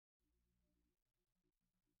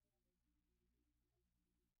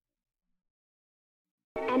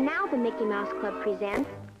And now the Mickey Mouse Club presents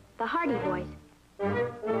The Hardy Boys,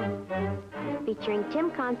 featuring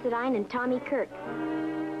Tim Considine and Tommy Kirk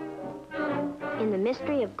in The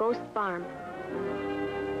Mystery of Ghost Farm.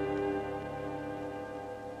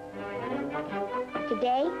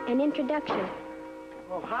 Today, an introduction.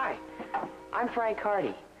 Oh, hi. I'm Frank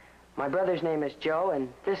Hardy. My brother's name is Joe, and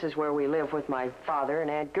this is where we live with my father and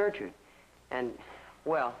Aunt Gertrude. And,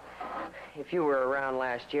 well, if you were around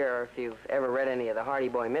last year, or if you've ever read any of the Hardy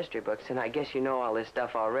Boy mystery books, then I guess you know all this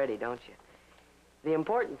stuff already, don't you? The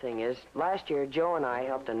important thing is, last year, Joe and I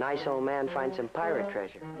helped a nice old man find some pirate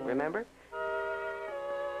treasure, remember?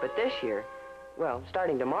 But this year, well,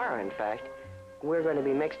 starting tomorrow, in fact, we're going to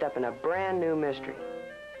be mixed up in a brand new mystery.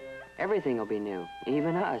 Everything will be new,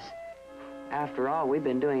 even us. After all, we've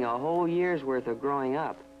been doing a whole year's worth of growing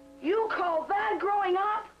up. You call that growing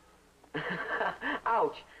up?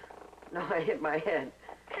 Ouch. No, I hit my head.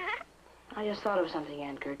 I just thought of something,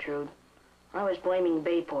 Aunt Gertrude. I was blaming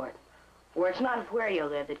Bayport, where it's not where you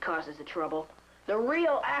live that causes the trouble. The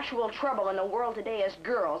real, actual trouble in the world today is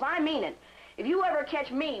girls. I mean it. If you ever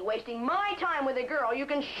catch me wasting my time with a girl, you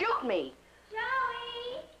can shoot me.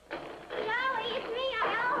 Joey! Joey, it's me,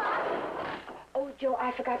 Iola. Oh, Joe,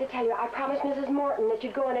 I forgot to tell you. I promised Mrs. Morton that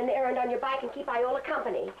you'd go on an errand on your bike and keep Iola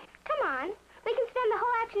company. Come on. We can spend the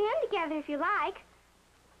whole afternoon together if you like.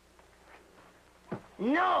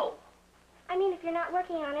 No! I mean, if you're not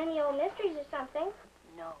working on any old mysteries or something.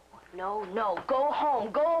 No, no, no. Go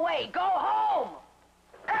home. Go away. Go home!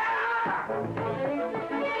 Ah!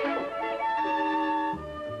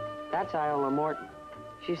 That's Iola Morton.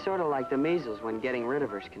 She's sort of like the measles when getting rid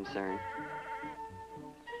of her's concerned.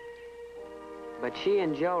 But she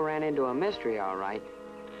and Joe ran into a mystery, all right.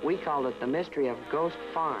 We called it the Mystery of Ghost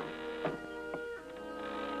Farm.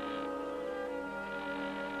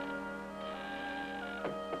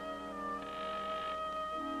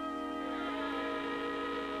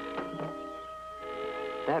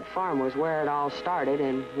 That farm was where it all started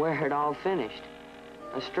and where it all finished.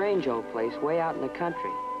 A strange old place way out in the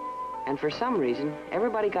country. And for some reason,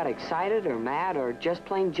 everybody got excited or mad or just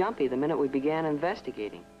plain jumpy the minute we began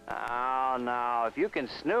investigating. Oh, now, if you can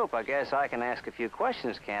snoop, I guess I can ask a few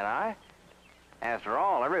questions, can't I? After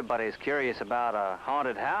all, everybody's curious about a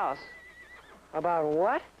haunted house. About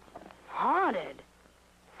what? Haunted?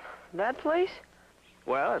 That place?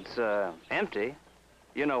 Well, it's, empty.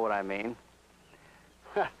 You know what I mean.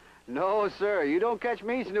 No, sir. You don't catch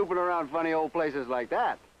me snooping around funny old places like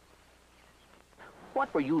that.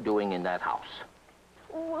 What were you doing in that house?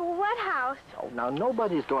 What house? Oh, now,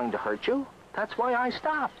 nobody's going to hurt you. That's why I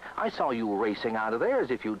stopped. I saw you racing out of there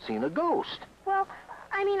as if you'd seen a ghost. Well,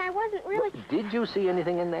 I mean, I wasn't really... Did you see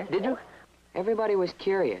anything in there? Did you? Everybody was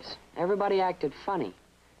curious. Everybody acted funny.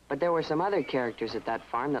 But there were some other characters at that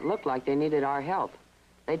farm that looked like they needed our help.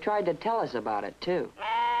 They tried to tell us about it, too.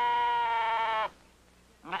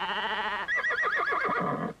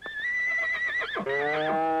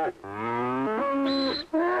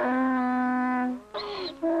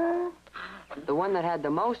 The one that had the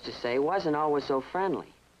most to say wasn't always so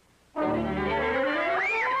friendly.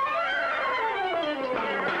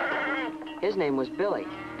 His name was Billy,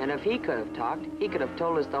 and if he could have talked, he could have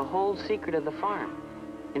told us the whole secret of the farm.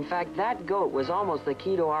 In fact, that goat was almost the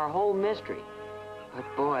key to our whole mystery. But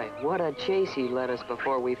boy, what a chase he led us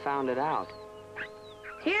before we found it out.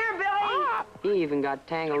 Here, Billy! He even got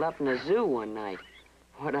tangled up in a zoo one night.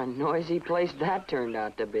 What a noisy place that turned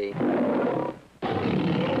out to be.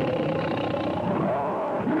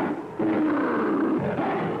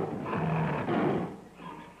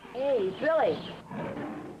 Hey, Billy.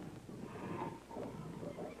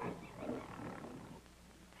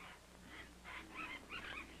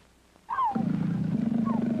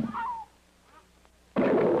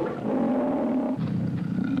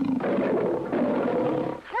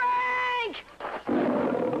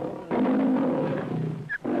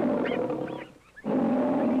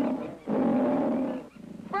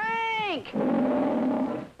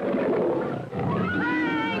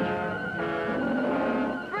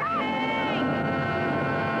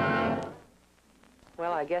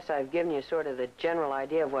 Well, I guess I've given you sort of the general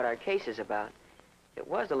idea of what our case is about. It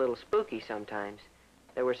was a little spooky sometimes.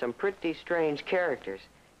 There were some pretty strange characters.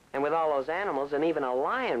 And with all those animals and even a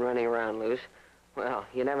lion running around loose, well,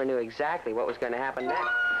 you never knew exactly what was going to happen next.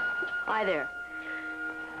 Hi there.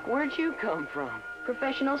 Where'd you come from?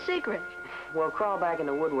 Professional secret. Well, crawl back in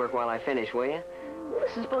the woodwork while I finish, will you?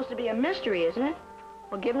 This is supposed to be a mystery, isn't it?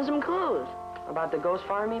 Well, give them some clues. About the ghost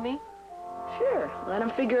farm, you mean? Sure. Let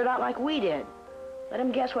them figure it out like we did. Let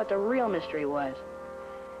them guess what the real mystery was.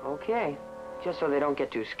 Okay. Just so they don't get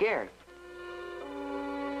too scared.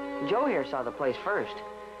 Joe here saw the place first.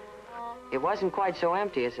 It wasn't quite so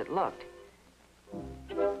empty as it looked.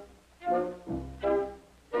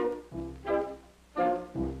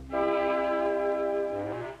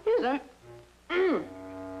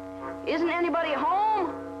 Isn't anybody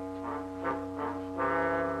home?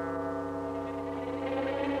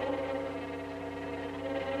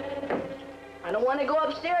 I don't want to go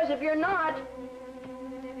upstairs if you're not.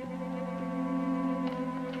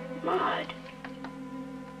 Mud.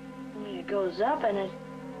 It goes up and it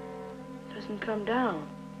doesn't come down.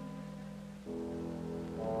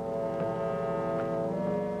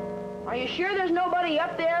 Are you sure there's nobody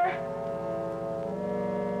up there?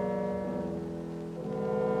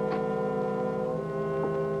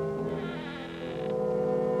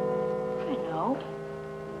 I know.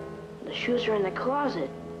 The shoes are in the closet.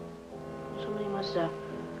 Somebody must have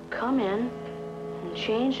come in and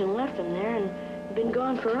changed and left them there and been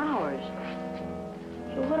gone for hours.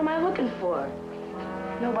 So what am I looking for?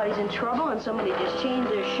 Nobody's in trouble and somebody just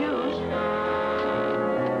changed their shoes.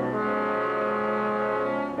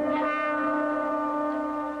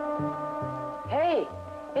 Hey,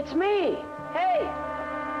 it's me. Hey.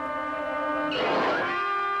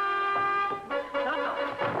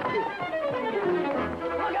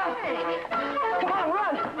 Look out. Come on,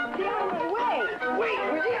 run. Get out of my way. Wait,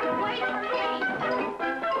 we're here. Wait for me.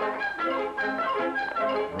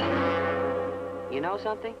 You know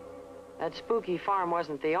something? That spooky farm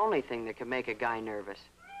wasn't the only thing that could make a guy nervous.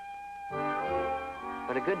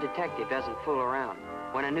 But a good detective doesn't fool around.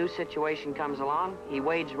 When a new situation comes along, he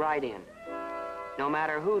wades right in. No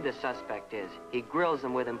matter who the suspect is, he grills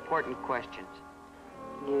them with important questions.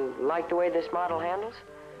 You like the way this model handles?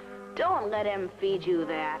 Don't let him feed you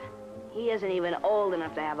that. He isn't even old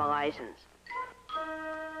enough to have a license.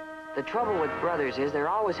 The trouble with brothers is they're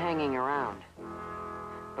always hanging around.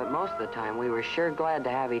 But most of the time, we were sure glad to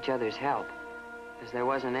have each other's help, because there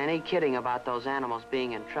wasn't any kidding about those animals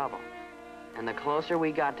being in trouble. And the closer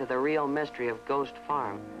we got to the real mystery of Ghost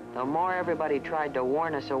Farm, the more everybody tried to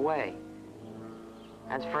warn us away.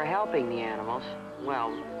 As for helping the animals,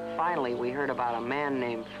 well, finally we heard about a man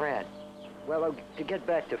named Fred. Well, to get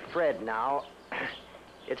back to Fred now,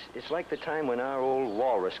 it's like the time when our old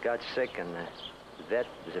walrus got sick and the vet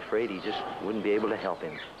was afraid he just wouldn't be able to help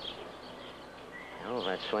him. Well,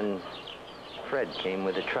 that's when Fred came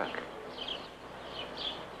with the truck.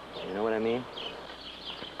 You know what I mean?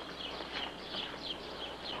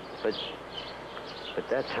 But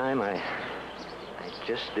that time I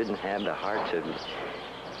just didn't have the heart to...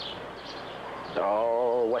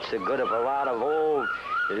 Oh, what's the good of a lot of old,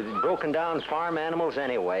 broken down farm animals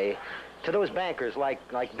anyway? To those bankers like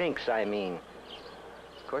Binks, I mean.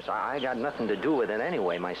 Of course, I got nothing to do with it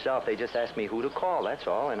anyway myself. They just asked me who to call, that's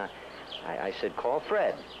all, and I said, call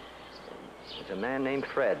Fred. There's a man named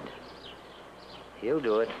Fred. He'll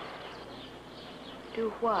do it.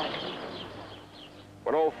 Do what?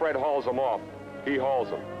 When old Fred hauls them off, he hauls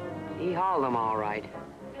them. He hauled them all right.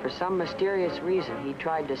 For some mysterious reason, he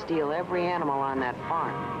tried to steal every animal on that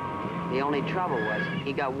farm. The only trouble was,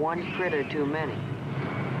 he got one critter too many.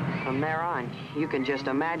 From there on, you can just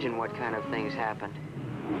imagine what kind of things happened.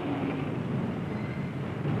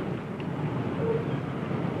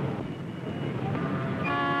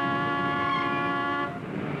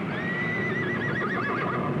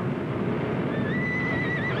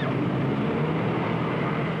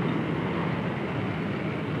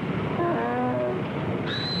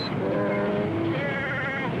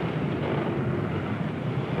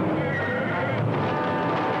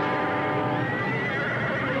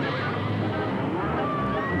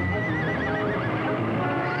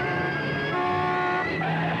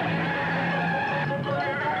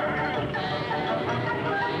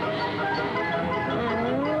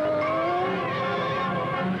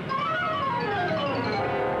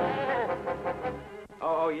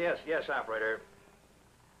 Yes, operator.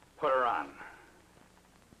 Put her on.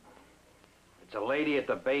 It's a lady at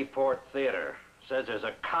the Bayport Theater. Says there's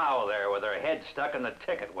a cow there with her head stuck in the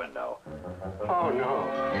ticket window. Oh, no.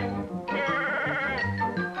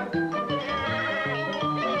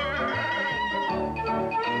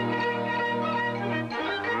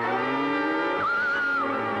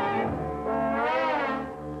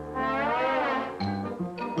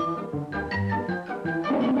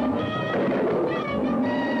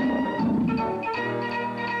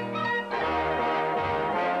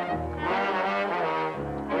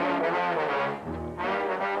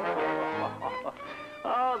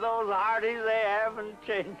 They haven't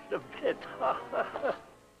changed a bit.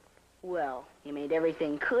 Well, you made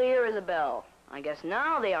everything clear as a bell. I guess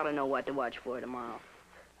now they ought to know what to watch for tomorrow.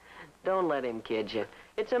 Don't let him kid you.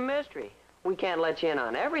 It's a mystery. We can't let you in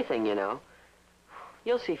on everything, you know.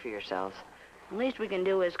 You'll see for yourselves. The least we can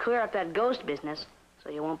do is clear up that ghost business, so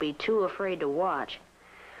you won't be too afraid to watch.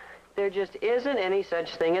 There just isn't any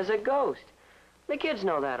such thing as a ghost. The kids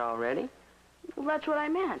know that already. Well, that's what I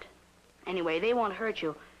meant. Anyway, they won't hurt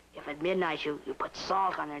you if at midnight you put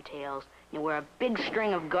salt on their tails, and you wear a big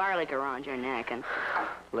string of garlic around your neck, and...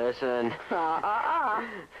 Listen.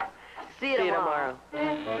 See you tomorrow.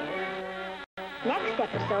 Next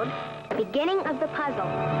episode, beginning of the puzzle.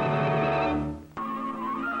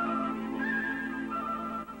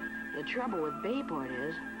 The trouble with Bayport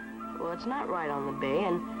is, well, it's not right on the bay,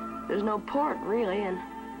 and there's no port, really, and,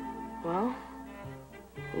 well,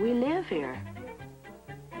 we live here.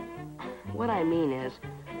 What I mean is,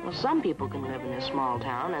 well, some people can live in a small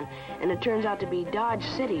town, and it turns out to be Dodge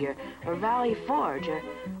City or Valley Forge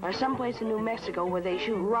or someplace in New Mexico where they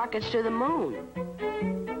shoot rockets to the moon.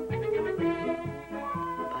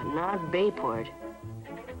 But not Bayport.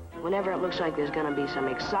 Whenever it looks like there's gonna be some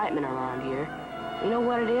excitement around here, you know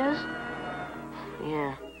what it is?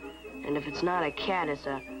 Yeah, and if it's not a cat, it's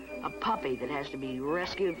a puppy that has to be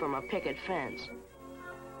rescued from a picket fence.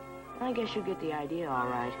 I guess you get the idea, all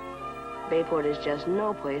right. Bayport is just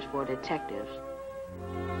no place for detectives.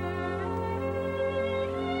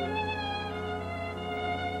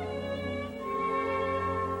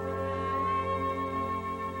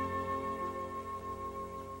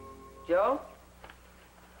 Joe?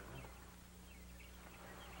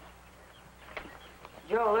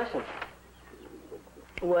 Joe, listen.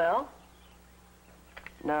 Well?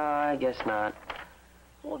 No, I guess not.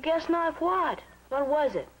 Well, guess not what? What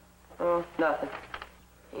was it? Oh, nothing.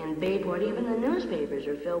 In Bayport, even the newspapers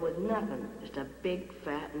are filled with nothing. Just a big,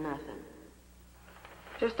 fat nothing.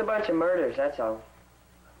 Just a bunch of murders, that's all.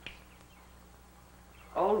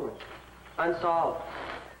 Old ones. Unsolved.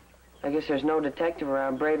 I guess there's no detective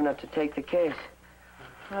around brave enough to take the case.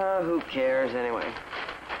 Oh, who cares, anyway?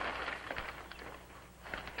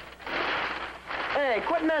 Hey,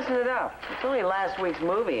 quit messing it up. It's only last week's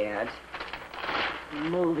movie ads.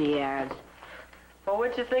 Movie ads. Well,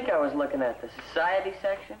 what'd you think I was looking at? The society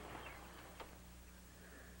section?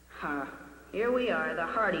 Huh. Here we are, the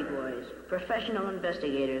Hardy Boys. Professional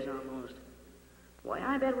investigators, almost. Why,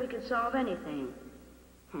 I bet we could solve anything.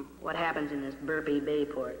 What happens in this burpy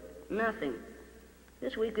Bayport? Nothing.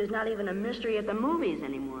 This week there's not even a mystery at the movies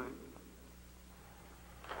anymore.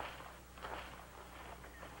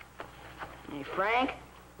 Hey, Frank?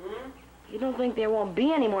 You don't think there won't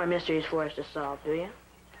be any more mysteries for us to solve, do you?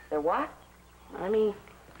 There what? I mean,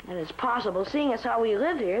 that it's possible, seeing as how we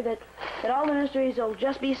live here, that all the mysteries will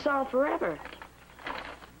just be solved forever.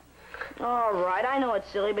 All right, I know it's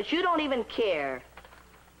silly, but you don't even care.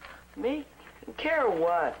 Me? Care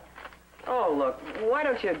what? Oh, look, why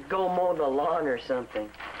don't you go mow the lawn or something?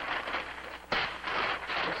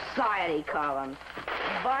 Society columns.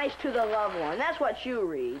 Advice to the loved one. That's what you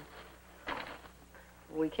read.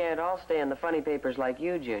 We can't all stay in the funny papers like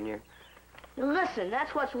you, Junior. Listen,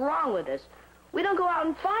 that's what's wrong with us. We don't go out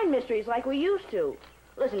and find mysteries like we used to.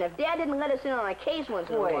 Listen, if Dad didn't let us in on a case once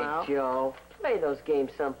in a while... Wait, Joe. Play those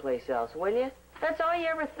games someplace else, will you? That's all you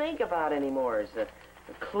ever think about anymore is the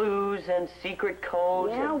clues and secret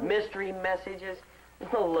codes and mystery messages.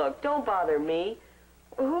 Well, look, don't bother me.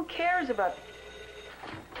 Who cares about...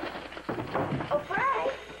 Oh,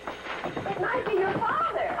 Frank! It might be your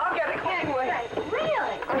father. I'll get it anyway. Frank,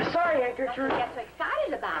 really? I'm sorry, Aunt Gertrude. Nothing to get so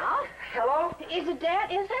excited about. Hello? Is it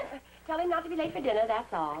Dad, is it? Tell him not to be late for dinner,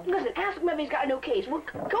 that's all. Listen, ask him if he's got a new case. Well,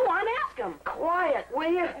 go on, ask him. Quiet,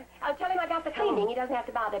 will you? I'll tell him I got the cleaning. He doesn't have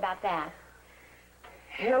to bother about that.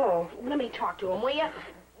 Hello. Let me talk to him, will you?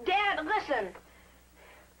 Dad, listen.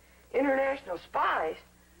 International spies?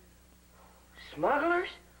 Smugglers?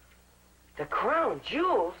 The crown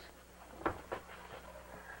jewels?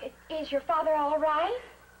 Is your father all right?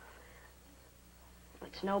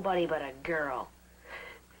 It's nobody but a girl.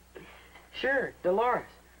 Sure, Dolores.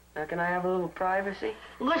 Now, can I have a little privacy?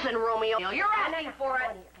 Listen, Romeo, you're asking for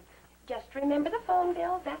it. Just remember the phone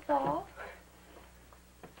bill, that's all.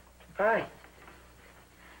 Hi.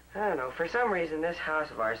 I don't know, for some reason this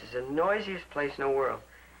house of ours is the noisiest place in the world.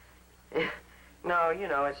 No, you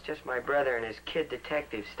know, it's just my brother and his kid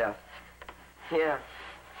detective stuff. Yeah.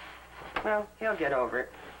 Well, he'll get over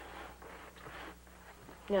it.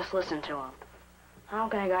 Just listen to him. How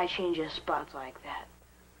can a guy change his spots like that?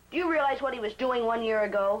 Do you realize what he was doing 1 year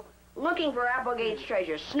ago? Looking for Applegate's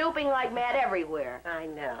treasure, snooping like mad everywhere. I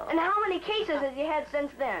know. And how many cases has he had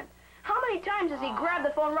since then? How many times has he grabbed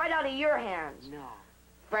the phone right out of your hands? No.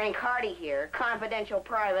 Frank Hardy here, confidential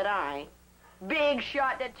private eye. Big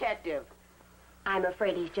shot detective. I'm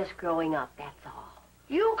afraid he's just growing up, that's all.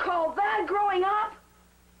 You call that growing up?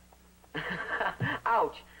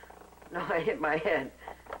 Ouch. No, I hit my head.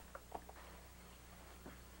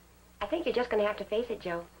 I think you're just going to have to face it,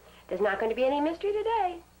 Joe. There's not going to be any mystery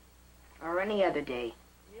today. Or any other day.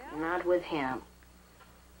 Not with him.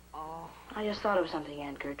 Oh, I just thought of something,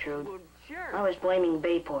 Aunt Gertrude. well, sure. I was blaming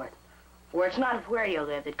Bayport. Where it's not where you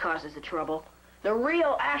live that causes the trouble. The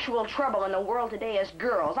real, actual trouble in the world today is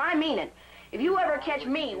girls. I mean it. If you ever catch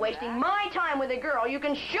me wasting my time with a girl, you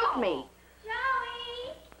can shoot me.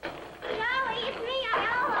 Joey! Joey, it's me,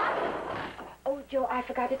 Iola. Oh, Joe, I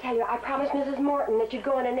forgot to tell you. I promised Mrs. Morton that you'd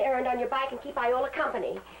go on an errand on your bike and keep Iola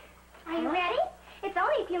company. Are you ready? It's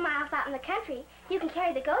only a few miles out in the country. You can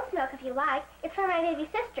carry the goat's milk if you like. It's for my baby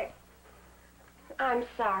sister. I'm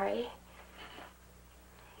sorry.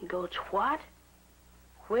 Goats what?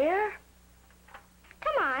 Where?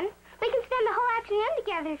 Come on. We can spend the whole afternoon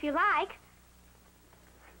together if you like.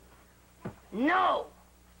 No!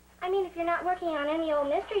 I mean, if you're not working on any old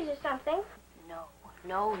mysteries or something. No,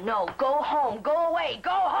 no, no. Go home. Go away.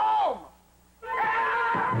 Go home!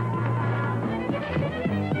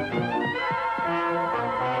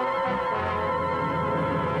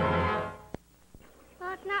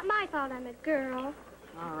 Well, it's not my fault I'm a girl.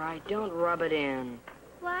 All right, don't rub it in.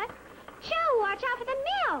 What? Joe, watch out for the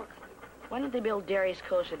milk. When did they build dairies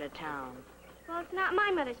closer to town? Well, it's not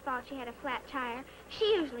my mother's fault she had a flat tire. She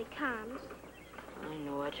usually comes. I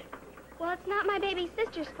knew it. Well, it's not my baby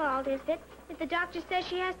sister's fault, is it? If the doctor says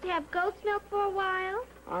she has to have goat's milk for a while?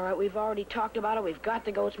 All right, we've already talked about it. We've got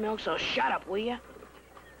the goat's milk, so shut up, will you?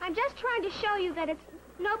 I'm just trying to show you that it's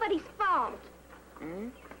nobody's fault. Hmm?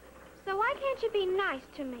 So why can't you be nice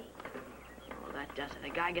to me? Oh, that does it. A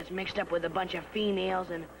guy gets mixed up with a bunch of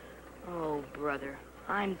females and... Oh, brother,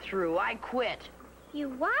 I'm through. I quit. You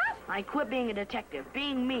what? I quit being a detective.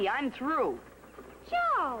 Being me, I'm through.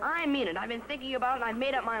 Joe! I mean it. I've been thinking about it and I've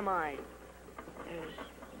made up my mind. There's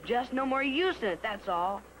just no more use in it, that's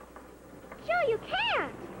all. Joe, you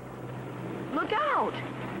can't! Look out!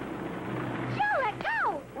 Joe, let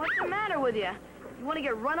go! What's the matter with you? You want to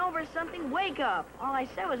get run over or something? Wake up. All I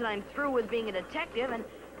said was that I'm through with being a detective and...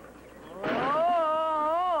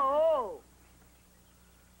 Oh!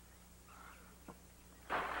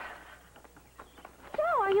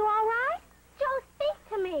 Joe, are you all right? Joe, speak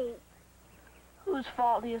to me. Whose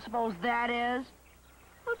fault do you suppose that is?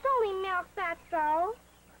 Well, it's only milk, that's all.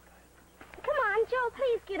 Come on, Joe,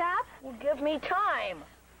 please get up. Well, give me time.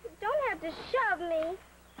 You don't have to shove me.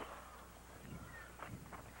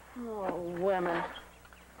 Oh, women.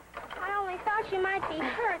 I only thought you might be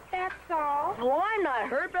hurt, that's all. Well, I'm not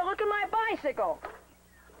hurt, but look at my bicycle.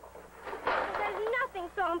 There's nothing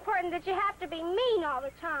so important that you have to be mean all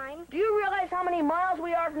the time. Do you realize how many miles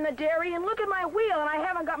we are from the dairy? And look at my wheel, and I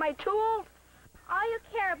haven't got my tools. All you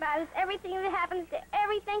care about is everything that happens to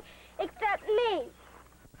everything except me.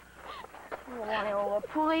 Oh, Iola,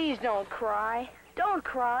 please don't cry. Don't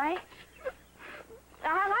cry.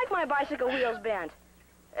 I like my bicycle wheels bent.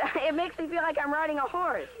 It makes me feel like I'm riding a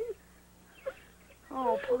horse.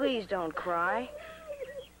 Oh, please don't cry.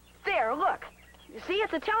 There, look. You see,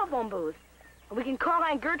 it's a telephone booth. We can call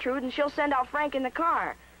Aunt Gertrude and she'll send out Frank in the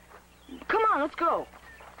car. Come on, let's go.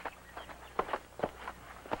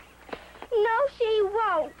 No, she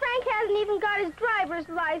won't. Frank hasn't even got his driver's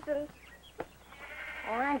license.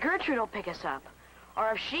 Or Aunt Gertrude will pick us up.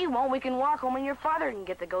 Or if she won't, we can walk home and your father can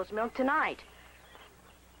get the goat's milk tonight.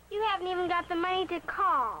 You haven't even got the money to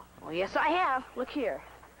call. Well, yes, I have. Look here.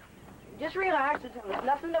 Just relax. There's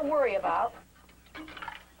nothing to worry about.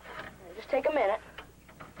 Just take a minute.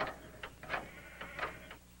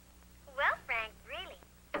 Well, Frank,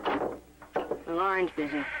 really? The line's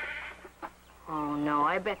busy. Oh, no,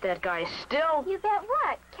 I bet that guy's still... You bet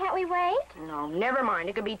what? Can't we wait? No, never mind.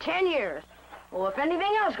 It could be 10 years. Well, if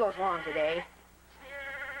anything else goes wrong today...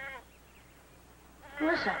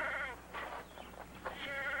 Listen.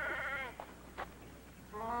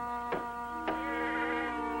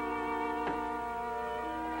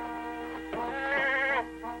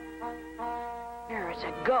 There, it's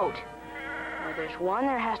a goat. Where there's one,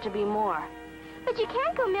 there has to be more. But you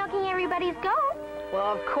can't go milking everybody's goat.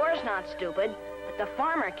 Well, of course not, stupid. But the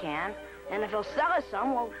farmer can. And if he'll sell us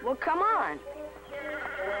some, well, come on.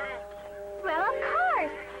 Well, of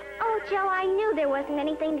course. Oh, Joe, I knew there wasn't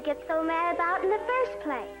anything to get so mad about in the first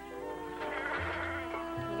place.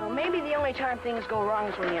 You know, maybe the only time things go wrong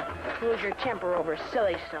is when you lose your temper over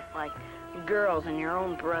silly stuff like girls and your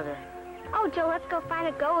own brother. Oh, Joe, let's go find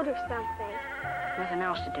a goat or something. Nothing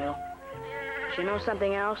else to do. But you know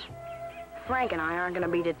something else? Frank and I aren't going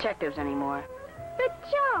to be detectives anymore. But,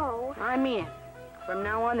 Joe... I mean it. From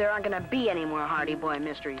now on, there aren't going to be any more Hardy Boy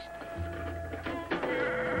mysteries.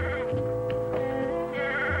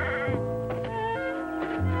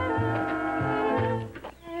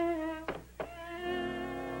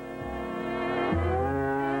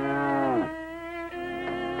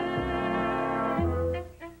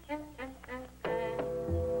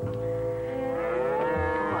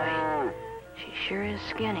 is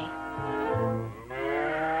skinny.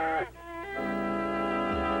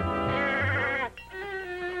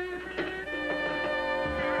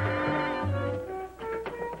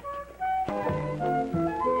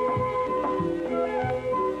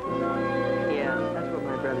 Yeah, that's what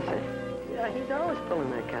my brother said. Yeah, he's always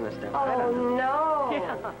pulling that kind of stuff. I Oh, don't know.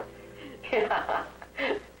 no. Yeah.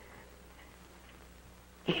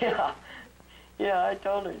 Yeah. Yeah, I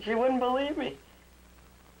told her. She wouldn't believe me.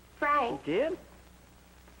 Frank. Did?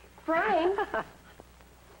 Frank.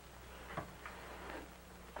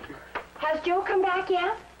 Has Joe come back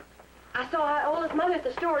yet? I saw Ola's mother at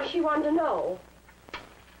the store. She wanted to know.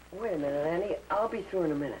 Wait a minute, Annie. I'll be through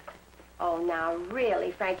in a minute. Oh, now,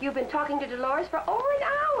 really, Frank, you've been talking to Dolores for over an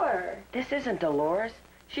hour. This isn't Dolores.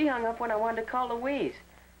 She hung up when I wanted to call Louise.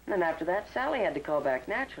 And then after that, Sally had to call back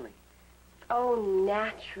naturally. Oh,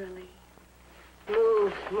 naturally.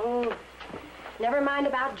 Move, move. Never mind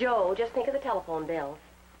about Joe. Just think of the telephone bill.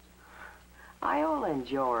 Iola and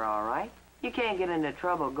Joe are all right. You can't get into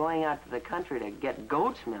trouble going out to the country to get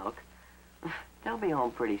goat's milk. They'll be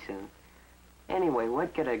home pretty soon. Anyway,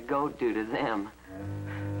 what could a goat do to them?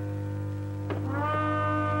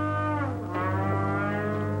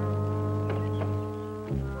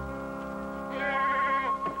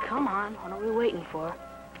 Come on, what are we waiting for?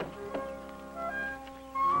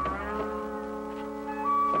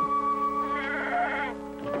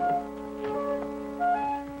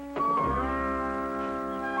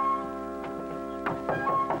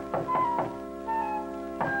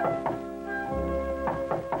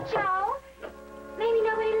 Joe, maybe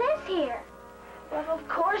nobody lives here. Well, of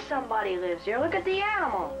course somebody lives here. Look at the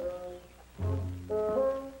animal.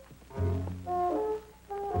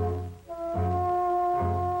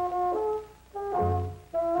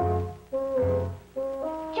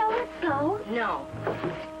 Joe, let's go. No.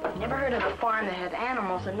 You never heard of a farm that had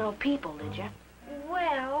animals and no people, did you?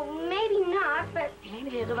 Well, maybe not, but Maybe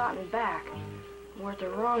they live out in back. We're at the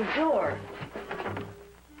wrong door.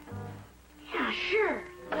 Yeah, sure.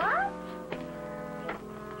 what?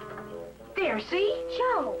 There, see?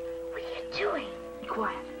 Joe, what are you doing? Be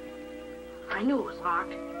quiet. I knew it was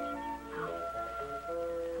locked.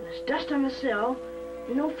 There's dust on the sill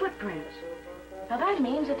and no footprints. Now that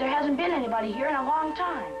means that there hasn't been anybody here in a long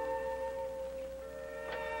time.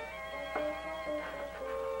 But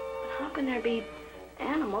how can there be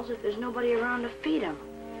animals if there's nobody around to feed them?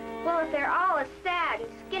 Well, if they're all as sad and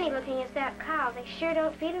skinny looking as that cow, they sure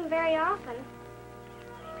don't feed them very often.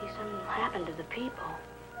 Maybe something will happen to the people.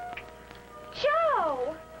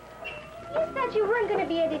 Joe! You said you weren't going to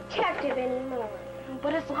be a detective anymore.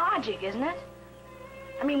 But it's logic, isn't it?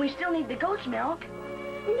 I mean, we still need the goat's milk.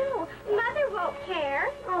 No, Mother won't care.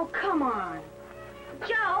 Oh, come on.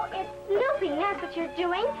 Joe, it's snooping, that's what you're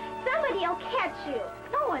doing. Somebody'll catch you.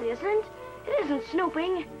 No, it isn't. It isn't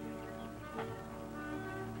snooping.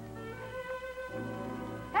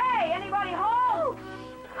 Hey, anybody home?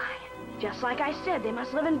 Quiet. Just like I said, they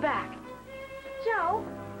must live in back. Joe,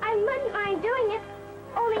 I wouldn't mind doing it,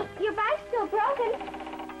 only your bike's still broken.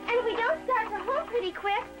 And if we don't start for home pretty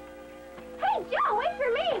quick... Hey, Joe, wait for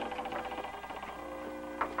me!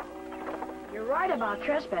 You're right about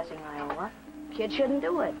trespassing, Iola. Kids shouldn't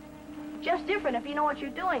do it. Just different if you know what you're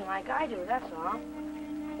doing, like I do, that's all.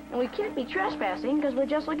 And we can't be trespassing because we're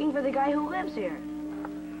just looking for the guy who lives here.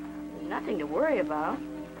 There's nothing to worry about.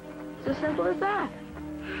 It's as simple as that.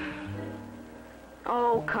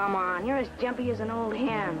 Oh, come on. You're as jumpy as an old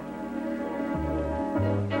hen.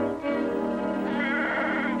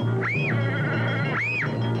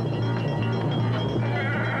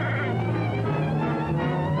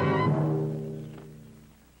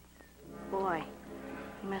 Boy,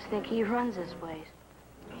 you must think he runs this place.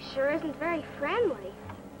 He sure isn't very friendly.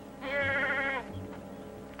 Hey,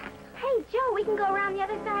 Joe, we can go around the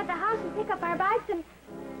other side of the house and pick up our bikes and...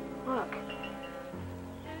 Look.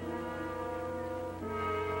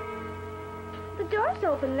 The door's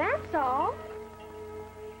open, that's all.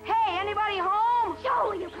 Hey, anybody home? Joe,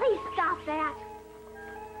 will you please stop that?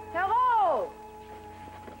 Hello?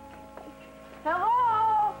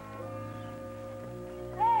 Hello?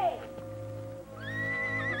 Hey!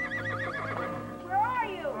 Where are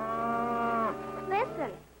you?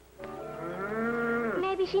 Listen.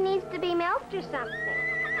 Maybe she needs to be milked or something.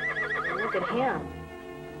 Look at him.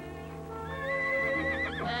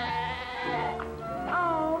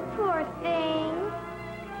 Oh, poor thing.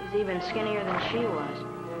 He's even skinnier than she was.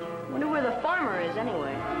 Wonder where the farmer is,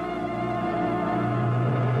 anyway.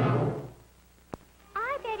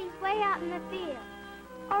 I bet he's way out in the field.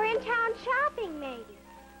 Or in town shopping, maybe.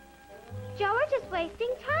 Joe, we're just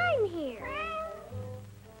wasting time here.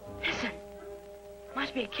 Listen.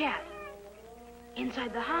 Must be a cat.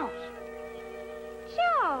 inside the house.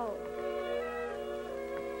 Joe!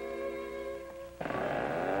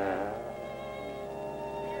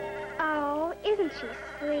 Oh, isn't she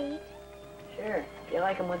sweet? Sure, if you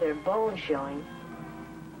like them with their bones showing.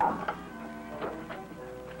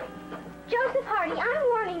 Joseph Hardy, I'm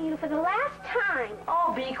warning you for the last time.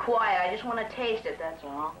 Oh, be quiet. I just want to taste it, that's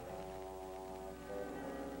all.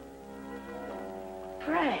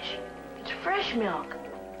 Fresh. It's fresh milk.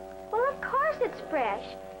 Well, of course it's fresh.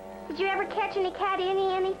 Did you ever catch any cat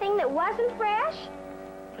anything that wasn't fresh?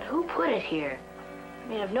 But who put it here? I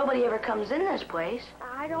mean, if nobody ever comes in this place.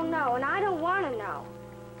 I don't know, and I don't want to know.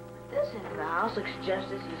 This end of the house looks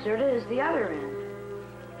just as deserted as the other end.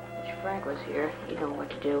 If Frank was here, he'd know what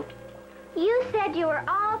to do. You said you were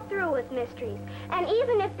all through with mysteries, and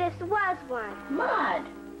even if this was one. Mud!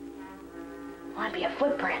 Might be a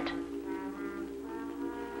footprint.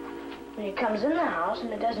 And it comes in the house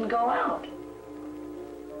and it doesn't go out.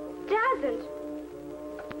 Doesn't.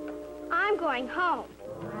 I'm going home.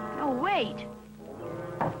 Oh, wait.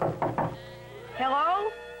 Hello?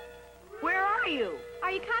 Where are you?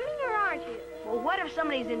 Are you coming or aren't you? Well, what if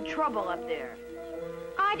somebody's in trouble up there?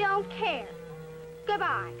 I don't care.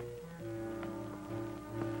 Goodbye.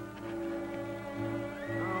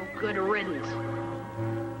 Oh, good riddance.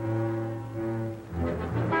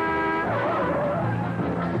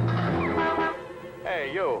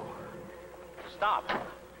 Hey, you. Stop.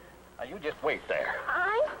 Now, you just wait there.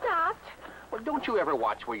 I stopped. Well, don't you ever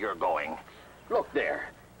watch where you're going? Look there.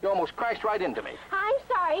 You almost crashed right into me. I'm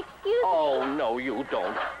sorry. Excuse me. Oh, no, you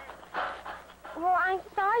don't. Well, I'm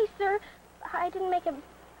sorry, sir. I didn't make a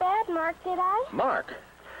bad mark, did I? Mark?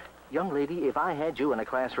 Young lady, if I had you in a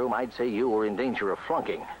classroom, I'd say you were in danger of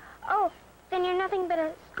flunking. Oh, then you're nothing but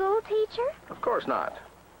a school teacher? Of course not.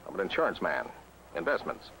 I'm an insurance man.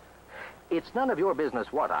 Investments. It's none of your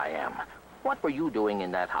business what I am. What were you doing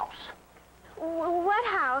in that house? What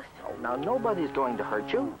house? Oh, now, nobody's going to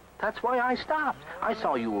hurt you. That's why I stopped. I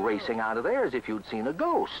saw you racing out of there as if you'd seen a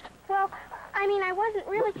ghost. Well, I mean, I wasn't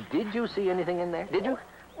really... Did you see anything in there? Did you?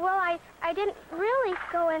 Well, I didn't really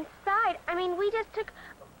go inside. I mean, we just took...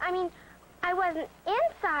 I mean, I wasn't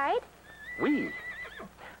inside. We?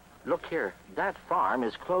 Look here, that farm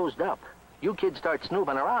is closed up. You kids start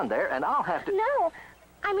snooping around there, and I'll have to... No,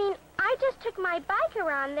 I mean, I just took my bike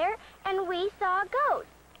around there, and we saw a ghost.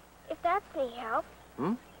 If that's any help.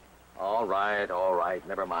 Hmm? All right,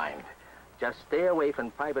 never mind. Just stay away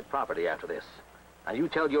from private property after this. And you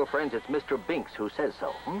tell your friends it's Mr. Binks who says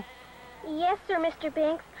so, hmm? Yes, sir, Mr.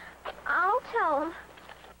 Binks. I'll tell him.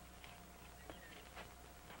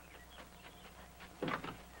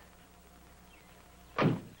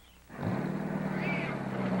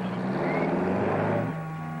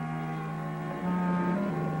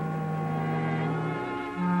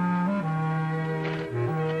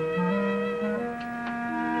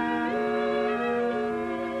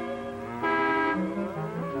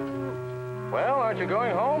 Well, aren't you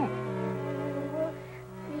going home?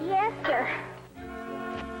 Yes, sir.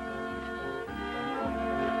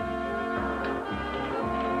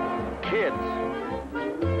 Kids.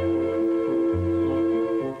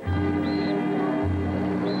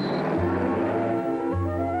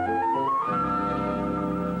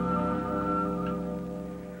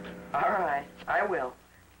 All right, I will.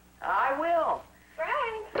 I will.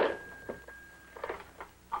 Frank!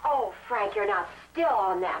 Oh, Frank, you're not still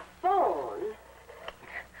on that phone.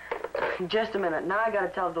 Just a minute. Now I gotta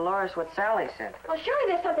tell Dolores what Sally said. Well,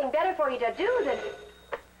 surely there's something better for you to do than...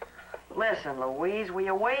 Listen, Louise, will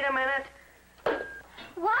you wait a minute?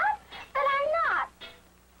 What? But I'm not.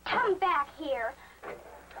 Come back here.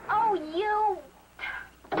 Oh, you...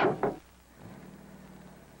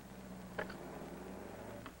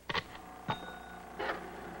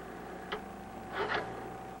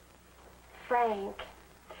 Frank.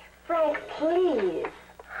 Frank, please.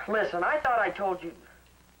 Listen, I thought I told you...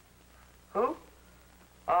 Who?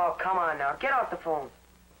 Oh, come on now. Get off the phone.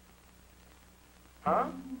 Huh?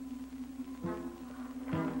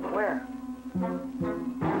 Where?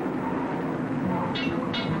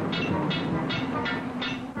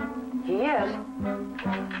 He is.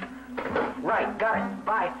 Right, got it.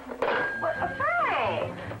 Bye.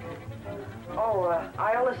 Frank! Oh,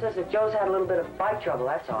 Iola says that Joe's had a little bit of bike trouble,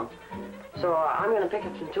 that's all. So I'm gonna pick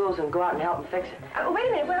up some tools and go out and help him fix it. Wait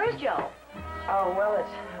a minute, where is Joe? Oh, well, it's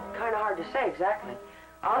kind of hard to say exactly.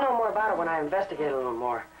 I'll know more about it when I investigate a little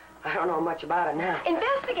more. I don't know much about it now.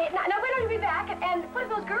 Investigate. Now wait till you be back, and what if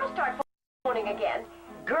those girls start phoning again?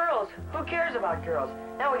 Girls? Who cares about girls?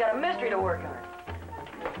 Now we got a mystery to work on.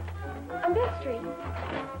 A mystery.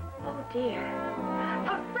 Oh, dear.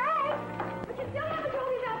 Frank! But you still haven't told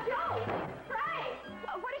me about Joe. Frank!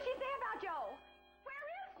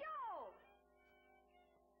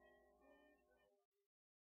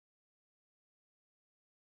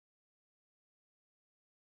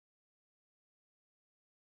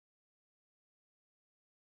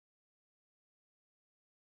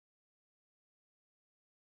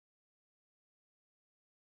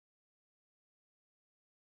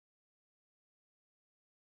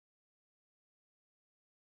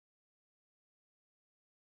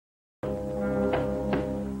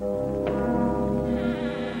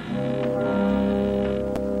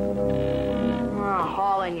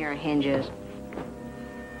 on your hinges.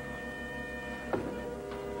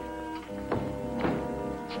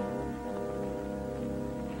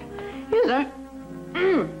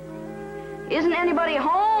 Isn't anybody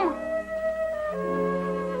home?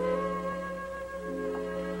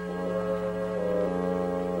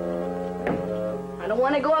 I don't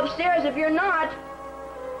want to go upstairs if you're not.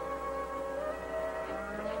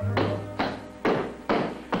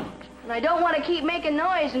 And I don't want to keep making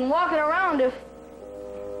noise and walking around if...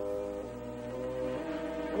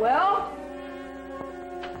 Well?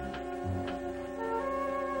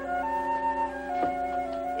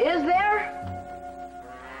 Is there?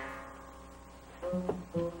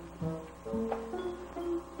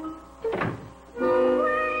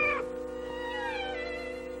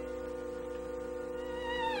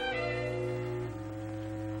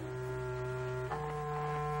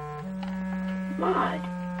 Mud.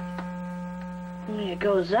 Only it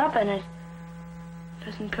goes up and it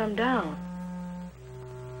doesn't come down.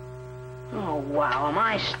 Oh, wow, am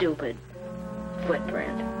I stupid?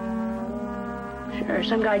 Footprint. Sure,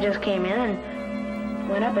 some guy just came in and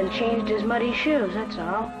went up and changed his muddy shoes, that's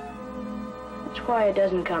all. That's why it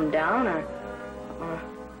doesn't come down or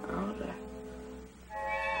out or...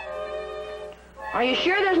 Are you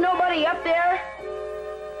sure there's nobody up there?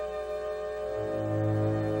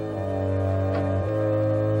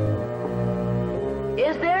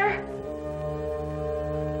 Is there?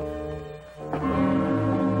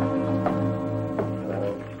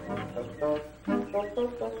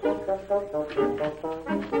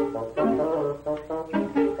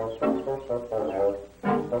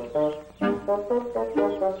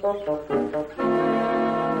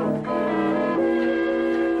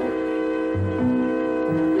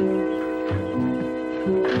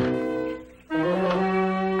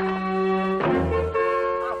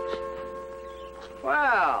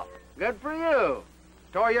 Well, good for you.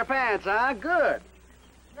 Tore your pants, huh? Good.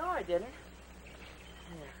 No, I didn't.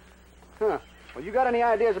 Huh. Well, you got any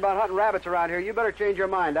ideas about hunting rabbits around here, you better change your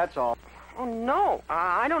mind, that's all. Oh, no.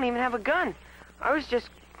 I don't even have a gun. I was just...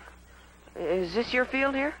 Is this your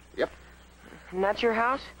field here? Yep. And that's your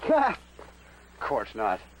house? Of course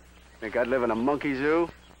not. Think I'd live in a monkey zoo?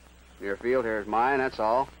 Your field here is mine, that's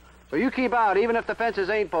all. So you keep out, even if the fences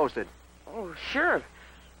ain't posted. Oh, sure.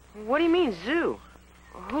 What do you mean, zoo?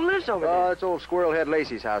 Who lives over Oh, there? it's old Squirrelhead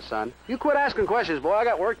Lacey's house, son. You quit asking questions, boy. I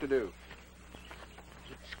got work to do.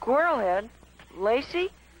 Squirrelhead? Lacey?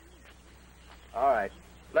 All right.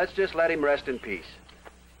 Let's just let him rest in peace.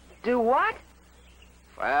 Do what?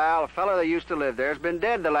 Well, a fella that used to live there's been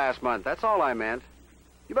dead the last month. That's all I meant.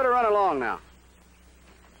 You better run along now.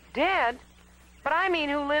 Dead? But I mean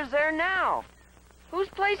who lives there now. Whose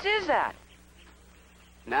place is that?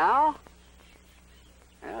 Now?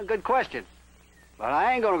 Well, good question. But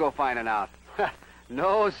I ain't gonna go finding out.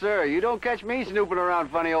 No, sir. You don't catch me snooping around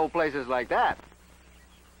funny old places like that.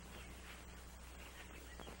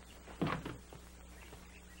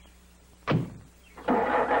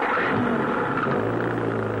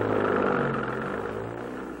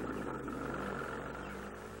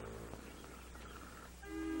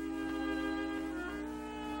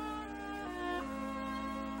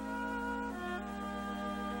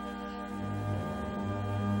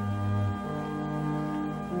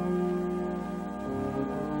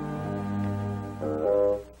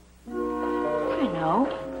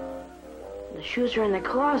 The shoes are in the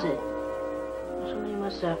closet. Somebody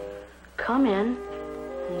must have come in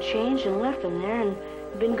and changed and left them there and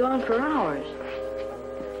been gone for hours.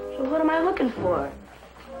 So what am I looking for?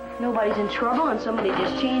 Nobody's in trouble and somebody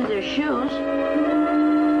just changed their shoes.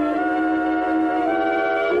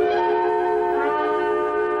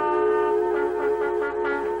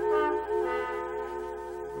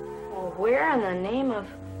 Well, where in the name of...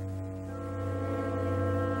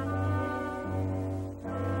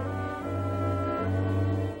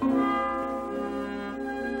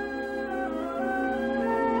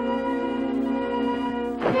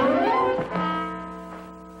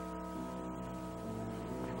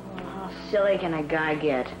 silly can a guy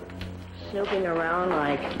get? Snooping around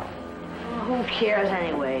like... Well, who cares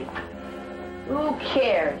anyway? Who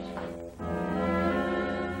cares?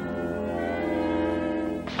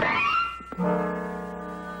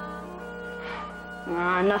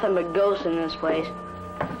 Nothing but ghosts in this place.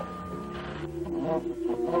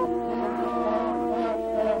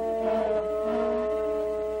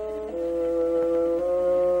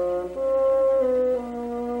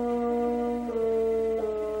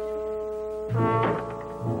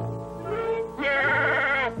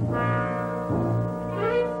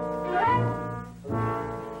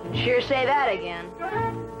 Sure say that again,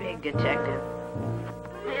 big detective.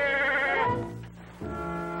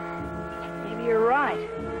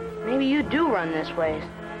 Maybe you do run this place.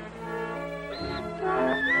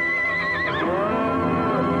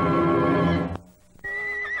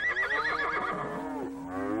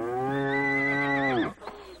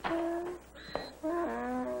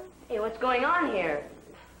 Hey, what's going on here?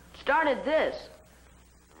 Started this.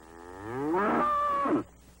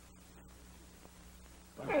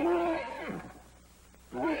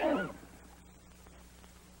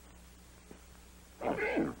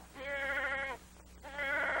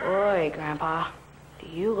 Boy, Grandpa, do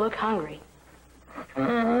you look hungry.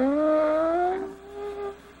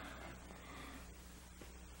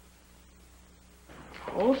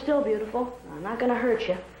 Hold still, beautiful. I'm not gonna hurt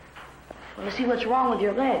you. Want to see what's wrong with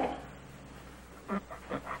your leg?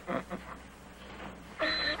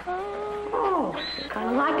 Oh, you kind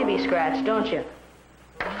of like to be scratched, don't you?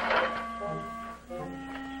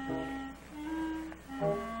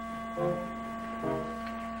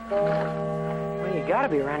 Well, you gotta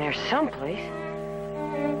be around here someplace.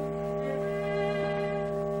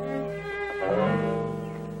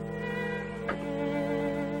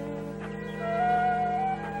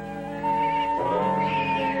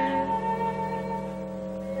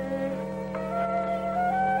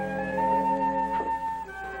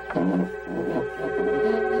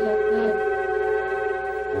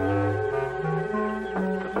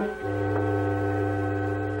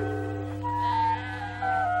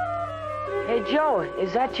 Hey, Joe,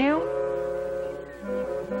 is that you?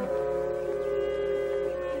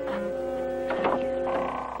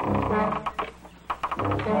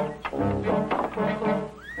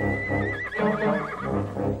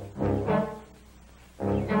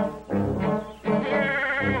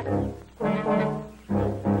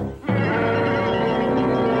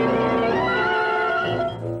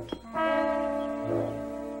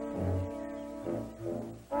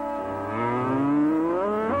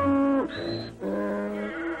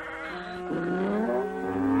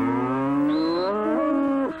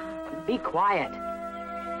 Be quiet.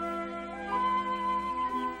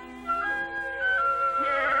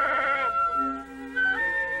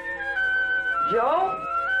 Joe?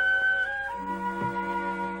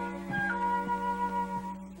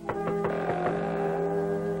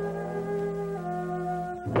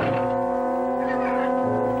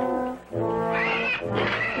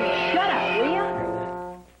 Shut up, will you?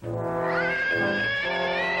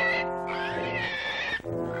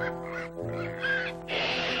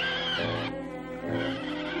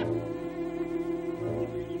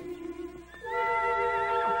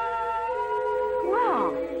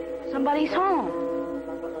 Well, somebody's home.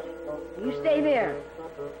 You stay there.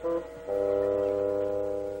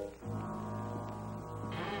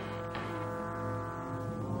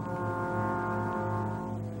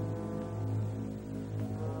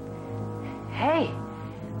 Hey,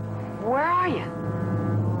 where are you?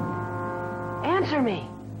 Answer me.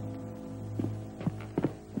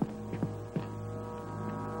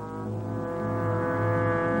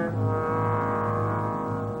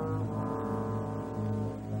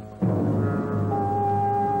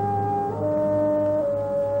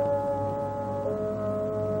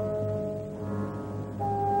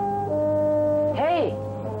 Hey,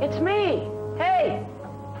 it's me. Hey.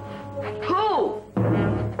 Who?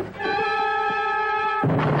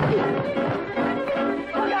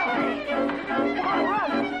 Look out! Come on,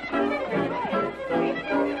 run!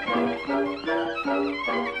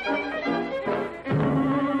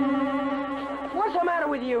 What's the matter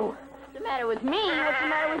with you? What's the matter with me? What's the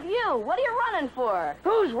matter with you? What are you running for?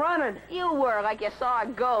 Who's running? You were like you saw a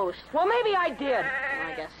ghost. Well, maybe I did.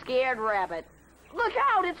 Like a scared rabbit. Look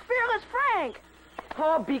out, it's Fearless Frank.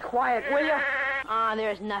 Oh, be quiet, will you? Ah,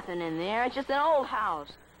 there's nothing in there. It's just an old house.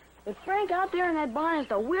 But Frank out there in that barn is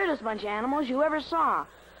the weirdest bunch of animals you ever saw.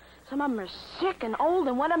 Some of them are sick and old,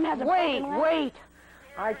 and one of them has a Wait, broken leg. wait.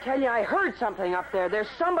 I tell you, I heard something up there. There's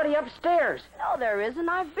somebody upstairs. No, there isn't.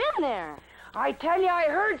 I've been there. I tell you, I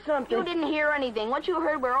heard something. You didn't hear anything. What you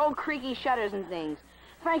heard were old creaky shutters and things.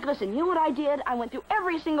 Frank, listen, you know what I did? I went through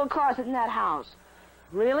every single closet in that house.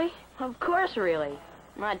 Really? Of course, really.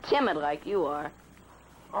 I'm not timid like you are.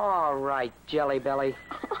 All right, Jelly Belly.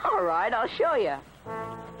 All right, I'll show you.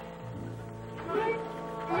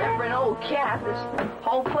 Except for an old cat, this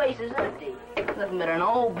whole place is empty. Nothing but an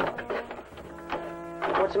old...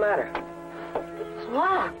 What's the matter? It's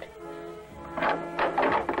locked.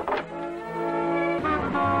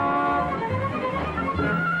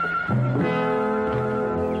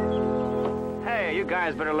 Hey, you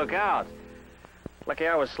guys better look out. Lucky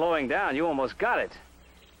I was slowing down. You almost got it.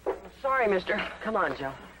 Sorry, mister. Come on,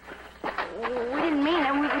 Joe. We didn't mean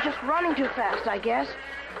it. We were just running too fast, I guess.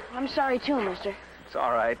 I'm sorry, too, mister. It's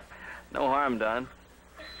all right. No harm done.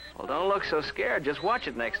 Well, don't look so scared. Just watch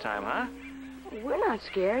it next time, huh? We're not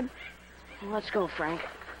scared. Well, let's go, Frank.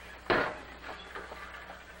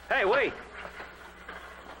 Hey, wait!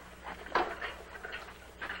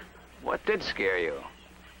 What did scare you?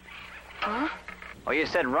 Huh? Oh, you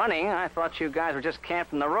said running. I thought you guys were just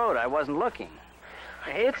camped in the road. I wasn't looking.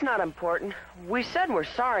 It's not important. We said we're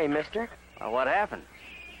sorry, mister. Well, what happened?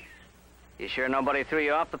 You sure nobody threw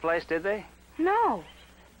you off the place, did they? No.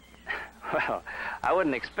 Well, I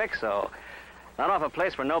wouldn't expect so. Not off a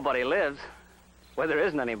place where nobody lives. Where there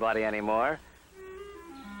isn't anybody anymore.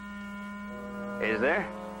 Is there?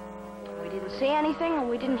 We didn't see anything and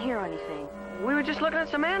we didn't hear anything. We were just looking at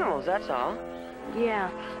some animals, that's all.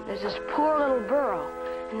 Yeah, there's this poor little burro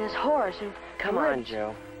and this horse who... Come on,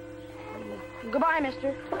 Joe. Goodbye,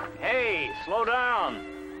 mister. Hey, slow down.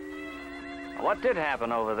 What did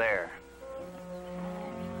happen over there?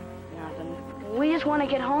 Nothing. We just want to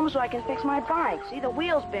get home so I can fix my bike. See, the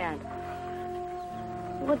wheel's bent.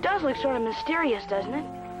 Well, it does look sort of mysterious, doesn't it?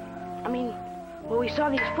 I mean, well, we saw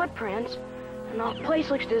these footprints, and the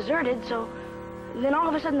place looks deserted, so... Then all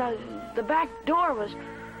of a sudden, the back door was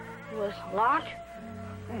locked.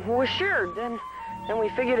 Well, sure. Then we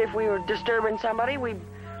figured if we were disturbing somebody, we'd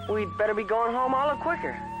better be going home all the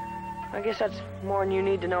quicker. I guess that's more than you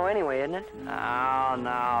need to know anyway, isn't it?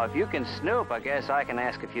 No. If you can snoop, I guess I can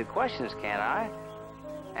ask a few questions, can't I?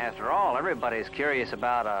 After all, everybody's curious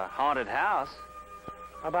about a haunted house.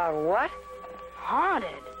 About what?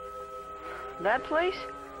 Haunted? That place?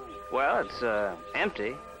 Well, it's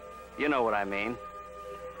empty. You know what I mean.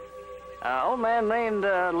 Old man named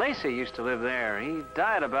Lacey used to live there. He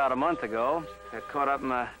died about a month ago. Got caught up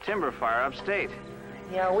in a timber fire upstate.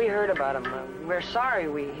 Yeah, we heard about him. We're sorry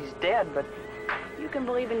he's dead, but... You can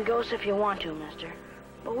believe in ghosts if you want to, mister.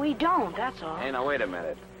 But we don't, that's all. Hey, now, wait a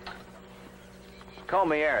minute. Call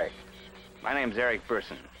me Eric. My name's Eric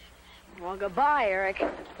Burson. Well, goodbye, Eric.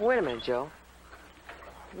 Wait a minute, Joe.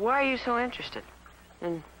 Why are you so interested?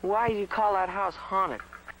 And why do you call that house haunted?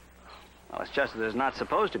 Well, it's just that there's not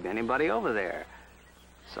supposed to be anybody over there.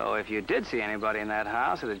 So if you did see anybody in that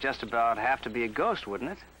house, it'd just about have to be a ghost,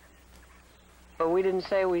 wouldn't it? But we didn't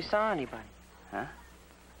say we saw anybody. Huh?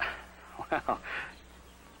 Well,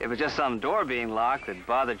 if it's just some door being locked that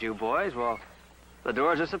bothered you boys, well, the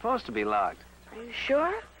doors are supposed to be locked. Are you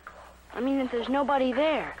sure? I mean, if there's nobody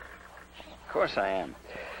there. Of course I am.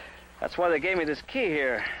 That's why they gave me this key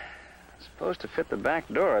here. It's supposed to fit the back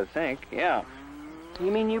door, I think. Yeah. You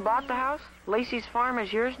mean you bought the house? Lacey's farm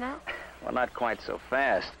is yours now? Well, not quite so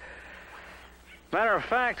fast. Matter of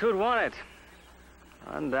fact, who'd want it?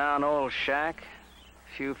 Rundown old shack,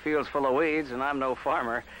 a few fields full of weeds, and I'm no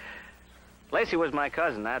farmer. Lacey was my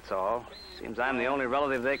cousin, that's all. Seems I'm the only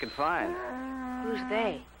relative they could find. Who's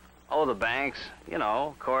they? Oh, the banks. You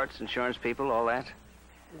know, courts, insurance people, all that.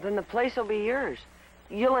 Then the place will be yours.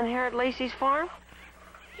 You'll inherit Lacey's farm?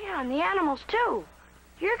 Yeah, and the animals, too.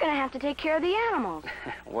 You're going to have to take care of the animals.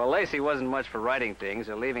 Well, Lacey wasn't much for writing things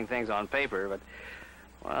or leaving things on paper, but,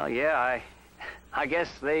 well, yeah, I guess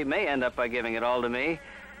they may end up by giving it all to me.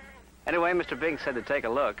 Anyway, Mr. Binks said to take a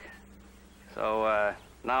look. So,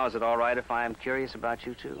 now is it all right if I'm curious about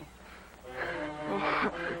you, too?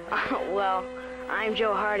 Well, I'm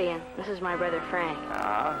Joe Hardy, and this is my brother Frank.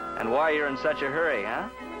 And why you're in such a hurry, huh?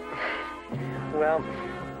 Well,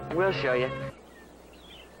 we'll show you.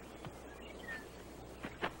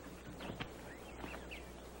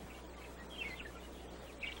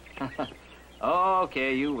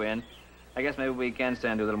 Okay, you win. I guess maybe we can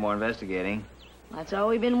stand to a little more investigating. That's all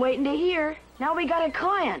we've been waiting to hear. Now we got a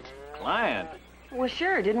client. Client? Well,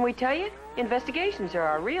 sure. Didn't we tell you? Investigations are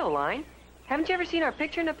our real line. Haven't you ever seen our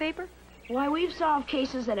picture in the paper? Why, we've solved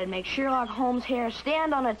cases that'd make Sherlock Holmes' hair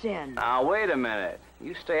stand on its end. Now, wait a minute.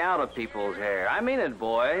 You stay out of people's hair. I mean it,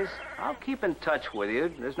 boys. I'll keep in touch with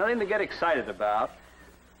you. There's nothing to get excited about.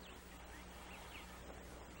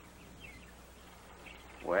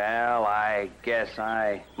 Well, I guess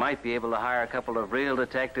I might be able to hire a couple of real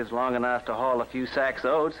detectives long enough to haul a few sacks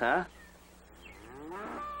of oats, huh?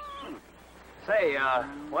 Say,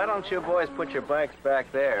 why don't you boys put your bikes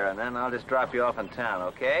back there, and then I'll just drop you off in town,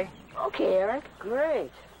 okay? Okay, Eric.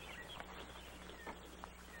 Great.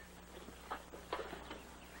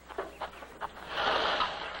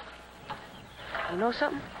 You know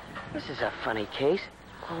something? This is a funny case.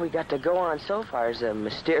 All we got to go on so far is a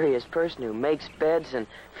mysterious person who makes beds and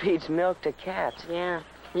feeds milk to cats. Yeah.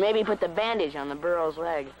 Maybe put the bandage on the burro's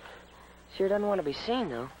leg. Sure doesn't want to be seen,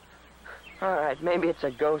 though. All right, maybe it's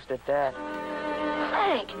a ghost at that.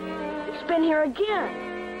 Frank! He's been here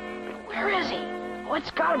again. Where is he? Oh,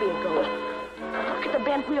 it's gotta be a ghost. Look at the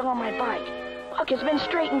bent wheel on my bike. Look, it's been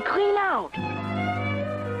straightened clean out.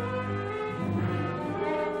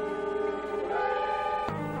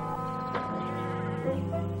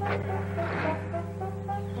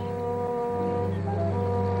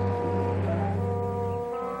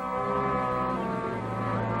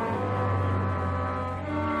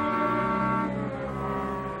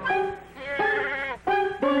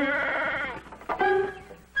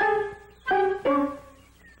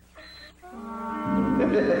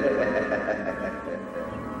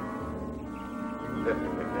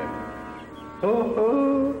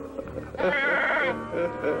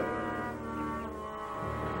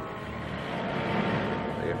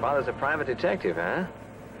 Your father's a private detective, huh?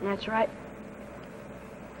 That's right.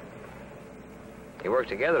 You work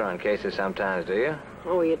together on cases sometimes, do you?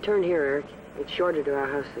 Oh, you turn here, Eric. It's shorter to our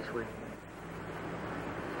house this way.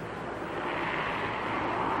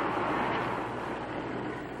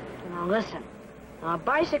 Now listen, a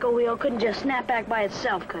bicycle wheel couldn't just snap back by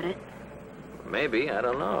itself, could it? Maybe, I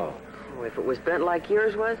don't know. Oh, if it was bent like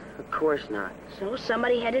yours was, of course not. So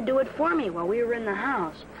somebody had to do it for me while we were in the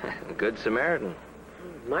house. Good Samaritan.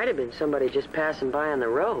 Might have been somebody just passing by on the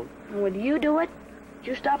road. And would you do it? Would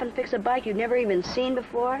you stop and fix a bike you'd never even seen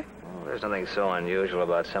before? Well, there's nothing so unusual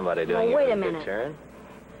about somebody doing Well, wait you a good minute. turn.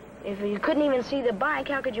 If you couldn't even see the bike,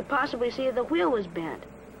 how could you possibly see if the wheel was bent?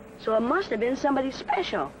 So it must have been somebody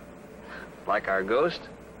special. Like our ghost?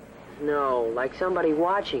 No, like somebody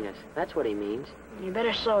watching us. That's what he means. You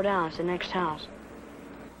better slow down. It's the next house.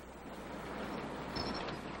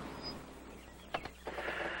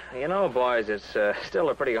 You know, boys, it's still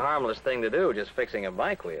a pretty harmless thing to do, just fixing a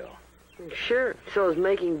bike wheel. Sure, so is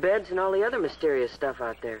making beds and all the other mysterious stuff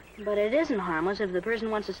out there. But it isn't harmless if the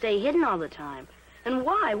person wants to stay hidden all the time. And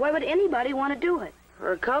why? Why would anybody want to do it?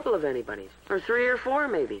 Or a couple of anybody's. Or 3 or 4,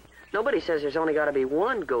 maybe. Nobody says there's only got to be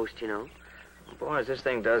one ghost, you know. Boys, this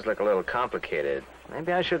thing does look a little complicated.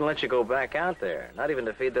 Maybe I shouldn't let you go back out there, not even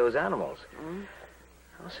to feed those animals.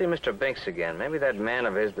 I'll see Mr. Binks again. Maybe that man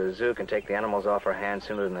of his, the zoo, can take the animals off our hands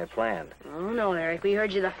sooner than they planned. Oh, no, Eric. We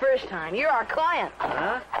heard you the first time. You're our client.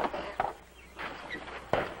 Huh?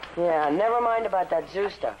 Yeah, never mind about that zoo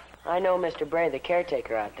stuff. I know Mr. Bray, the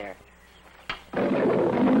caretaker out there.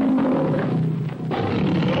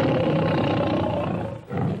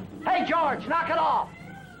 Hey, George, knock it off!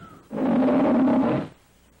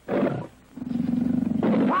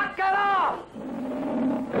 Knock it off!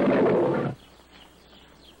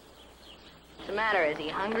 What's the matter? Is he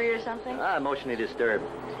hungry or something? Emotionally disturbed.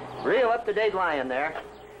 Real up-to-date lion there.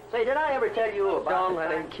 Say, did I ever tell you about... Don't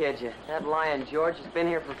let him kid you. That lion, George, has been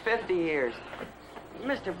here for 50 years.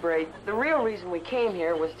 Mr. Bray, the real reason we came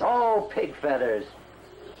here was to... Oh, pig feathers.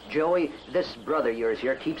 Joey, this brother of yours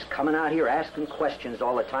here keeps coming out here asking questions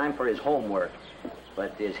all the time for his homework.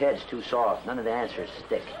 But his head's too soft. None of the answers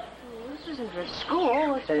stick. Well, this isn't for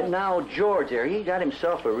school. And now George there, he got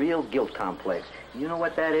himself a real guilt complex. You know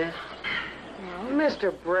what that is?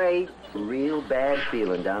 Mr. Bray. Real bad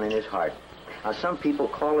feeling down in his heart. Now, some people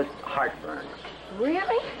call it heartburn.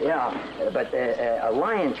 Really? Yeah, but a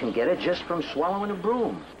lion can get it just from swallowing a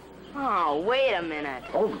broom. Oh, wait a minute.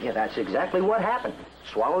 Oh, yeah, that's exactly what happened.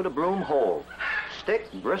 Swallowed a broom whole. Stick,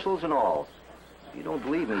 bristles, and all. If you don't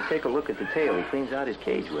believe me, take a look at the tail he cleans out his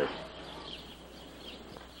cage with.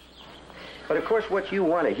 But, of course, what you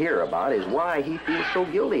want to hear about is why he feels so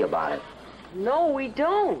guilty about it. No, we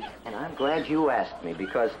don't. And I'm glad you asked me,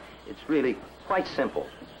 because it's really quite simple.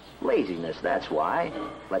 Laziness, that's why.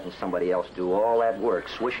 Letting somebody else do all that work,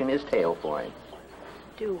 swishing his tail for him.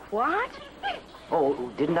 Do what?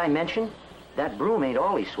 Oh, didn't I mention? That broom ain't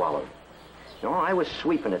all he swallowed. No, I was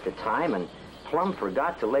sweeping at the time and plumb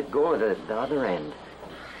forgot to let go of the other end.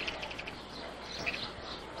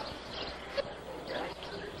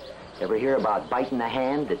 Ever hear about biting the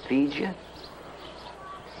hand that feeds you?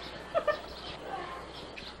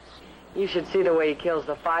 You should see the way he kills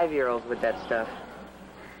the 5-year-olds with that stuff.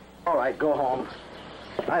 All right, go home.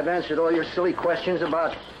 I've answered all your silly questions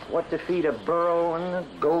about what to feed a burro and the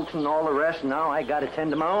goats and all the rest. Now I got to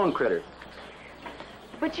tend to my own critter.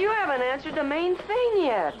 But you haven't answered the main thing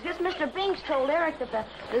yet. This Mr. Binks told Eric that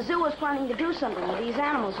the zoo was planning to do something with these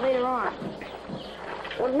animals later on.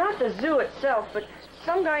 Well, not the zoo itself, but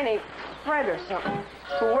some guy named Fred or something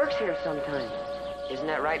who works here sometimes. Isn't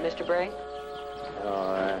that right, Mr. Bray?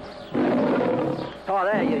 Oh,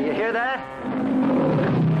 there, you hear that?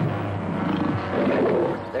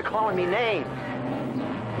 They're calling me names.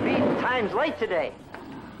 Feeding time's late today.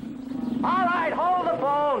 All right, hold the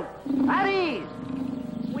phone. At ease.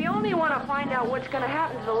 We only want to find out what's going to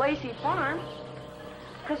happen to the Lacey farm.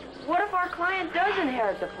 Because what if our client does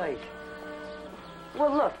inherit the place?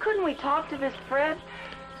 Well, look, couldn't we talk to this Fred?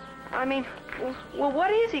 I mean, well,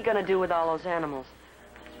 what is he going to do with all those animals?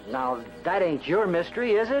 Now, that ain't your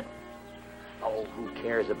mystery, is it? Oh, who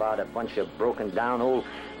cares about a bunch of broken down old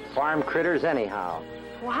farm critters anyhow.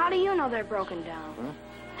 Well, how do you know they're broken down?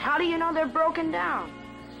 How do you know they're broken down?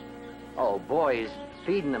 Oh, boys,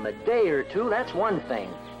 feeding them a day or two, that's one thing.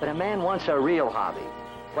 But a man wants a real hobby.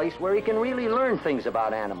 A place where he can really learn things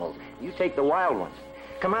about animals. You take the wild ones.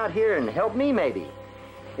 Come out here and help me, maybe.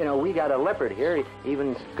 You know, we got a leopard here,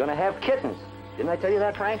 even gonna have kittens. Didn't I tell you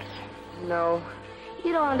that, Frank? No.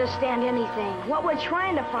 You don't understand anything. What we're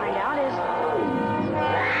trying to find out is...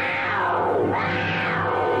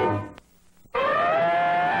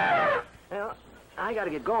 Well, I gotta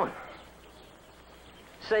get going.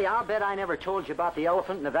 Say, I'll bet I never told you about the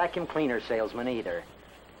elephant and the vacuum cleaner salesman either.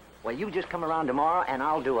 Well, you just come around tomorrow and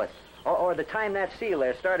I'll do it. Or the time that seal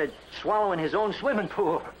there started swallowing his own swimming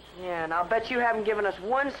pool. Yeah, and I'll bet you haven't given us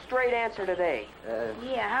one straight answer today.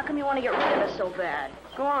 Yeah, how come you want to get rid of us so bad?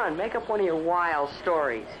 Go on, make up one of your wild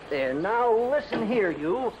stories. There, now listen here,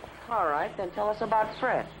 you. All right, then tell us about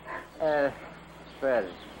Fred. Fred.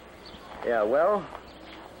 Yeah, well,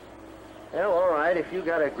 all right, if you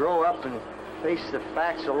gotta grow up and face the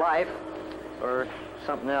facts of life, or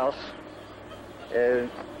something else.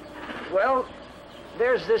 Well,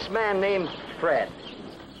 there's this man named Fred.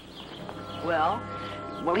 Well,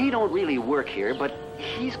 he don't really work here, but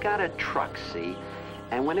he's got a truck, see?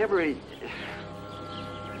 And whenever he...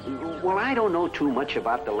 Well, I don't know too much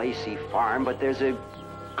about the Lacey farm, but there's a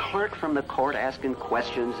clerk from the court asking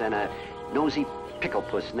questions and a nosy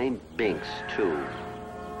picklepuss named Binks, too.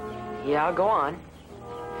 Yeah, go on.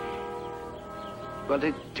 Well,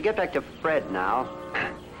 to get back to Fred now,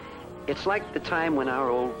 it's like the time when our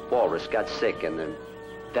old walrus got sick and the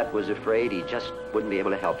vet was afraid he just wouldn't be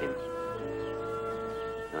able to help him.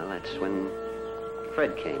 Well, that's when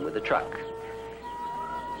Fred came with the truck.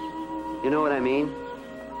 You know what I mean?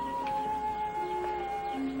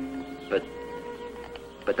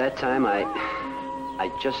 But that time I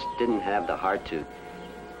just didn't have the heart to...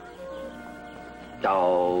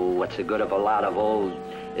 Oh, what's the good of a lot of old,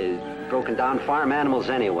 broken down farm animals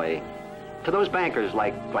anyway? To those bankers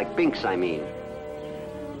like Binks, I mean.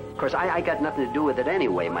 Of course, I got nothing to do with it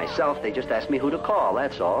anyway myself. They just asked me who to call,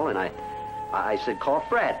 that's all. And I said, call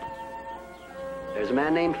Fred. There's a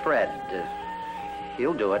man named Fred.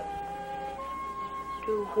 He'll do it.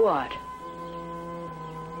 Do what?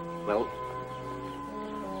 Well,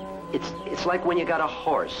 it's like when you got a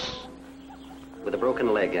horse with a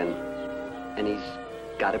broken leg and he's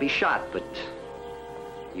got to be shot, but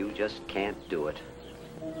you just can't do it.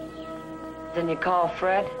 Then you call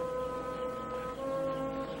Fred?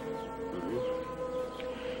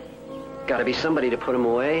 Got to be somebody to put him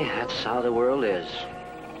away. That's how the world is.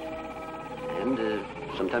 And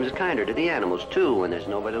sometimes it's kinder to the animals, too, when there's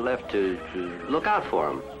nobody left to look out for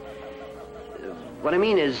them. What I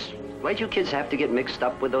mean is, why'd you kids have to get mixed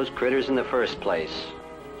up with those critters in the first place?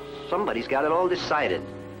 Somebody's got it all decided.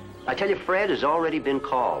 I tell you, Fred has already been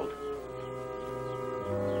called.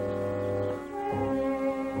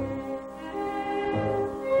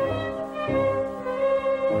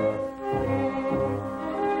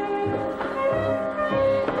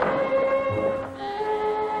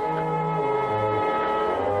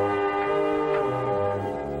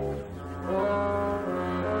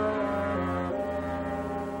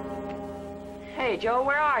 Hey, Joe,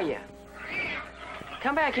 where are you?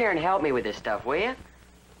 Come back here and help me with this stuff, will you?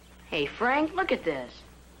 Hey, Frank, look at this.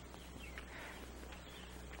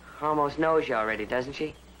 Almost knows you already, doesn't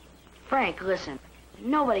she? Frank, listen.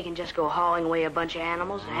 Nobody can just go hauling away a bunch of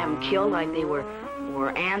animals and have them killed like they were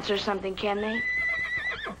ants or something, can they?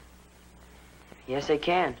 Yes, they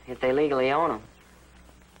can, if they legally own them.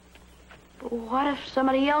 But what if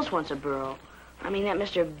somebody else wants a burro? I mean, that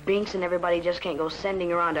Mr. Binks and everybody just can't go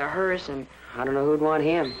sending around a hearse and... I don't know who'd want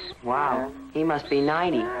him. Wow, he must be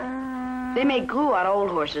 90. They make glue out of old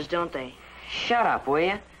horses, don't they? Shut up, will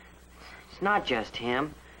you? It's not just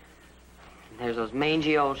him. There's those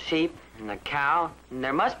mangy old sheep and the cow, and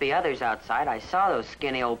there must be others outside. I saw those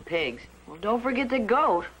skinny old pigs. Well, don't forget the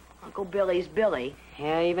goat. Uncle Billy's Billy.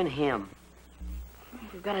 Yeah, even him.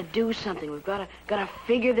 We've got to do something. We've got to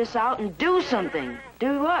figure this out and do something.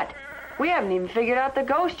 Do what? We haven't even figured out the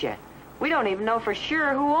ghost yet. We don't even know for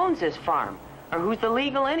sure who owns this farm, or who's the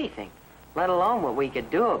legal anything, let alone what we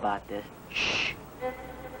could do about this. Shh.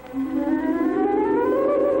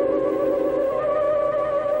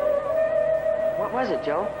 What was it,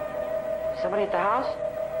 Joe? Somebody at the house?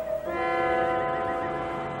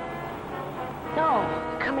 No,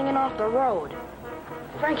 coming in off the road.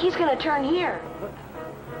 Frank, he's gonna turn here.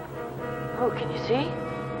 Oh, can you see?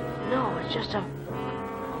 No, it's just a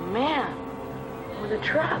man with a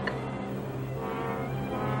truck.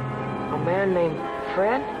 A man named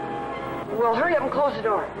Fred? Well, hurry up and close the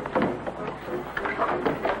door.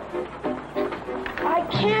 I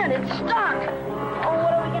can't. It's stuck. Oh,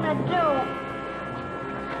 what are we gonna do?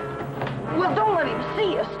 Well, don't let him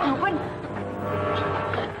see us, stupid.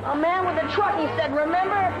 A man with a truck, he said,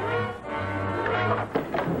 remember?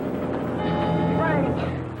 Frank.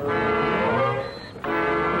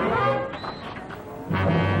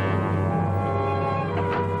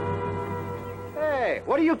 Hey,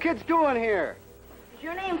 what are you kids doing here? Is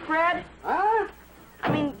your name Fred? Huh?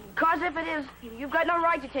 I mean, 'cause if it is, you've got no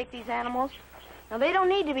right to take these animals. Now, they don't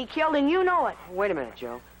need to be killed, and you know it. Wait a minute,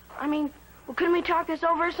 Joe. I mean, well, couldn't we talk this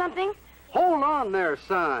over or something? Hold on there,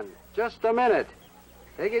 son. Just a minute.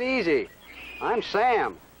 Take it easy. I'm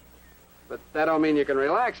Sam. But that don't mean you can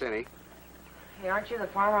relax any. Hey, aren't you the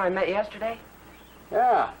farmer I met yesterday?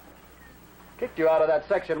 Yeah. Kicked you out of that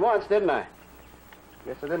section once, didn't I?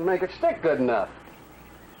 Guess I didn't make it stick good enough.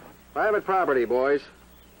 Private property, boys.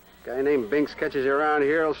 Guy named Binks catches you around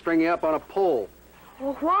here, he'll string you up on a pole.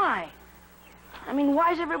 Well, why? I mean,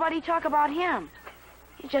 why does everybody talk about him?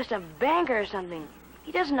 He's just a banker or something.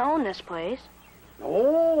 He doesn't own this place.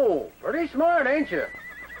 Oh, pretty smart, ain't you?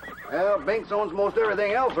 Well, Binks owns most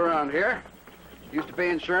everything else around here. Used to pay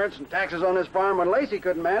insurance and taxes on this farm when Lacey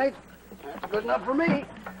couldn't manage. That's good enough for me.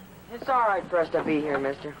 It's all right for us to be here,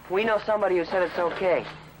 mister. We know somebody who said it's okay.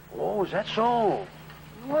 Oh, is that so?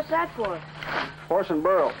 What's that for? Horse and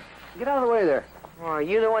burro. Get out of the way there. Oh, are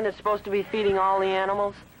you the one that's supposed to be feeding all the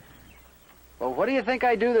animals? Well, what do you think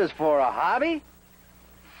I do this for, a hobby?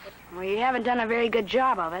 Well, you haven't done a very good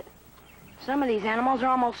job of it. Some of these animals are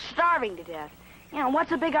almost starving to death. You know,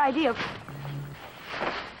 what's the big idea?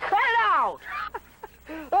 Cut it out!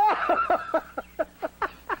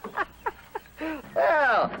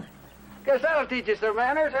 Well, guess that'll teach you some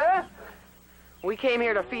manners, huh? We came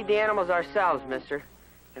here to feed the animals ourselves, mister.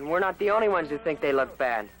 And we're not the only ones who think they look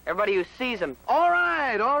bad. Everybody who sees them... All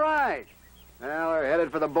right, all right. Well, they're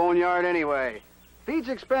headed for the boneyard anyway. Feed's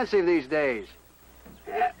expensive these days.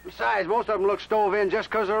 Yeah, besides, most of them look stove in just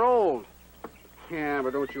 'cause they're old. Yeah,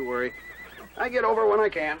 but don't you worry. I get over when I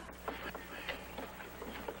can.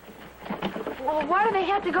 Well, why do they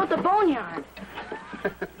have to go to the boneyard?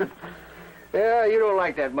 Yeah, you don't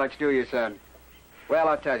like that much, do you, son? Well,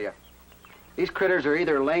 I'll tell you. These critters are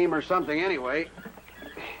either lame or something anyway.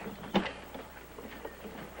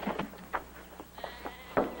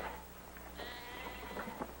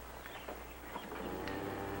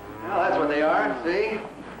 Well, that's what they are, see?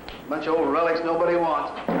 Bunch of old relics nobody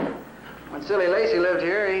wants. When Silly Lacey lived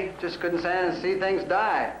here, he just couldn't stand and see things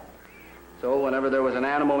die. So whenever there was an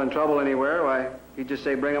animal in trouble anywhere, why, he'd just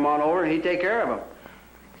say, bring him on over, and he'd take care of him.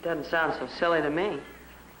 It doesn't sound so silly to me.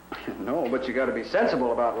 No, but you gotta be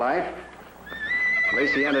sensible about life.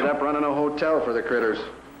 Lacey ended up running a hotel for the critters.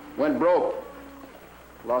 Went broke.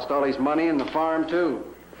 Lost all his money and the farm, too.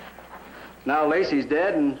 Now Lacey's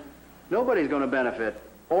dead, and nobody's gonna benefit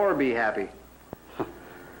or be happy.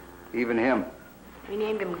 Even him. We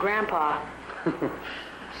named him Grandpa.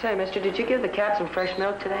 Say, mister, did you give the cat some fresh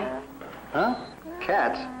milk today? Huh?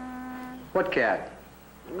 Cats? What cat?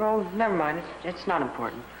 Oh, never mind. It's not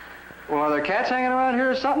important. Well, are there cats hanging around here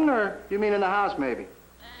or something, or you mean in the house, maybe?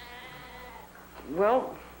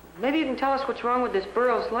 Well, maybe you can tell us what's wrong with this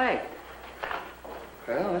burro's leg.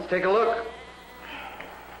 Well, let's take a look.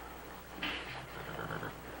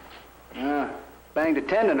 Banged a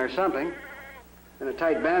tendon or something. Been a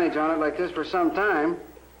tight bandage on it like this for some time.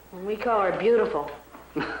 We call her Beautiful.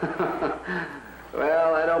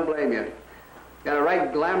 Well, I don't blame you. Got a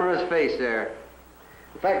right glamorous face there.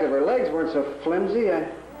 In fact, if her legs weren't so flimsy,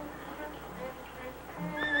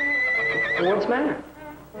 What's the matter?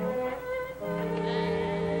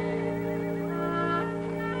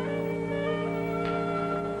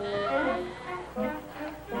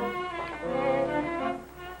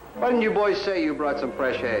 Why didn't you boys say you brought some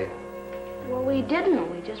fresh hay? Well, we didn't.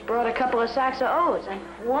 We just brought a couple of sacks of oats. And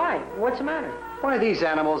Why? What's the matter? Why, these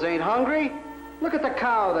animals ain't hungry. Look at the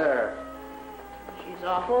cow there. she's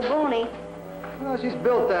awful bony. Well, she's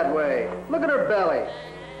built that way. Look at her belly.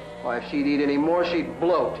 Why, if she'd eat any more, she'd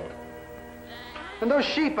bloat. And those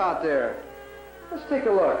sheep out there. Let's take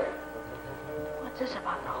a look. What's this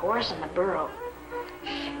about the horse and the burro?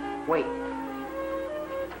 Shh, wait.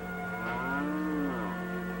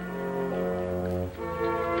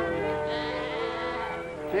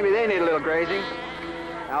 Maybe they need a little grazing.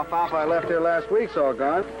 Alfalfa I left here last week's all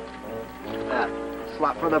gone. That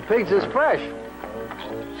slop for the pigs is fresh.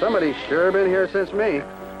 Somebody's sure been here since me.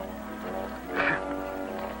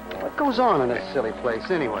 What goes on in this silly place,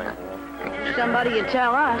 anyway? Somebody would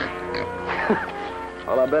tell us.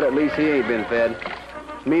 Well, I bet at least he ain't been fed.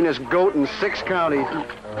 Meanest goat in 6 counties.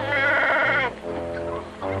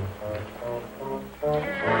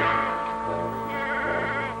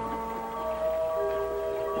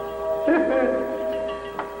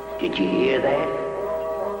 you hear that?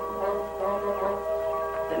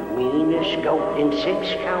 The meanest goat in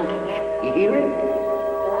 6 counties. You hear it?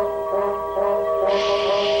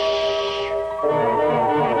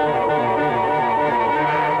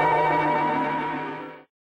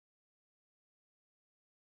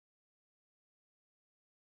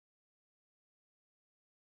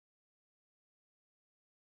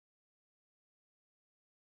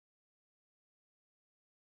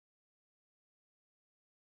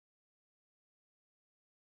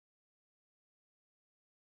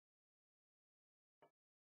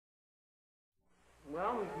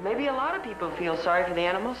 Well, maybe a lot of people feel sorry for the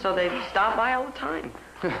animals, so they stop by all the time.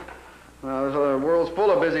 Well, the world's full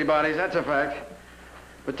of busybodies, that's a fact.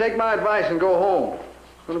 But take my advice and go home.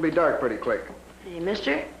 It's going to be dark pretty quick. Hey,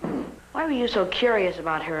 mister, why were you so curious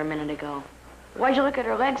about her a minute ago? Why'd you look at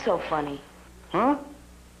her legs so funny? Huh?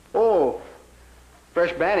 Oh,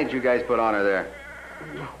 fresh bandage you guys put on her there.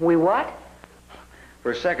 We what?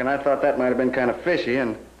 For a second, I thought that might have been kind of fishy,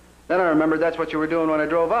 and then I remembered that's what you were doing when I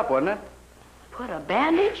drove up, wasn't it? Put a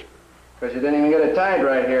bandage? Because you didn't even get it tied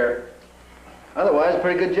right here. Otherwise,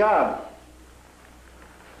 pretty good job.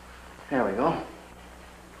 There we go.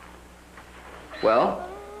 Well,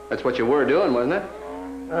 that's what you were doing, wasn't it?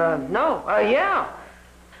 No. Yeah.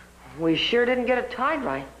 We sure didn't get it tied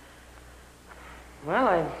right.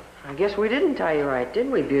 Well, I guess we didn't tie you right, did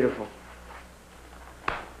we, beautiful?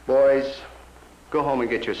 Boys, go home and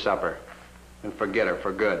get your supper. And forget her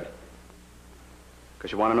for good.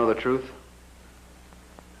 Because you want to know the truth?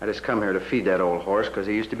 I just come here to feed that old horse because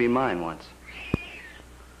he used to be mine once.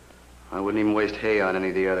 I wouldn't even waste hay on any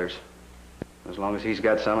of the others. As long as he's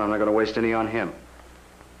got some, I'm not going to waste any on him.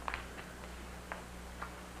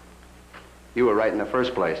 You were right in the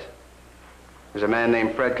first place. There's a man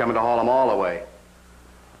named Fred coming to haul them all away.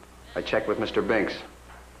 I checked with Mr. Binks.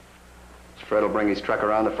 Fred will bring his truck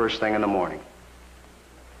around the first thing in the morning.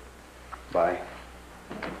 Bye.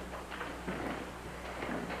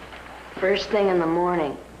 First thing in the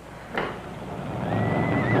morning.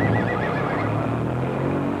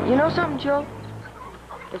 You know something, Joe?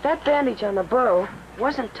 If that bandage on the burro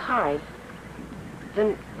wasn't tied,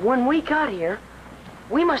 then when we got here,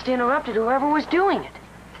 we must have interrupted whoever was doing it.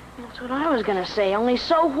 That's what I was gonna say, only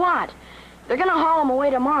so what? They're gonna haul him away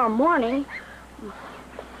tomorrow morning.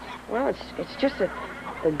 Well, it's just that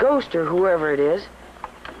the ghost or whoever it is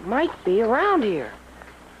might be around here.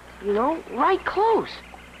 You know, right close.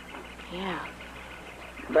 Yeah.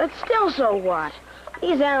 But still, so what?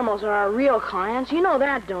 These animals are our real clients. You know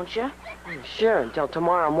that, don't you? Sure, until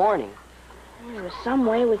tomorrow morning. There was some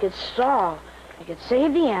way we could solve. We could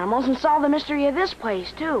save the animals and solve the mystery of this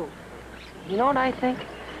place, too. You know what I think?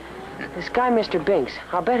 This guy, Mr. Binks,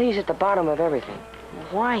 I'll bet he's at the bottom of everything.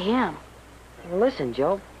 Why him? Well, listen,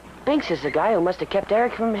 Joe. Binks is the guy who must have kept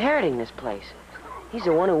Eric from inheriting this place. He's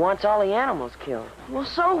the one who wants all the animals killed. Well,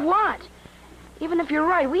 so what? Even if you're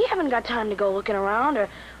right, we haven't got time to go looking around or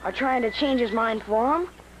trying to change his mind for him.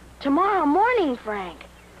 Tomorrow morning, Frank.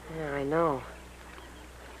 Yeah, I know.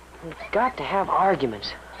 We've got to have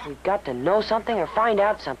arguments. We've got to know something or find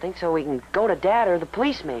out something so we can go to Dad or the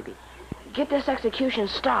police, maybe. Get this execution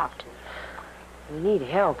stopped. We need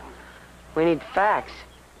help. We need facts.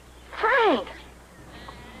 Frank!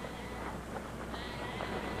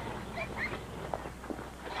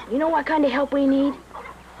 You know what kind of help we need?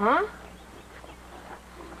 Huh?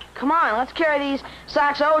 Come on, let's carry these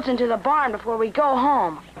sacks of oats into the barn before we go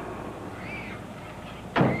home.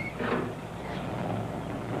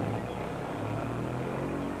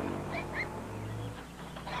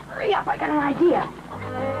 Hurry up, I got an idea.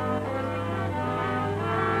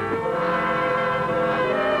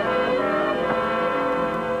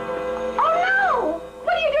 Oh, no!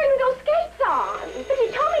 What are you doing with those skates on? But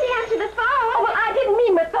you told me to answer the phone. Oh, well, I didn't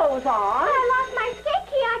mean with those on. But I lost my skate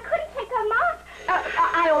key. I couldn't take them off.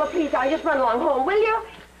 Iola, please, darling, just run along home, will you?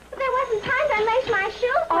 But there wasn't time to unlace my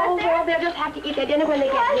shoes, Oh, was there? well, they'll just have to eat their dinner when they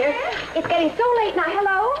get here. It's getting so late now.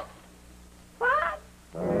 Hello? What?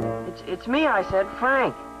 It's me, I said,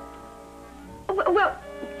 Frank. Well,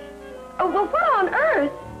 what on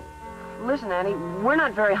earth? Listen, Annie, we're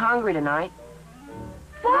not very hungry tonight.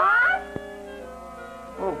 What?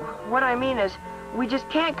 Well, what I mean is, we just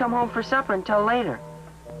can't come home for supper until later.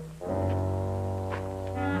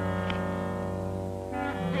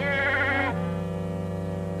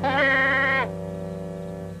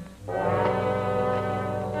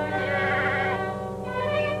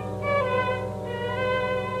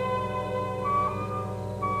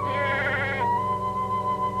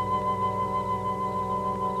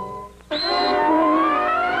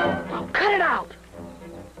 Cut it out.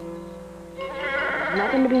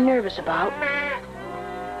 Nothing to be nervous about.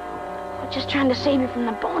 just trying to save you from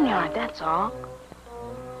the boneyard, that's all.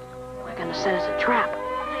 We're gonna set us a trap.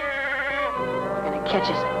 We're gonna catch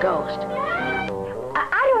us a ghost.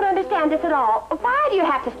 I don't understand this at all. Why do you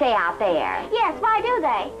have to stay out there? Yes, why do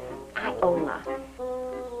they? Iola.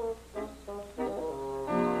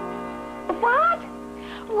 What?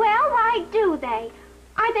 Well, why do they?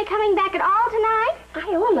 Aren't they coming back at all tonight?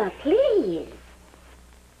 Iola, please.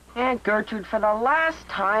 Aunt Gertrude, for the last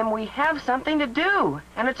time, we have something to do.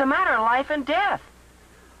 And it's a matter of life and death.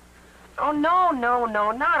 Oh, no,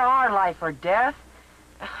 not our life or death.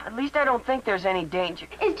 At least I don't think there's any danger.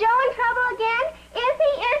 Is Joe in trouble again? Is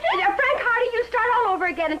he? Frank Hardy, you start all over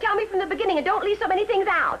again and tell me from the beginning and don't leave so many things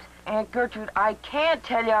out. Aunt Gertrude, I can't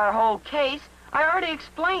tell you our whole case. I already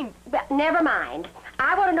explained. But never mind.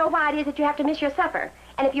 I want to know why it is that you have to miss your supper.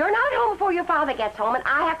 And if you're not home before your father gets home, and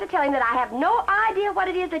I have to tell him that I have no idea what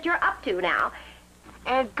it is that you're up to now.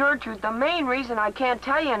 Aunt Gertrude, the main reason I can't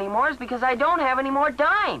tell you anymore is because I don't have any more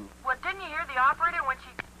dimes. Well, didn't you hear the operator when she...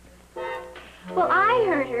 Well, I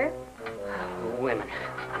heard her. Women.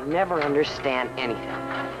 I never understand anything.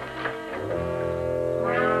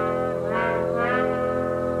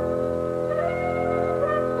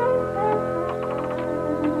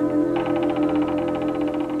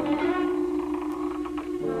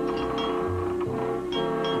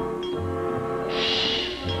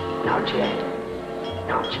 Not yet.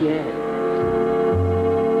 Not yet.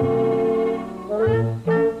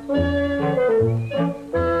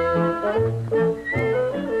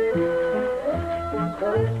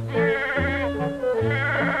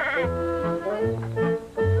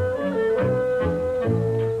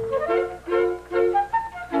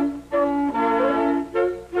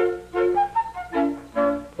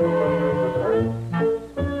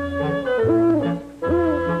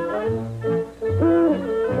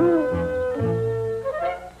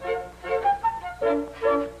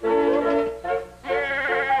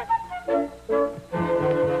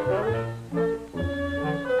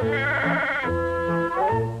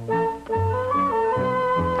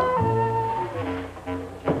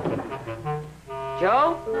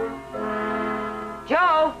 Joe?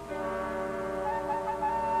 Joe?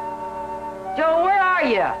 Joe, where are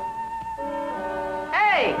you?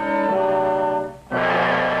 Hey!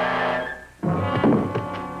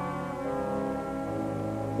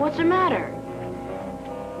 What's the matter?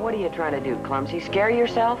 What are you trying to do, Clumsy? Scare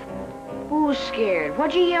yourself? Who's scared?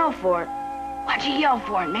 What'd you yell for? What'd you yell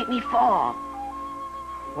for and make me fall?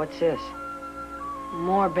 What's this?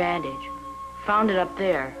 More bandage. Found it up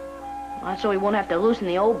there. Well, that's so we won't have to loosen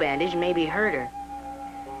the old bandage and maybe hurt her.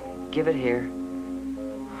 Give it here.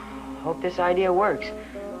 Hope this idea works.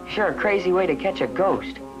 Sure a crazy way to catch a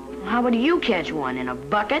ghost. How about you catch one in a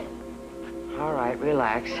bucket? All right,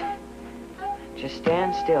 relax. Just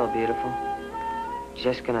stand still, beautiful.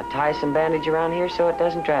 Just gonna tie some bandage around here so it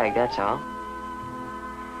doesn't drag, that's all.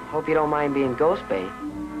 Hope you don't mind being ghost bait.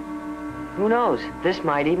 Who knows? This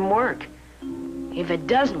might even work. If it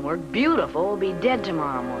doesn't work, Beautiful will be dead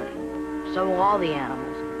tomorrow morning. So will all the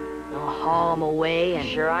animals. They'll haul them away and...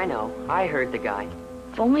 Sure, I know. I heard the guy.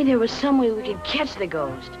 If only there was some way we could catch the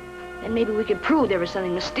ghost. Then maybe we could prove there was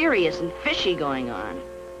something mysterious and fishy going on.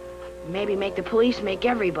 Maybe make the police make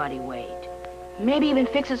everybody wait. Maybe even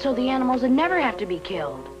fix it so the animals would never have to be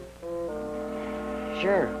killed.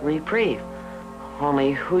 Sure, reprieve.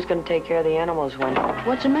 Only who's gonna take care of the animals when...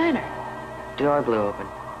 What's the matter? Door blew open.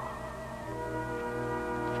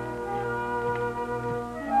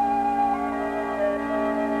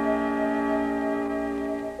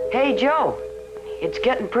 Hey, Joe. It's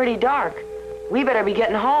getting pretty dark. We better be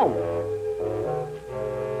getting home.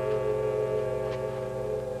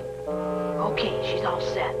 Okay, she's all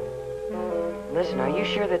set. Listen, are you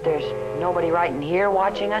sure that there's nobody right in here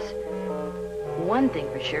watching us? One thing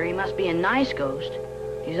for sure, he must be a nice ghost.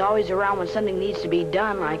 He's always around when something needs to be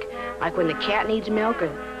done, like when the cat needs milk, or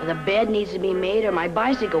the bed needs to be made, or my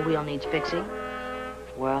bicycle wheel needs fixing.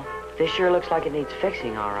 Well, this sure looks like it needs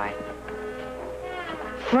fixing, all right.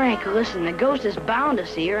 Frank, listen, the ghost is bound to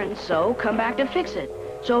see her, and so come back to fix it.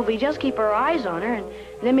 So if we just keep our eyes on her, and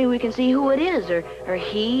then maybe we can see who it is, or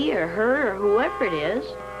he, or her, or whoever it is.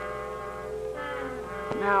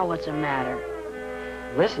 Now what's the matter?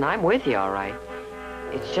 Listen, I'm with you, all right.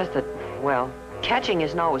 It's just that, well, catching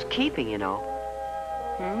isn't always keeping, you know.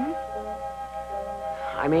 Hmm?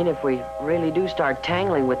 I mean, if we really do start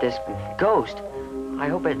tangling with this ghost, I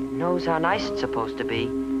hope it knows how nice it's supposed to be.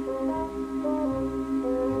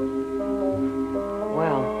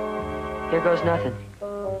 Well, here goes nothing.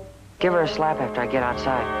 Give her a slap after I get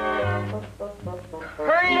outside.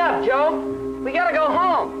 Hurry it up, Joe. We gotta go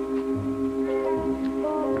home.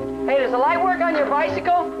 Hey, does the light work on your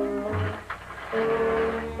bicycle?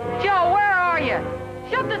 Joe, where are you?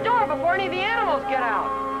 Shut the door before any of the animals get out.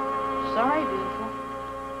 Sorry, beautiful.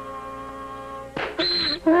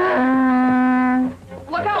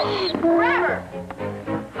 Look out! Grab her!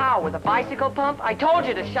 How, with a bicycle pump? I told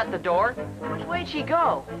you to shut the door. Which way'd she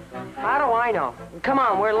go? How do I know? Come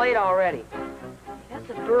on, we're late already. That's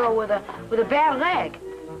a girl with a bad leg.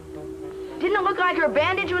 Didn't it look like her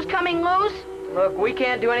bandage was coming loose? Look, we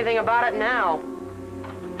can't do anything about it now.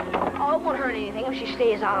 Oh, it won't hurt anything if she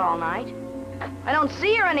stays out all night. I don't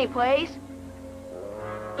see her anyplace.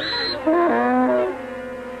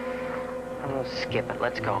 Oh, skip it.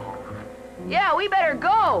 Let's go. Yeah, we better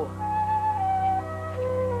go.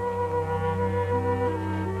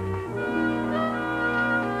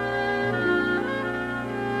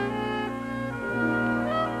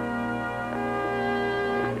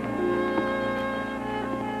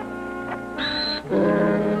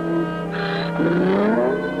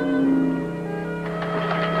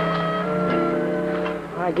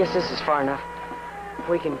 I guess this is far enough.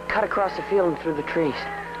 We can cut across the field and through the trees.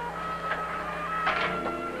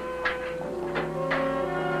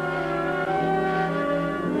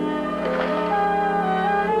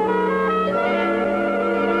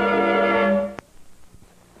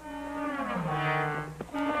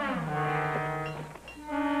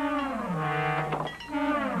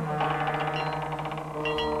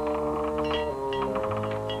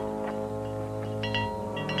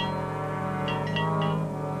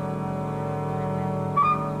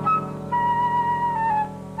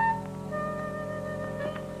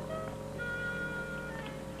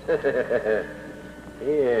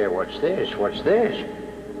 Here, what's this? What's this?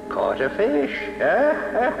 Caught a fish,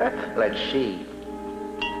 huh? Let's see.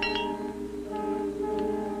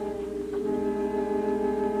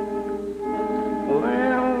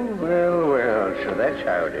 Well, so that's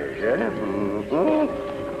how it is, huh?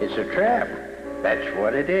 Mm-hmm. It's a trap. That's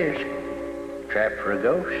what it is. Trap for a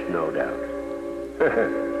ghost, no doubt.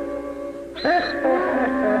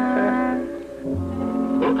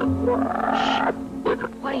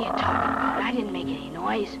 What are you talking about? I didn't make any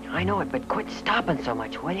noise. I know it, but quit stopping so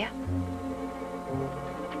much, will you?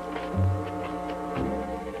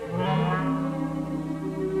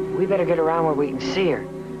 We better get around where we can see her.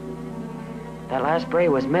 That last bray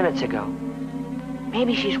was minutes ago.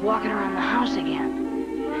 Maybe she's walking around the house again.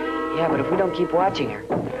 Yeah, but if we don't keep watching her...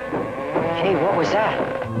 Hey, what was that?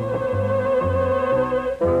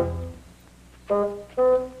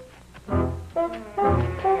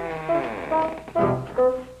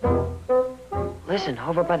 Listen,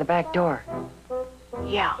 over by the back door.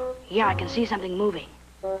 Yeah, I can see something moving.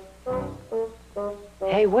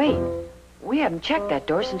 Hey, wait. We haven't checked that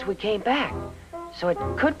door since we came back. So it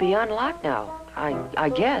could be unlocked now, I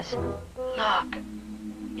guess. Look,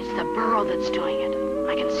 it's the burro that's doing it.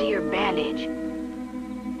 I can see her bandage.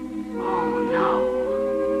 Oh, no.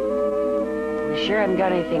 We sure haven't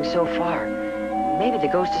got anything so far. Maybe the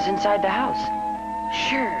ghost is inside the house.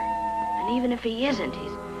 Sure. And even if he isn't,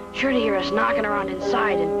 he's sure to hear us knocking around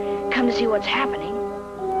inside and come to see what's happening.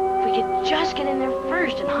 If we could just get in there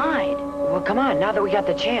first and hide. Well, come on, now that we got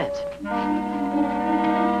the chance.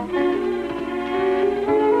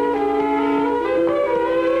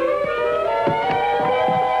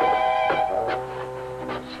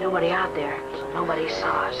 There's nobody out there, so nobody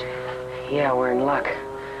saw us. Yeah, we're in luck.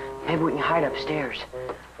 Maybe we can hide upstairs.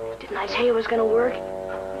 Didn't I tell you it was gonna work?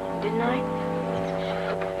 Didn't I?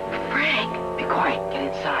 Frank! Be quiet. Get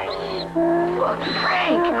inside. Look,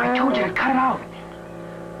 Frank! I told you to cut it out.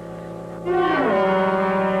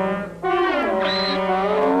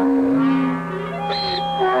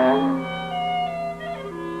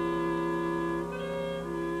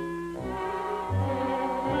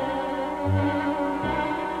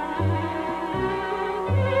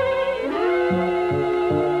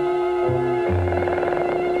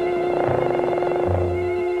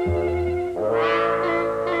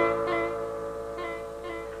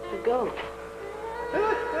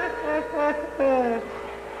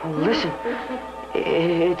 Listen,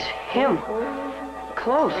 it's him.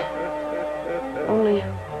 Close. Only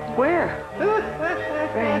where?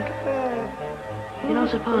 Frank, you don't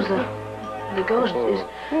suppose the ghost is...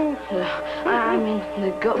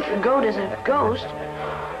 the goat is a ghost?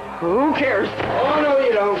 Who cares? Oh, no,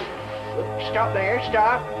 you don't. Stop there,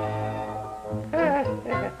 stop.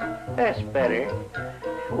 That's better.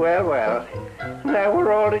 Well. Now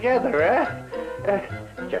we're all together, huh?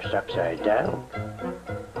 Just upside down.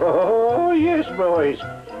 Oh, yes, boys.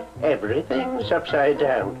 Everything's upside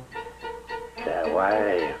down. Now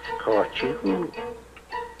I've caught you.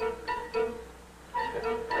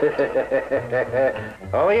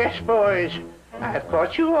 Oh, yes, boys. I've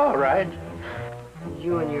caught you all right.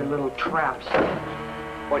 You and your little traps.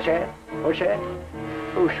 What's that? What's that?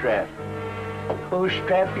 Whose trap? Whose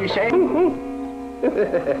trap, you say?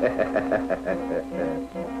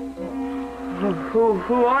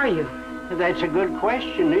 Who are you? That's a good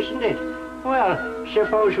question, isn't it? Well,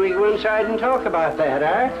 suppose we go inside and talk about that,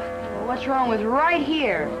 huh? Well, what's wrong with right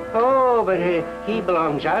here? Oh, but he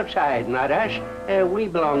belongs outside, not us. We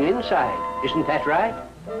belong inside. Isn't that right?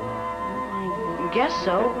 I guess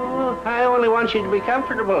so. Oh, I only want you to be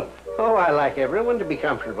comfortable. Oh, I like everyone to be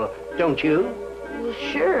comfortable. Don't you? Well,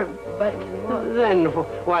 sure, but... Then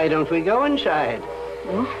why don't we go inside?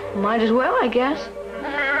 Well, might as well, I guess.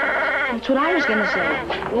 That's what I was going to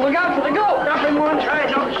say. Look out for the goat! Stop him one side,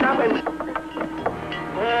 don't stop him.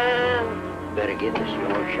 Better get this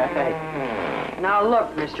door shut. Now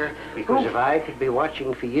look, mister. Because if I could be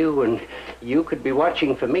watching for you and you could be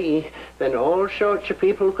watching for me, then all sorts of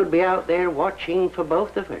people could be out there watching for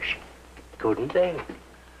both of us. Couldn't they?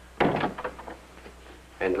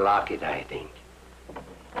 And lock it, I think.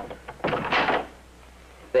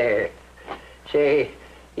 There. Say,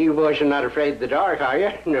 you boys are not afraid of the dark, are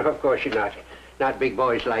you? No, of course you're not. Not big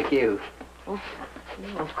boys like you. Oh,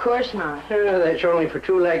 no, of course not. That's only for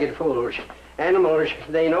two-legged fools. Animals,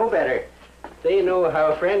 they know better. They know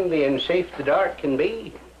how friendly and safe the dark can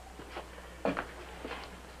be.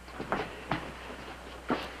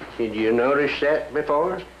 Did you notice that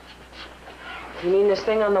before? You mean this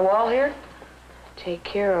thing on the wall here? Take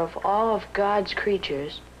care of all of God's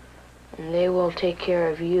creatures, and they will take care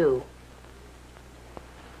of you.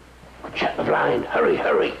 Shut the blind. Hurry,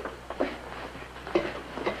 hurry.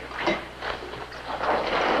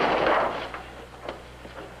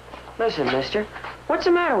 Listen, mister. What's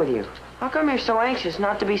the matter with you? How come you're so anxious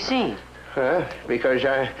not to be seen? Because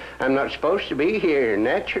I'm not supposed to be here,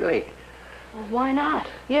 naturally. Well, why not?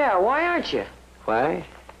 Yeah, why aren't you? Why?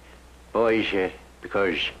 Boys,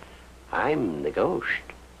 because I'm the ghost.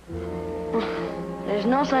 There's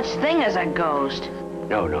no such thing as a ghost.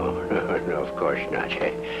 No, of course not.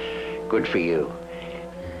 Good for you.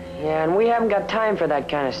 Yeah, and we haven't got time for that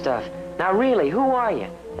kind of stuff. Now, really, who are you?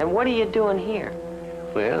 And what are you doing here?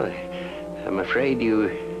 Well, I'm afraid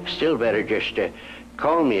you still better just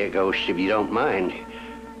call me a ghost if you don't mind.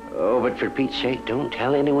 Oh, but for Pete's sake, don't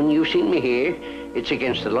tell anyone you've seen me here. It's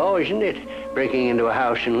against the law, isn't it? Breaking into a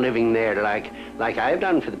house and living there like I've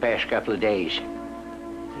done for the past couple of days.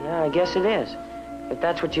 Yeah, I guess it is. If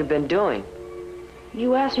that's what you've been doing.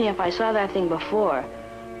 You asked me if I saw that thing before.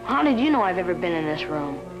 How did you know I've ever been in this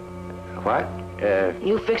room? What?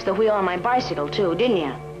 You fixed the wheel on my bicycle, too, didn't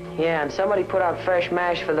you? Yeah, and somebody put out fresh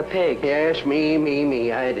mash for the pigs. Yes,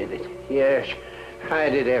 me. I did it. Yes, I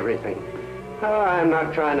did everything. Oh, I'm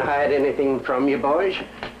not trying to hide anything from you, boys.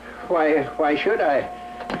 Why should I?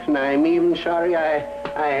 And I'm even sorry I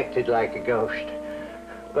acted like a ghost.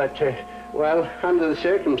 But, well, under the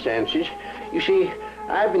circumstances, you see,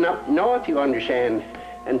 I've been up north, you understand,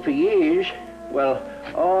 and for years, well,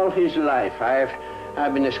 all his life,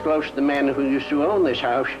 I've been as close to the man who used to own this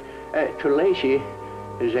house, to Lacey,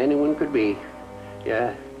 as anyone could be.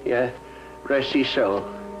 Yeah, rest his soul.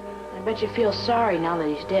 I bet you feel sorry now that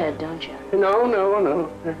he's dead, don't you? No.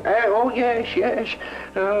 Oh, yes.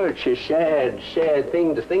 Oh, it's a sad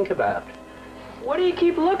thing to think about. What do you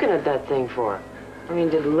keep looking at that thing for? I mean,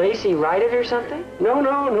 did Lacey write it or something? No.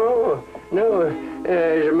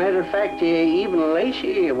 As a matter of fact, even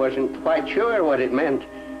Lacey wasn't quite sure what it meant.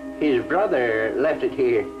 His brother left it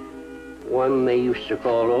here. One they used to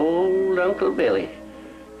call Old Uncle Billy.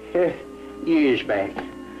 Years back.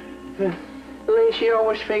 Lacey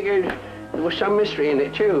always figured there was some mystery in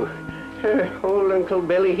it, too. Old Uncle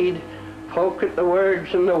Billy, he'd poke at the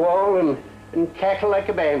words on the wall and cackle like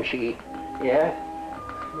a banshee. Yeah?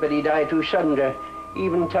 But he died too sudden to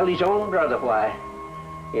even tell his own brother why.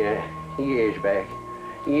 Yeah, years back.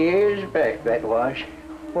 Years back, that was.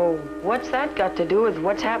 Well, what's that got to do with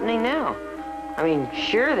what's happening now? I mean,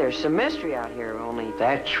 sure, there's some mystery out here, only...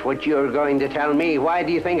 That's what you're going to tell me. Why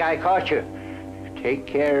do you think I caught you? Take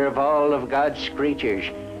care of all of God's creatures.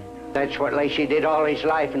 That's what Lacey did all his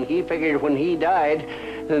life, and he figured when he died,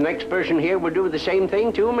 the next person here would do the same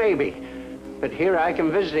thing too, maybe. But here I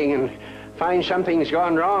come visiting and find something's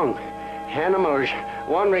gone wrong. Animals,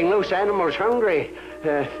 wandering loose, animals hungry.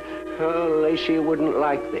 Oh, Lacey wouldn't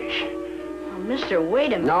like this. Oh, mister,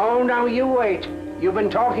 wait a minute. No, you wait. You've been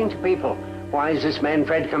talking to people. Why is this man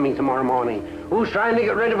Fred coming tomorrow morning? Who's trying to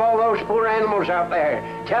get rid of all those poor animals out there?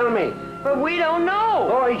 Tell me. But we don't know.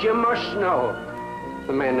 Boys, you must know.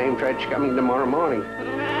 The man named Fred's coming tomorrow morning.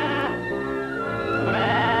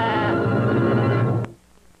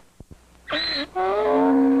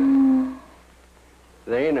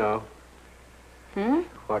 They know.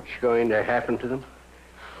 going to happen to them?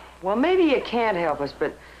 Well, maybe you can't help us,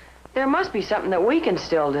 but there must be something that we can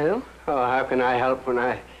still do. Oh, how can I help when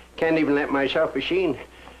I can't even let myself be seen?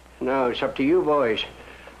 No, it's up to you boys.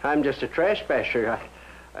 I'm just a trespasser.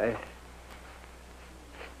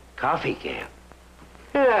 Coffee can.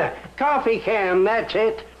 Yeah, coffee can, that's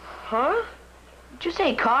it. Huh? Did you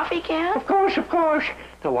say coffee can? Of course, of course.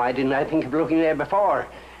 Now, why didn't I think of looking there before?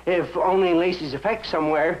 If only in Lacey's effects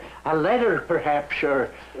somewhere, a letter perhaps, or...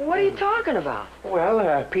 What are you talking about?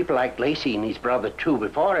 Well, people like Lacey and his brother, too,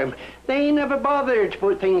 before him, they never bothered to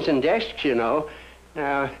put things in desks, you know.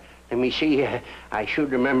 Now, let me see. I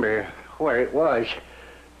should remember where it was.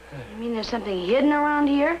 You mean there's something hidden around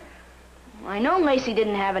here? I know Lacey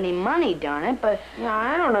didn't have any money, darn it, but... Yeah,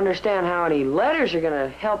 I don't understand how any letters are going to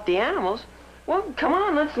help the animals. Well, come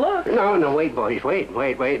on, let's look. No, wait, boys, wait.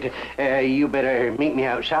 You better meet me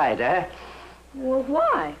outside, eh? Well,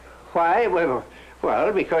 why? Why? Well,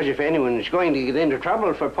 because if anyone is going to get into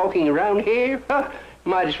trouble for poking around here,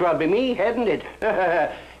 might as well be me, hadn't it?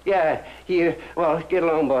 Yeah, well, get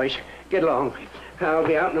along, boys. Get along. I'll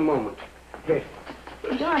be out in a moment. Here.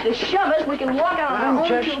 You don't have to shove us. We can walk out on our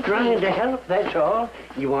own. I'm just trying to help, that's all.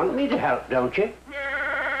 You want me to help, don't you?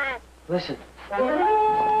 Listen.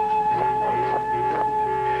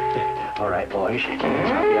 All right, boys. I'll be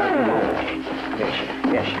out in a moment.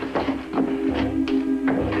 Yes.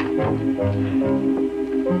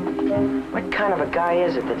 What kind of a guy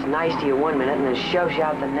is it that's nice to you one minute and then shoves you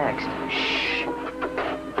out the next? Shh.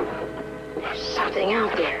 There's something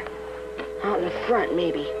out there. Out in the front,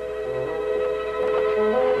 maybe.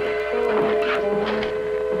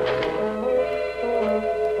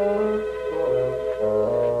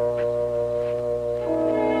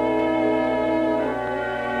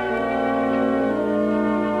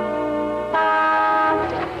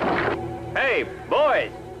 Hey,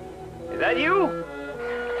 boys! Is that you?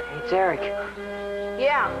 It's Eric.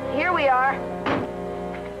 Yeah, here we are.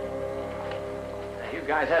 You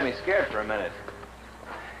guys had me scared for a minute.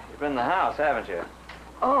 You've been in the house, haven't you?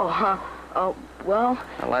 Oh, well...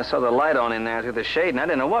 Well, I saw the light on in there through the shade, and I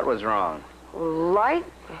didn't know what was wrong. Light?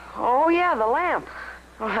 Oh, yeah, the lamp.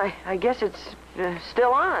 Well, I guess it's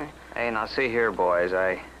still on. Hey, now see here, boys.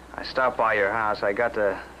 I stopped by your house. I got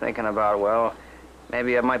to thinking about, well,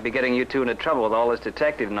 maybe I might be getting you two into trouble with all this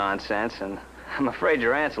detective nonsense, and I'm afraid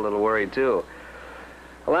your aunt's a little worried, too.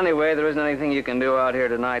 Well, anyway, there isn't anything you can do out here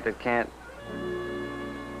tonight that can't...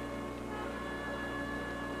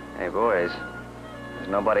 Hey, boys, there's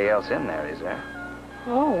nobody else in there, is there?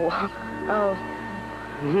 Oh.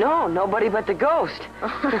 No, nobody but the ghost.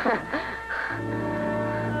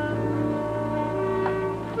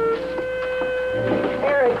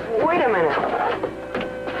 Eric, wait a minute.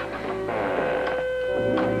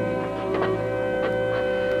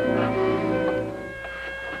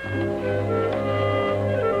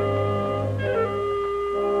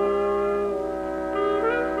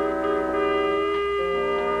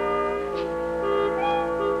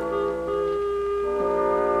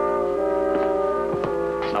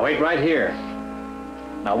 Now, wait right here.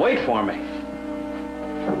 Now, wait for me.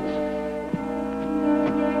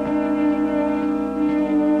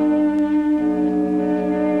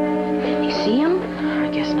 Did you see him? I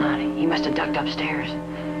guess not. He must have ducked upstairs.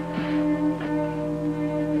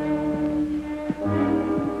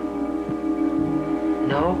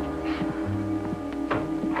 No?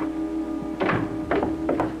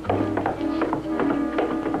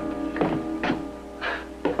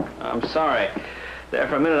 I'm sorry. There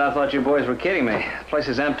for a minute, I thought you boys were kidding me. The place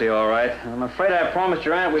is empty, all right. I'm afraid I promised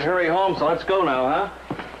your aunt we'd hurry home, so let's go now, huh?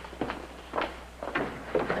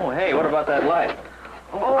 Oh, hey, what about that light?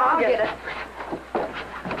 Oh, I'll get it.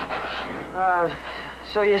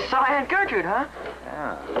 So you saw Aunt Gertrude, huh?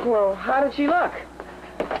 Yeah. Well, how did she look?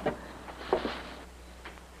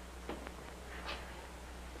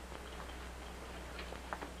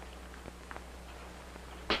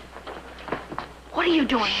 What are you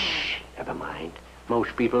doing? Shh, never mind.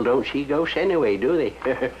 Most people don't see ghosts anyway, do they?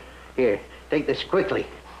 Here, take this quickly.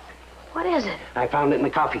 What is it? I found it in the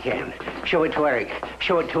coffee can. Show it to Eric.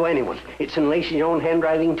 Show it to anyone. It's in Lacey's own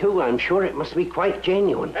handwriting, too. I'm sure it must be quite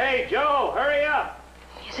genuine. Hey, Joe, hurry up!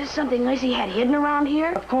 Is this something Lacey had hidden around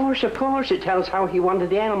here? Of course. It tells how he wanted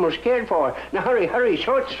the animals cared for. Now, hurry,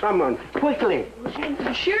 show it to someone. Quickly.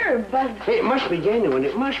 Sure, but... It must be genuine.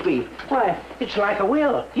 It must be. Why, it's like a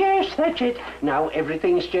will. Yes, that's it. Now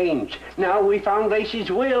everything's changed. Now we found Lacey's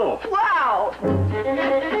will. Wow!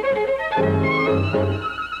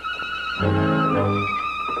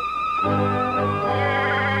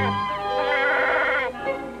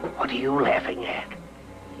 What are you laughing at?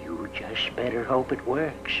 You just better hope it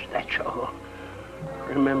works, that's all.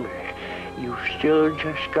 Remember, you've still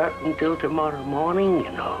just got until tomorrow morning,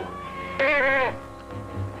 you know. Shh.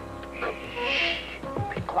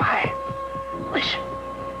 Be quiet. Listen.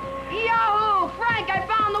 Yahoo! Frank, I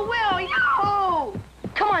found the will! Yahoo!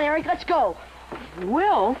 Come on, Eric, let's go.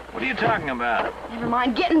 Will? What are you talking about? Never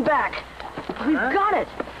mind, getting back. We've got it.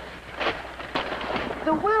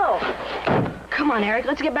 The will. Come on, Eric,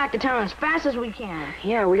 let's get back to town as fast as we can.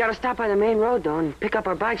 Yeah, we gotta stop by the main road, though, and pick up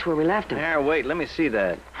our bikes where we left them. There, wait, let me see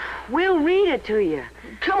that. We'll read it to you.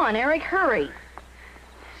 Come on, Eric, hurry.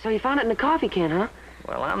 So you found it in the coffee can, huh?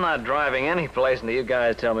 Well, I'm not driving any place until you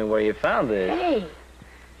guys tell me where you found this. Hey,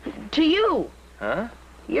 to you. Huh?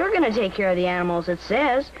 You're gonna take care of the animals, it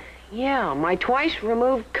says. Yeah, my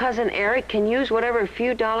twice-removed cousin Eric can use whatever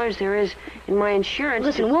few dollars there is in my insurance.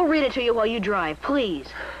 Listen, we'll read it to you while you drive, please.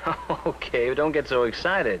 Okay, but don't get so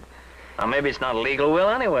excited. Now, maybe it's not a legal will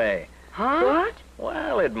anyway. Huh? What?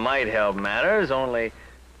 Well, it might help matters, only...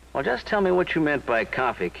 Well, just tell me what you meant by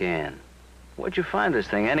coffee can. Where'd you find this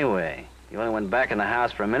thing anyway? You only went back in the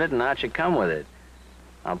house for a minute and out you come with it.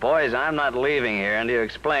 Now, boys, I'm not leaving here until you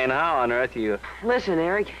explain how on earth you... Listen,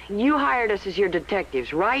 Eric, you hired us as your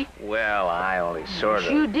detectives, right? Well, I only sort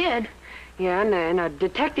of... You did. Yeah, and a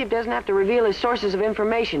detective doesn't have to reveal his sources of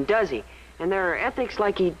information, does he? And there are ethics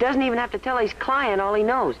like he doesn't even have to tell his client all he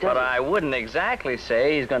knows, does he? But I wouldn't exactly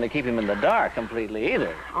say he's going to keep him in the dark completely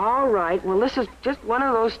either. All right, well, this is just one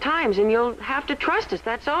of those times, and you'll have to trust us,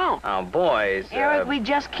 that's all. Now, boys... Eric, we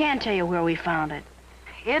just can't tell you where we found it.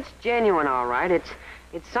 It's genuine, all right.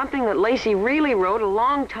 It's something that Lacey really wrote a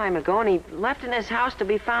long time ago, and he left in his house to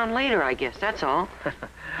be found later, I guess. That's all.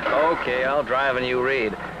 Okay, I'll drive and you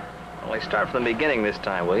read. Only start from the beginning this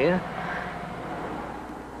time, will you?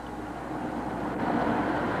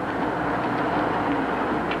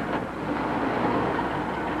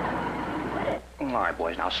 All right,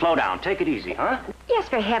 boys, now slow down. Take it easy, huh? Yes,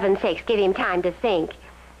 for heaven's sakes, give him time to think.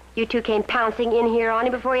 You two came pouncing in here on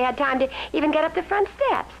him before he had time to even get up the front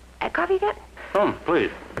steps. Coffee yet?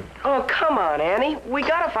 Please. Oh, come on, Annie. We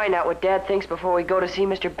gotta find out what Dad thinks before we go to see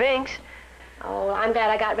Mr. Binks. Oh, I'm glad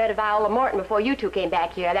I got rid of Viola Morton before you two came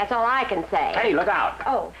back here. That's all I can say. Hey, look out.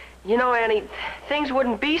 Oh. You know, Annie, things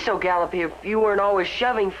wouldn't be so gallopy if you weren't always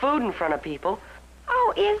shoving food in front of people.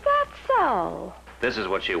 Oh, is that so? This is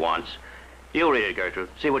what she wants. You read it, Gertrude.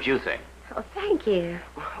 See what you think. Oh, thank you.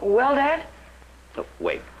 Well, Dad? Oh,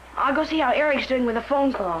 wait. I'll go see how Eric's doing with the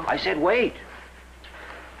phone call. I said wait.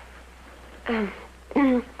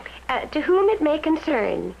 To whom it may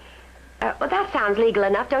concern. Well, that sounds legal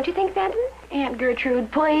enough, don't you think, Fenton? Aunt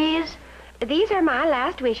Gertrude, please. These are my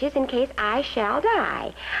last wishes in case I shall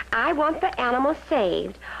die. I want the animals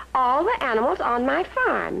saved. All the animals on my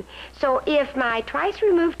farm. So if my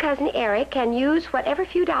twice-removed cousin Eric can use whatever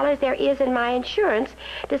few dollars there is in my insurance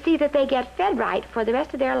to see that they get fed right for the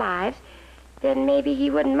rest of their lives, then maybe he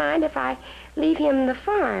wouldn't mind if I leave him the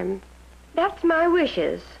farm. That's my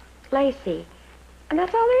wishes, Lacey. And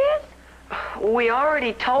that's all there is? We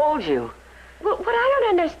already told you. Well, what I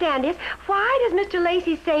don't understand is, why does Mr.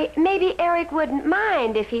 Lacey say maybe Eric wouldn't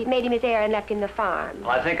mind if he made him his heir and left him the farm?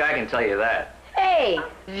 Well, I think I can tell you that. Hey!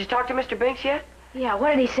 Did you talk to Mr. Binks yet? Yeah,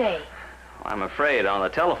 what did he say? I'm afraid, on the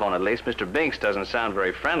telephone at least, Mr. Binks doesn't sound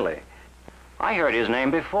very friendly. I heard his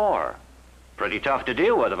name before. Pretty tough to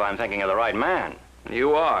deal with if I'm thinking of the right man.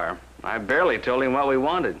 You are. I barely told him what we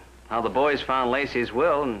wanted. How the boys found Lacey's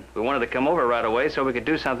will, and we wanted to come over right away so we could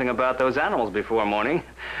do something about those animals before morning,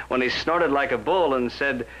 when he snorted like a bull and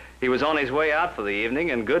said he was on his way out for the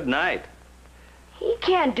evening and good night. He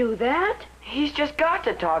can't do that. He's just got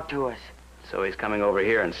to talk to us. So he's coming over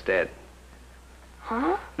here instead.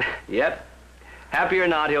 Huh? Yep. Happy or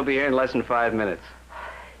not, he'll be here in less than 5 minutes.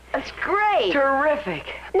 That's great. Terrific.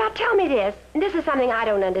 Now tell me this. This is something I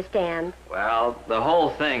don't understand. Well, the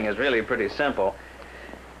whole thing is really pretty simple.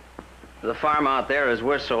 The farm out there is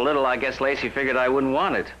worth so little, I guess Lacey figured I wouldn't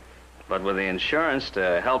want it. But with the insurance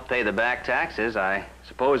to help pay the back taxes, I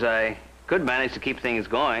suppose I could manage to keep things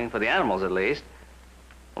going, for the animals at least.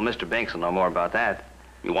 Well, Mr. Binks will know more about that.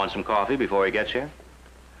 You want some coffee before he gets here?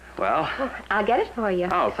 Well... I'll get it for you.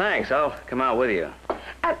 Oh, thanks. I'll come out with you.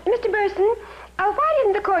 Mr. Burson, why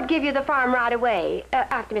didn't the court give you the farm right away?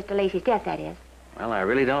 After Mr. Lacey's death, that is. Well, I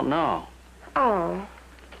really don't know. Oh.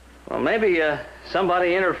 Well, maybe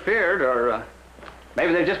somebody interfered, or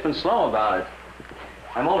maybe they've just been slow about it.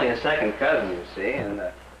 I'm only a second cousin, you see, and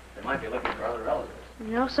they might be looking for other relatives. You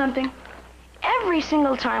know something? Every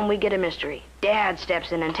single time we get a mystery, Dad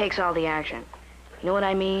steps in and takes all the action. You know what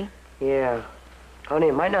I mean? Yeah. Only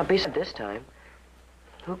it might not be so this time.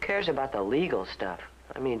 Who cares about the legal stuff?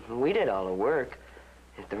 I mean, we did all the work.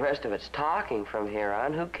 If the rest of it's talking from here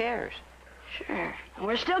on, who cares? Sure. And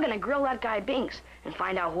we're still gonna grill that guy Binks and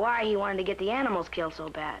find out why he wanted to get the animals killed so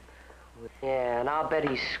bad. Yeah, and I'll bet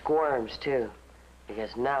he squirms, too.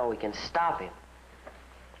 Because now we can stop him.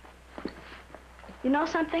 You know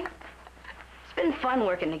something? It's been fun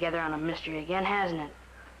working together on a mystery again, hasn't it?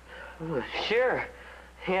 Ooh, sure.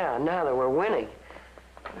 Yeah, now that we're winning.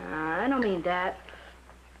 I don't mean that.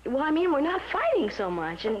 Well, I mean, we're not fighting so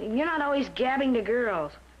much, and you're not always gabbing to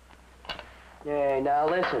girls. Hey, now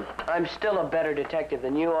listen. I'm still a better detective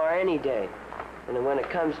than you are any day. And then when it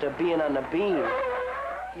comes to being on the beam...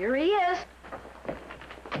 Here he is. Is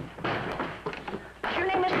your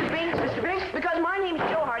name Mr. Binks? Mr. Binks? Because my name's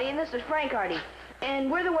Joe Hardy, and this is Frank Hardy. And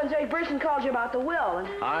we're the ones Eric Burson called you about the will. And...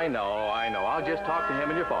 I know. I'll just talk to him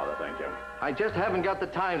and your father, thank you. I just haven't got the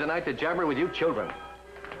time tonight to jabber with you children.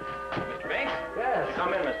 Mr. Binks? Yes.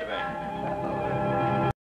 Come in, Mr. Binks.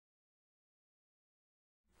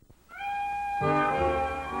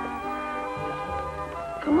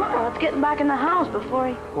 Come on, let's get him back in the house before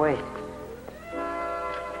he... Wait.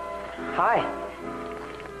 Hi.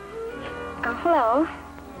 Oh, hello.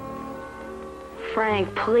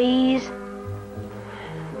 Frank, please.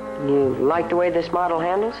 You like the way this model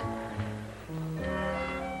handles?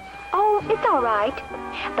 Oh, it's all right.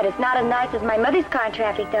 But it's not as nice as my mother's car in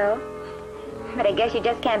traffic, though. But I guess you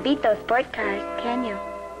just can't beat those sport cars, can you?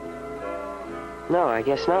 No, I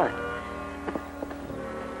guess not.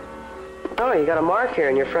 Oh, you got a mark here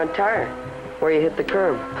in your front tire where you hit the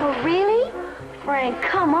curb. Oh, really? Frank,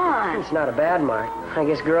 come on. It's not a bad mark. I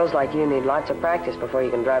guess girls like you need lots of practice before you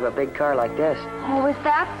can drive a big car like this. Oh, is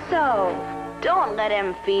that so? Don't let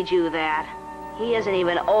him feed you that. He isn't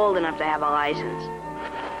even old enough to have a license.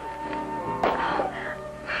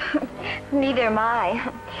 Neither am I.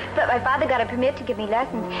 But my father got a permit to give me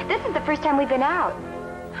lessons. This is the first time we've been out.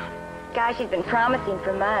 Gosh, he's been promising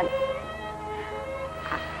for months.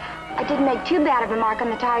 I didn't make too bad of a mark on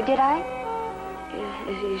the tire, did I?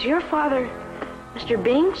 Is your father Mr.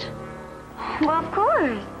 Binks? Well, of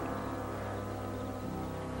course.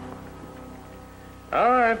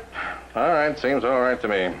 All right, seems all right to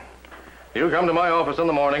me. You come to my office in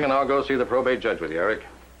the morning and I'll go see the probate judge with you, Eric.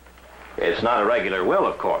 It's not a regular will,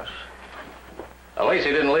 of course.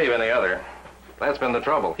 Lacey didn't leave any other. That's been the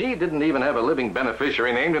trouble. He didn't even have a living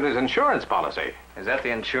beneficiary named in his insurance policy. Is that the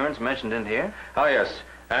insurance mentioned in here? Oh, yes.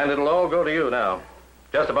 And it'll all go to you now.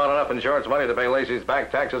 Just about enough insurance money to pay Lacey's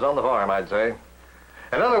back taxes on the farm, I'd say.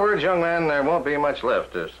 In other words, young man, there won't be much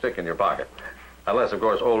left to stick in your pocket. Unless, of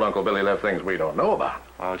course, old Uncle Billy left things we don't know about.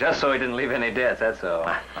 Well, just so he didn't leave any debts, that's all.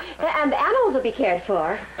 And the animals will be cared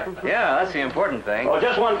for. Yeah, that's the important thing. Oh,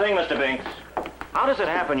 just one thing, Mr. Binks. How does it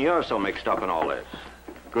happen you're so mixed up in all this?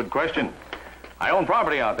 Good question. I own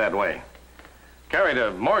property out that way. Carried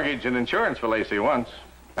a mortgage and insurance for Lacey once.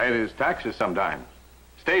 Paid his taxes sometimes.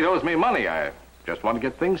 State owes me money. I just want to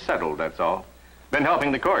get things settled, that's all. Been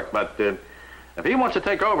helping the court, but if he wants to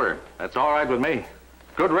take over, that's all right with me.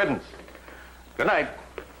 Good riddance. Good night.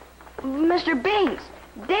 Mr. Binks,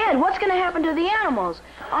 Dad, what's going to happen to the animals?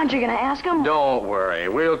 Aren't you going to ask him? Don't worry.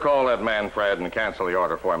 We'll call that man Fred and cancel the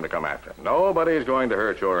order for him to come after him. Nobody's going to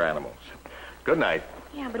hurt your animals. Good night.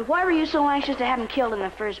 Yeah, but why were you so anxious to have him killed in the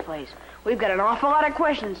first place? We've got an awful lot of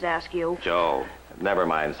questions to ask you. Joe, never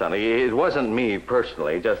mind, Sonny. It wasn't me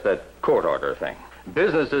personally, just that court order thing.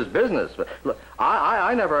 Business is business. But look,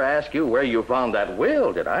 I never asked you where you found that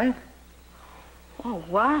will, did I? Oh,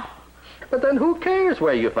 wow. But then who cares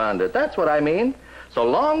where you found it? That's what I mean. So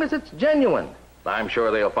long as it's genuine. I'm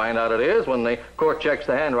sure they'll find out it is when the court checks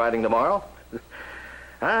the handwriting tomorrow.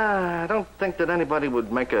 I don't think that anybody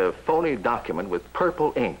would make a phony document with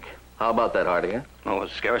purple ink. How about that, Hardy? Huh? Oh,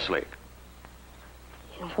 scarcely.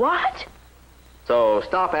 What? So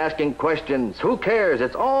stop asking questions. Who cares?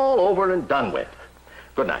 It's all over and done with.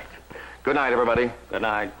 Good night. Good night, everybody. Good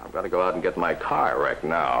night. I've got to go out and get my car wrecked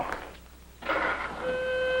now. Good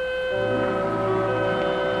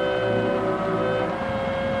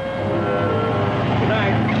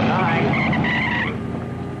night. Good night.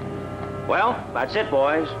 Well, that's it,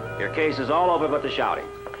 boys. Your case is all over but the shouting.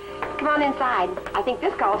 Come on inside. I think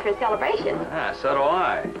this calls for a celebration. Ah, so do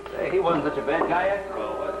I. Hey, he wasn't such a bad guy after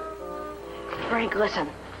all, was he? Frank, listen.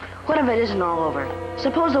 What if it isn't all over?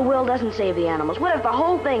 Suppose the will doesn't save the animals. What if the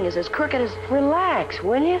whole thing is as crooked as... Relax,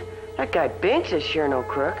 will you? That guy Binks is sure no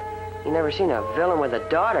crook. You never seen a villain with a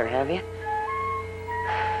daughter, have you?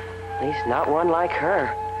 At least not one like her.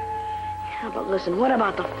 Yeah, but listen, what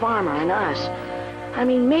about the farmer and us? I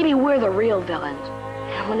mean, maybe we're the real villains.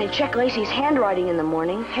 When they check Lacey's handwriting in the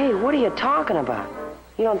morning... Hey, what are you talking about?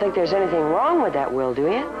 You don't think there's anything wrong with that will, do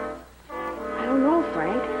you? I don't know,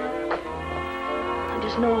 Frank. I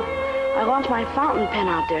just know I lost my fountain pen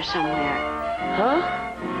out there somewhere. Huh?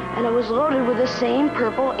 And it was loaded with the same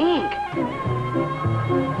purple ink.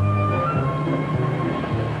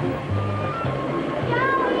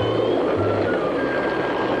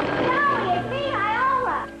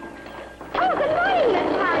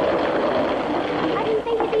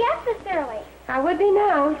 I would be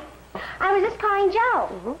now. I was just calling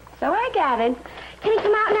Joe. So I gathered. Can he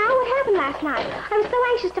come out now? What happened last night? I was so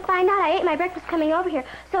anxious to find out. I ate my breakfast coming over here.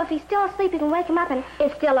 So if he's still asleep, you can wake him up and...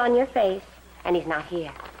 It's still on your face, and he's not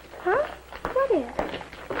here. Huh? What is?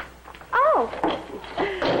 Oh.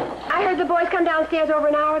 I heard the boys come downstairs over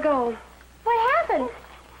an hour ago. What happened?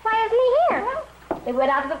 Why isn't he here? They went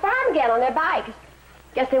out to the farm again on their bikes.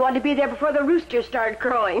 Guess they wanted to be there before the roosters started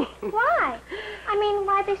crowing. Why? I mean,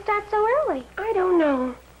 why'd they start so early? I don't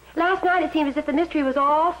know. Last night it seemed as if the mystery was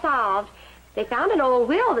all solved. They found an old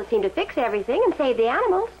will that seemed to fix everything and save the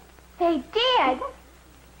animals. They did?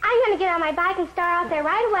 I'm going to get on my bike and start out there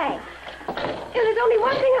right away. There's only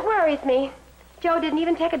one thing that worries me. Joe didn't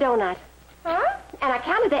even take a donut. Huh? And I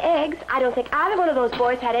counted the eggs. I don't think either one of those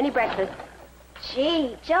boys had any breakfast.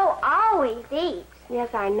 Gee, Joe always eats.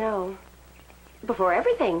 Yes, I know. Before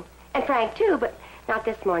everything. And Frank, too, but not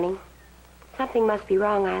this morning. Something must be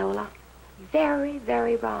wrong, Iola. Very,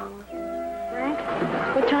 very wrong. Frank,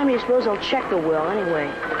 what time do you suppose they'll check the will,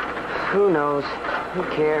 anyway? Who knows? Who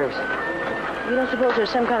cares? You don't suppose there's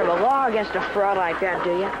some kind of a law against a fraud like that, do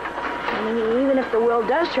you? I mean, even if the will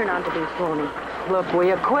does turn out to be phony. Look, will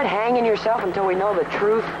you quit hanging yourself until we know the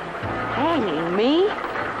truth? Hanging me?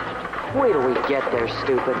 Wait till we get there,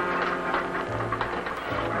 stupid.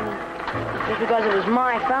 Just because it was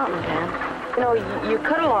my fountain pen. You know, you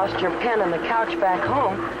could have lost your pen on the couch back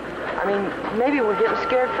home. I mean, maybe we're getting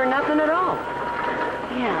scared for nothing at all.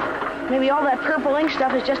 Yeah. Maybe all that purple ink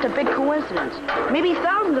stuff is just a big coincidence. Maybe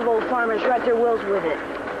thousands of old farmers write their wills with it.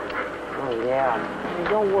 Oh, yeah. And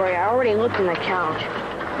don't worry, I already looked in the couch.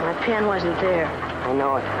 My pen wasn't there. I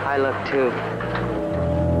know it. I looked, too.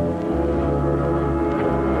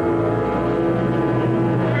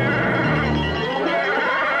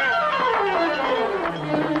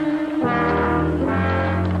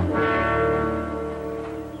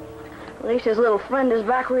 At least his little friend is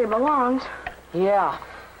back where he belongs. Yeah.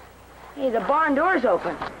 Hey, the barn door's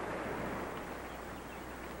open.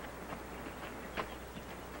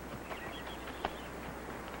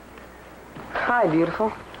 Hi, beautiful.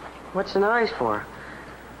 What's the noise for?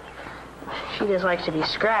 She just likes to be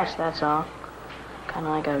scratched, that's all. Kind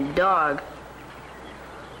of like a dog.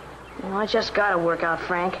 You know, it's just gotta work out,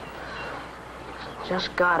 Frank.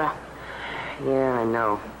 Just gotta. Yeah, I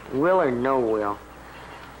know. Will or no will.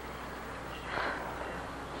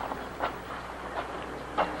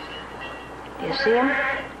 Do you see him?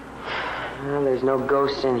 Well, there's no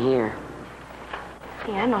ghosts in here.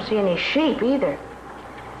 Yeah, I don't see any sheep either.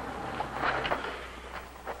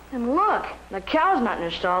 And look, the cow's not in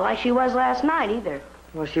her stall like she was last night either.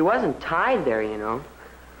 Well, she wasn't tied there, you know.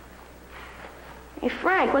 Hey,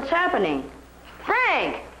 Frank, what's happening?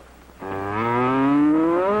 Frank!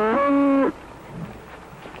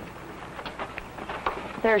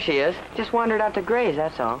 There she is. Just wandered out to graze,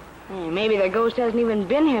 that's all. Hey, maybe the ghost hasn't even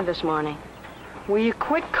been here this morning. Will you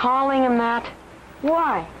quit calling him that?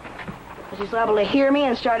 Why? Is he liable to hear me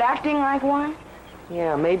and start acting like one?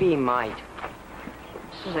 Yeah, maybe he might.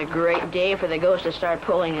 This is a great day for the ghost to start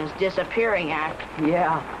pulling his disappearing act.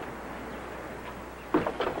 Yeah.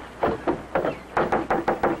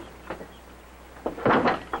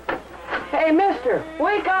 Hey, mister,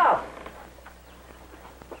 wake up!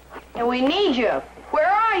 And we need you. Where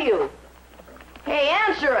are you? Hey,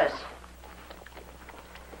 answer us.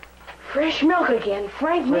 Fresh milk again,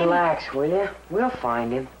 Frank. Maybe... Relax, will you? We'll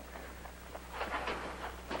find him.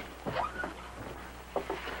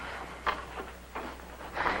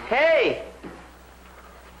 Hey!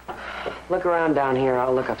 Look around down here.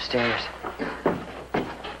 I'll look upstairs.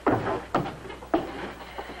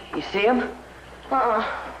 You see him?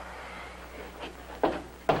 Uh-uh.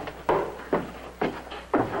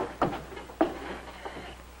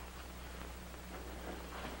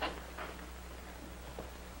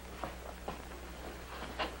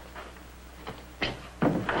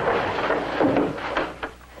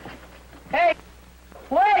 Hey!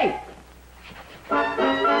 Wait!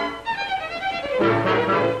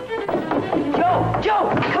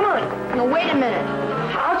 Joe, come on. No, wait a minute.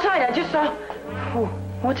 Outside, I just saw... Oh,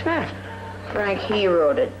 what's that? Frank, he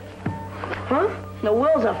wrote it. Huh? The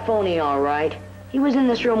will's a phony, all right. He was in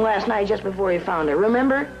this room last night just before he found it,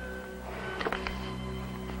 remember?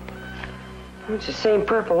 It's the same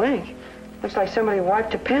purple ink. Looks like somebody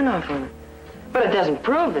wiped a pen off on it. But it doesn't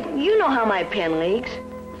prove it. You know how my pen leaks.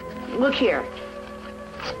 Look here.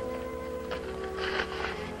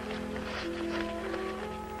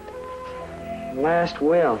 Last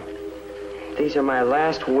will. These are my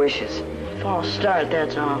last wishes. False start,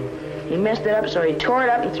 that's all. He messed it up, so he tore it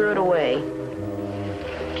up and threw it away.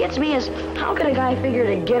 Gets me is, how could a guy figure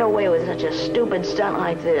to get away with such a stupid stunt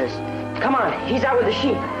like this? Come on, he's out with the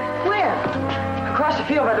sheep. Where? Across the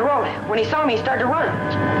field by the road. When he saw me, he started to run.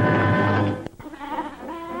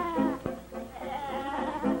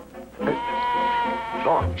 Go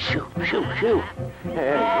on, shoot. Go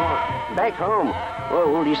on, back home.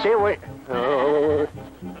 Well, you say what? Oh.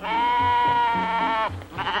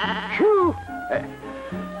 Shoo!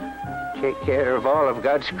 Take care of all of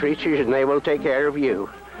God's creatures, and they will take care of you.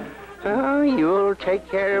 Oh, you'll take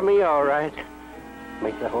care of me, all right.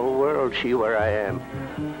 Make the whole world see where I am.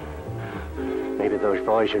 Maybe those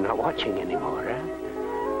boys are not watching anymore, huh?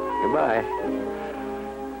 Goodbye.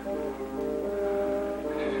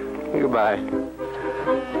 Goodbye.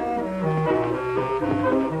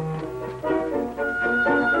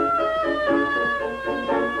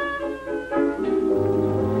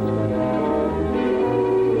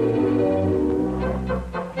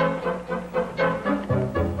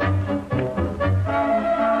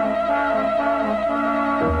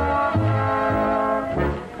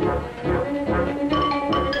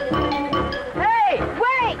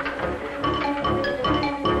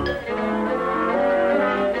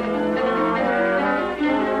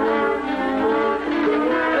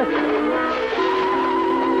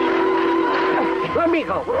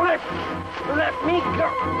 Let me go.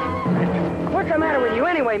 What's the matter with you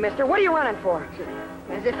anyway, mister? What are you running for?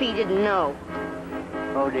 As if he didn't know.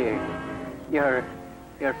 Oh, dear.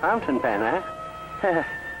 Your fountain pen, huh?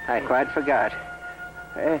 I quite forgot.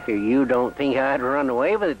 You don't think I'd run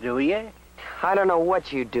away with it, do you? I don't know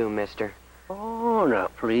what you do, mister. Oh, now,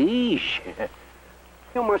 please.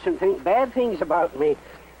 You mustn't think bad things about me.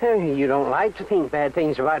 You don't like to think bad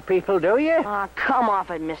things about people, do you? Ah, come off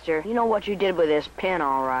it, mister. You know what you did with this pen,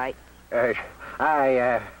 all right.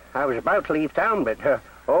 I was about to leave town, but,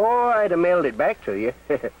 I'd have mailed it back to you.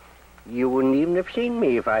 You wouldn't even have seen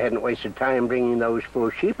me if I hadn't wasted time bringing those poor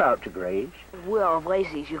sheep out to graze. Will of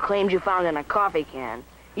Lacey's you claimed you found in a coffee can.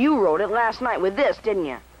 You wrote it last night with this, didn't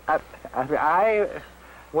you?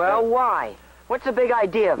 Well, why? What's the big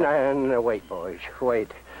idea of it? No, wait, boys,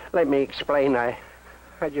 wait. Let me explain. I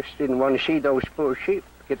just didn't want to see those poor sheep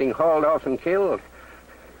getting hauled off and killed.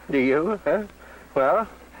 Do you, huh?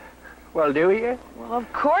 Well, do you? Well,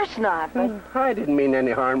 of course not, but... I didn't mean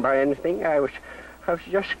any harm by anything. I was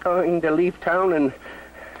just going to leave town, and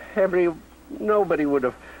nobody would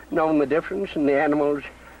have known the difference, and the animals,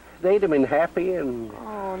 they'd have been happy, and...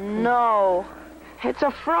 Oh, no. It's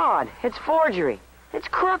a fraud. It's forgery. It's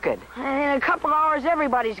crooked. And in a couple hours,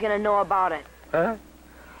 everybody's going to know about it. Huh?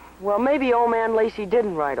 Well, maybe old man Lacey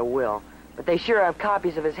didn't write a will, but they sure have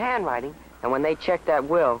copies of his handwriting, and when they check that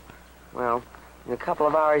will, well, in a couple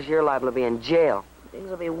of hours, you're liable to be in jail. Things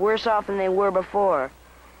will be worse off than they were before.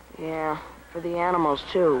 Yeah, for the animals,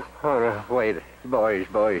 too. Oh, no, wait.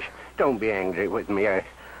 Boys, don't be angry with me. I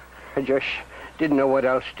just didn't know what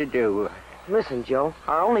else to do. Listen, Joe,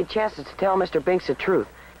 our only chance is to tell Mr. Binks the truth.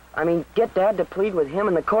 I mean, get Dad to plead with him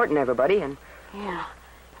and the court and everybody, and... Yeah.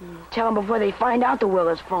 Tell them before they find out the will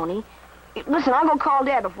is phony. Listen, I'll go call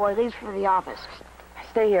Dad before he leaves for the office.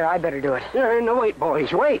 Stay here. I better do it. No, wait,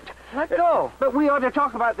 boys, wait. Let go. But we ought to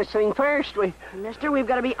talk about this thing first. Mister, we've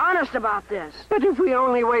got to be honest about this. But if we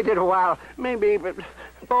only waited a while, maybe... But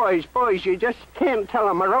boys, you just can't tell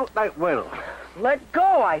them I wrote that will. Let go,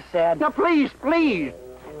 I said. Now, please. Go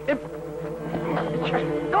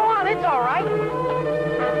on, it's all right.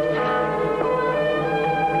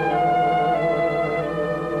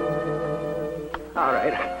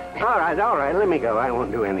 All right, let me go. I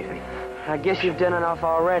won't do anything. I guess you've done enough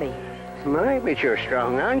already. My, but you're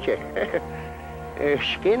strong, aren't you?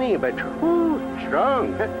 Skinny, but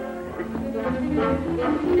strong.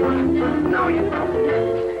 No, you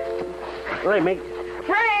don't. Let me...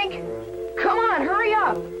 Frank! Come on, hurry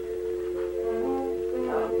up!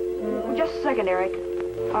 Just a second, Eric.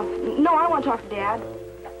 No, I want to talk to Dad.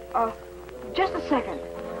 Just a second.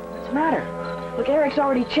 What's the matter? Look, Eric's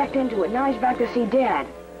already checked into it. Now he's back to see Dad.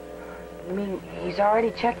 You mean he's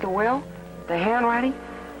already checked the will? The handwriting?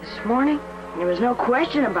 This morning? There was no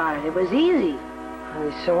question about it. It was easy. Are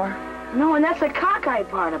you sore? No, and that's the cockeyed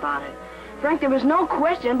part about it. Frank, there was no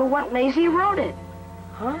question but what Lacey wrote it.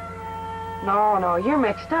 Huh? No, you're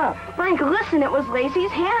mixed up. Frank, listen, it was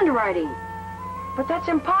Lacey's handwriting. But that's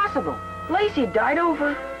impossible. Lacey died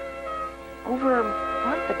over a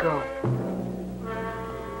month ago.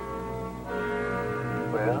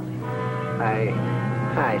 Well,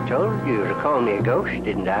 I told you to call me a ghost,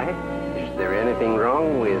 didn't I? Is there anything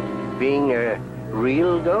wrong with being a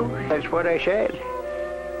Real ghost? That's what I said.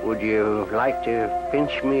 Would you like to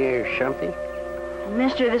pinch me or something?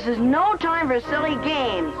 Mister, this is no time for silly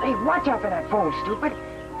games. Hey, watch out for that phone, stupid.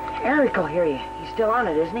 Eric will hear you. He's still on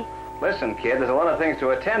it, isn't he? Listen, kid, there's a lot of things to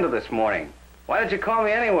attend to this morning. Why did you call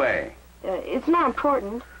me anyway? It's not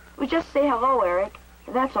important. We just say hello, Eric.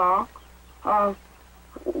 That's all.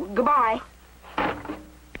 Goodbye.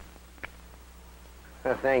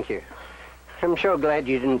 Thank you. I'm so glad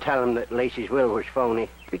you didn't tell him that Lacey's will was phony.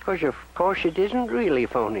 Because, of course, it isn't really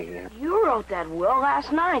phony. You wrote that will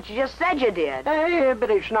last night. You just said you did. Hey,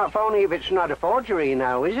 but it's not phony if it's not a forgery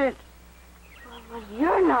now, is it? Well,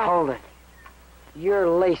 you're not... Hold it. You're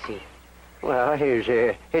Lacey. Well, here's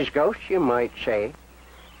his ghost, you might say.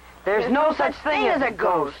 There's no such thing as a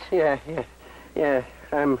ghost. Yeah.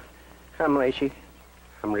 I'm Lacey.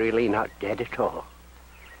 I'm really not dead at all.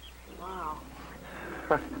 Wow.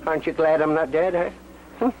 Aren't you glad I'm not dead,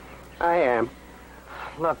 huh? I am.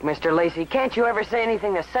 Look, Mr. Lacey, can't you ever say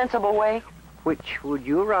anything a sensible way? Which would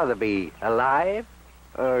you rather be, alive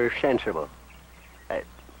or sensible?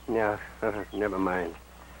 No, never mind.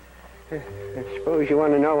 I suppose you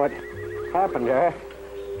want to know what happened, huh?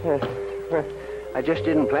 I just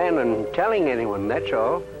didn't plan on telling anyone, that's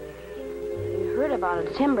all. You heard about a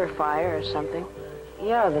timber fire or something.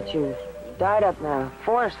 Yeah, that you died up in a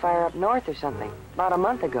forest fire up north or something, about a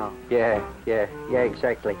month ago. Yeah,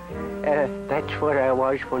 exactly. That's where I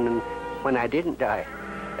was when I didn't die.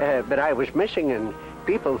 But I was missing, and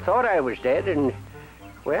people thought I was dead, and,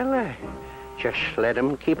 well, just let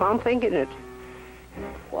them keep on thinking it.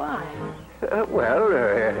 Why?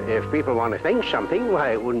 If people want to think something,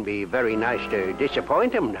 why, it wouldn't be very nice to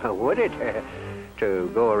disappoint them, now, would it? To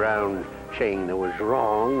go around saying there was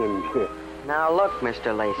wrong and... Now, look,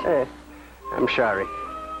 Mr. Lacey. I'm sorry.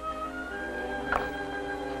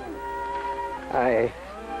 I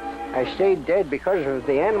stayed dead because of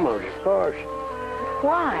the animals, of course.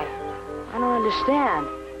 Why? I don't understand.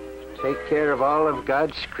 Take care of all of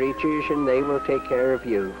God's creatures, and they will take care of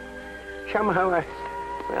you. Somehow,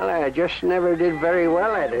 I just never did very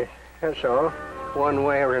well at it. That's all, one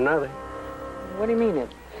way or another. What do you mean,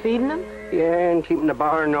 feeding them? Yeah, and keeping the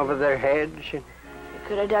barn over their heads. And... You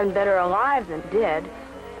could have done better alive than dead,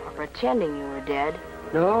 or pretending you were dead.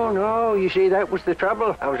 No, you see, that was the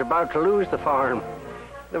trouble. I was about to lose the farm.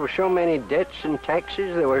 There were so many debts and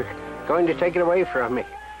taxes, they were going to take it away from me.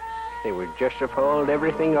 They would just have hauled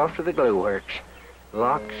everything off to the glue works.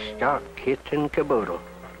 Lock, stock, kit, and caboodle.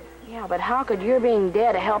 Yeah, but how could your being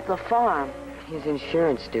dead help the farm? His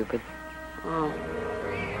insurance, stupid. Oh.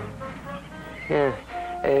 Yeah.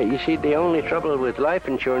 You see, the only trouble with life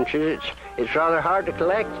insurance is it's rather hard to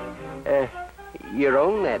collect. Your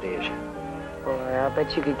own, that is. Boy, I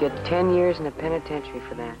bet you could get 10 years in a penitentiary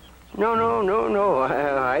for that. No.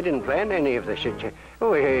 I didn't plan any of this.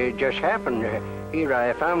 It just happened. Here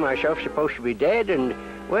I found myself supposed to be dead, and,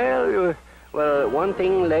 well, one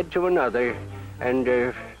thing led to another,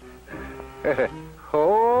 and,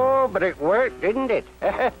 but it worked, didn't it?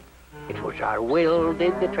 It was our will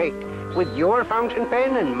did the trick, with your fountain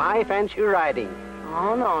pen and my fancy writing.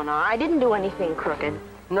 Oh, no, I didn't do anything crooked.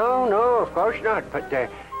 No, of course not, but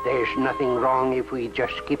there's nothing wrong if we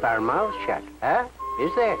just keep our mouths shut, huh?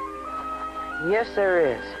 Is there? Yes, there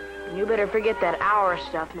is. You better forget that hour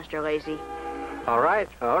stuff, Mr. Lacey. All right.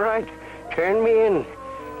 Turn me in.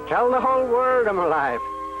 Tell the whole world I'm alive.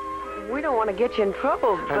 We don't want to get you in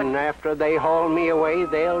trouble, but... And after they haul me away,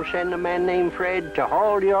 they'll send a man named Fred to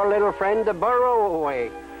haul your little friend the burro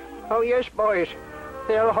away. Oh, yes, boys.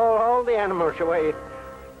 They'll haul all the animals away.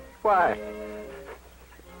 Why?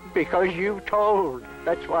 Because you told.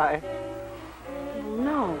 That's why.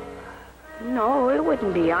 No, it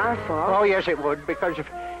wouldn't be our fault. Oh, yes, it would, because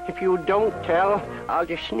if you don't tell, I'll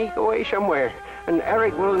just sneak away somewhere, and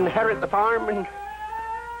Eric will inherit the farm, and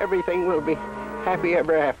everything will be happy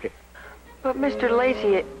ever after. But, Mr.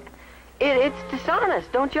 Lacey, it's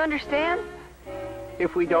dishonest, don't you understand?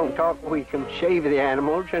 If we don't talk, we can save the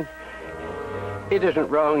animals, and it isn't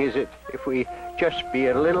wrong, is it, if we just be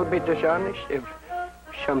a little bit dishonest, if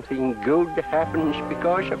something good happens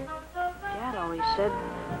because of... Dad always said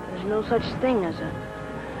there's no such thing as a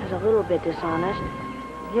little bit dishonest.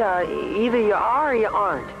 Yeah, either you are or you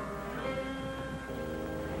aren't.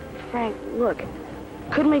 Frank, look,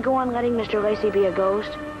 couldn't we go on letting Mr. Lacey be a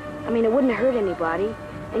ghost? I mean, it wouldn't hurt anybody,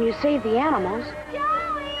 and you save the animals.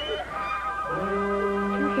 Joey!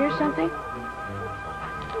 Did you hear something?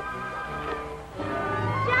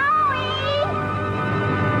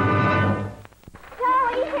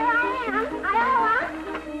 Joey, here I am. Iowa.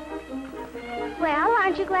 Well,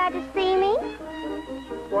 aren't you glad to see me?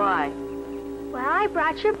 Why? Well, I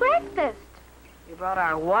brought your breakfast. You brought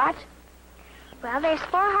our what? Well, there's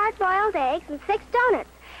 4 hard-boiled eggs and 6 donuts.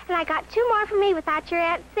 And I got 2 more for me without your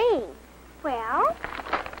aunt seeing. Well?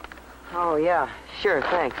 Oh, yeah. Sure,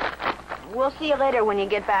 thanks. We'll see you later when you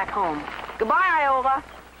get back home. Goodbye, Iola.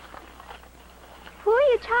 Who are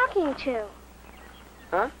you talking to?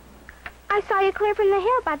 Huh? I saw you clear from the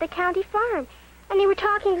hill by the county farm. And you were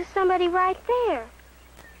talking to somebody right there.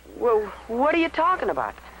 Well, what are you talking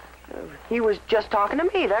about? He was just talking to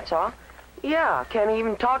me, that's all. Yeah, can he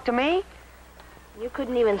even talk to me? You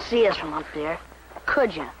couldn't even see us from up there.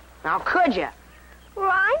 Could you? Now, could you? Well,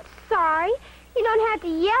 I'm sorry. You don't have to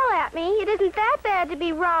yell at me. It isn't that bad to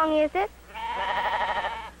be wrong, is it?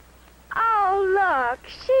 Oh, look,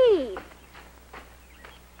 sheep.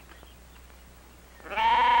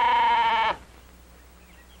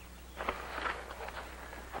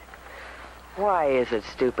 Why is it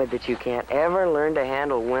stupid that you can't ever learn to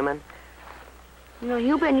handle women? You know,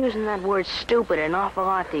 you've been using that word stupid an awful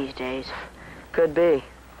lot these days. Could be.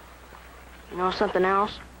 You know something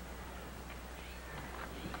else?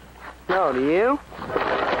 No, do you? Stop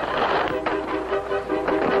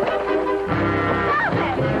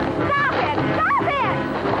it! Stop it!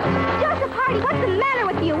 Joseph Hardy, what's the matter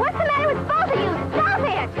with you? What's the matter with both of you? Stop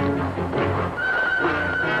it!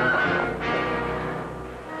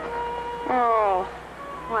 Oh,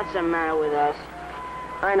 what's the matter with us?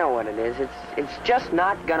 I know what it is. It's just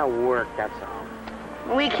not gonna work, that's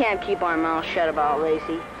all. We can't keep our mouths shut about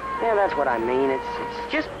Lacey. Yeah, that's what I mean.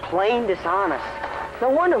 It's just plain dishonest. No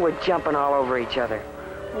wonder we're jumping all over each other.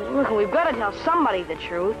 Look, we've got to tell somebody the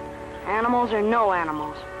truth. Animals or no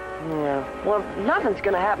animals. Yeah, well, nothing's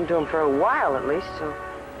gonna happen to him for a while at least, so...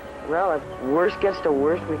 Well, if worst gets to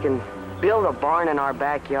worst, we can build a barn in our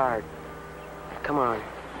backyard. Come on.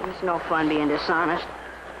 It's no fun being dishonest.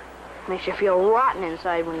 Makes you feel rotten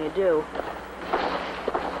inside when you do.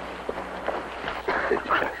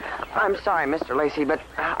 I'm sorry, Mr. Lacey, but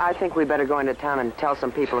I think we better go into town and tell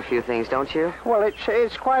some people a few things, don't you? Well,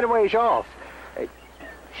 it's quite a ways off.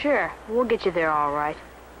 Sure, we'll get you there all right.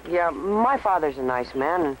 Yeah, my father's a nice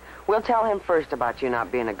man, and we'll tell him first about you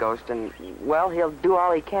not being a ghost, and, well, he'll do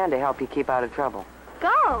all he can to help you keep out of trouble.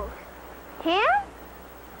 Ghost? Him?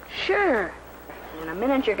 Sure. In a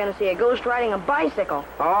minute, you're going to see a ghost riding a bicycle.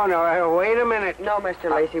 Oh, no, wait a minute. No,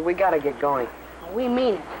 Mr. Lacey, we gotta get going. We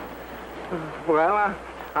mean it. Well,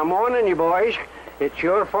 I'm warning you, boys. It's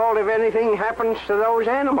your fault if anything happens to those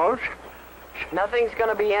animals. Nothing's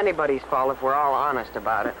gonna be anybody's fault if we're all honest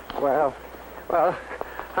about it. Well,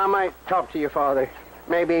 I might talk to your father.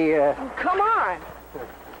 Maybe, Come on.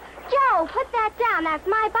 Joe, put that down. That's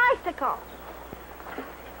my bicycle.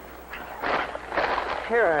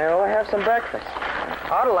 Here, I'll have some breakfast.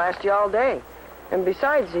 Ought to last you all day. And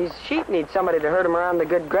besides, these sheep need somebody to herd them around the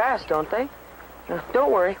good grass, don't they?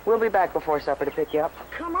 Don't worry. We'll be back before supper to pick you up.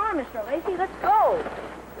 Come on, Mr. Lacey, let's go.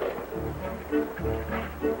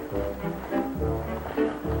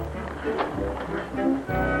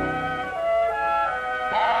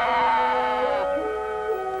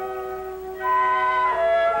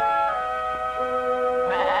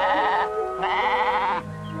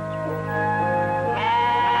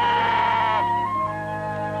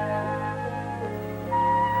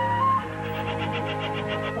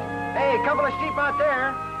 Hey, a couple of sheep out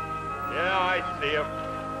there. Yeah, I see him.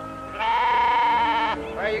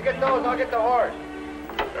 All right, you get those, I'll get the horse.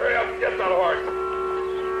 Hurry up, get that horse.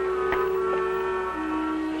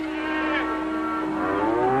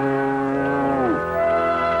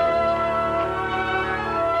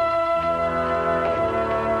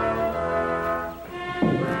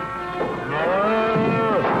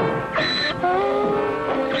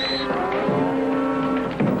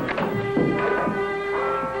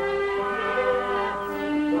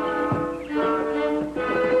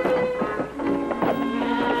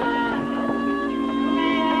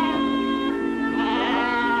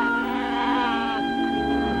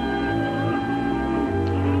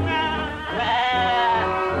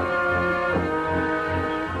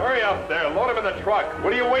 Truck.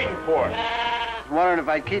 What are you waiting for? I was wondering if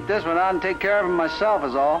I'd keep this one out and take care of him myself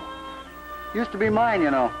is all. Used to be mine, you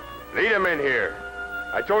know. Lead him in here.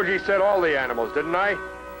 I told you he said all the animals, didn't I?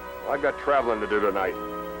 Well, I've got traveling to do tonight.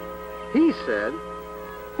 He said?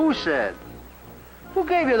 Who said? Who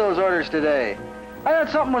gave you those orders today? I thought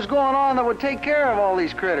something was going on that would take care of all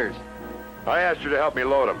these critters. I asked you to help me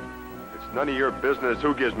load them. It's none of your business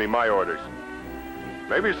who gives me my orders.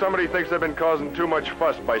 Maybe somebody thinks I've been causing too much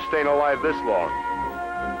fuss by staying alive this long.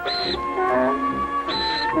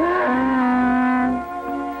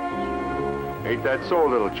 Ain't that so,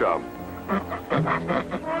 little chum?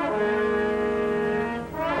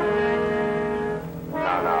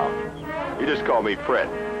 Now, You just call me Fred.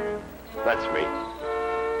 That's me.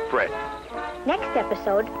 Fred. Next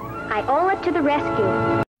episode, Iola to the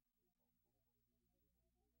rescue.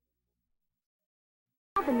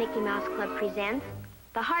 The Mickey Mouse Club presents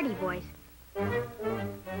The Hardy Boys,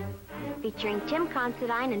 featuring Tim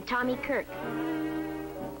Considine and Tommy Kirk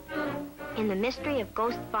in The Mystery of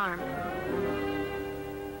Ghost Farm.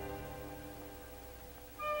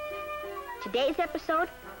 Today's episode,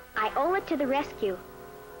 Iola to the rescue.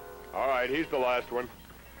 All right, he's the last one.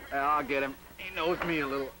 I'll get him. He knows me a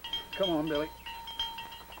little. Come on, Billy.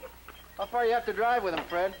 How far you have to drive with him,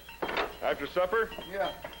 Fred? After supper?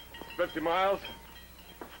 Yeah. 50 miles.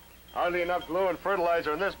 Hardly enough glue and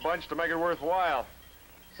fertilizer in this bunch to make it worthwhile.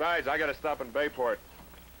 Besides, I gotta stop in Bayport.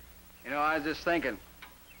 You know, I was just thinking.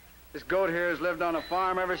 This goat here has lived on a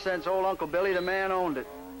farm ever since old Uncle Billy the man owned it.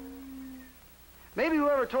 Maybe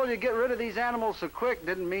whoever told you to get rid of these animals so quick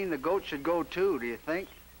didn't mean the goat should go too, do you think?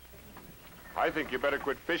 I think you better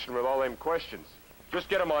quit fishing with all them questions. Just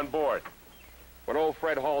get them on board. When old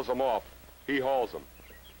Fred hauls them off, he hauls them.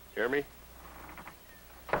 Hear me?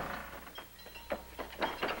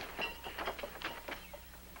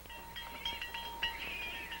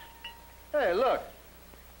 Hey, look.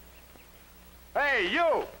 Hey,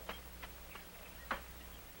 you!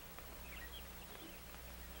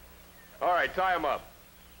 All right, tie him up.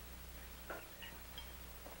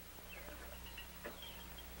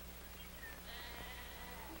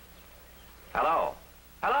 Hello?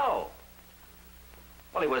 Hello?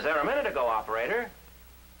 Well, he was there a minute ago, operator.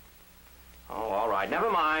 Oh, all right,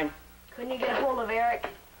 never mind. Couldn't you get hold of Eric?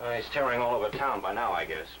 He's tearing all over town by now, I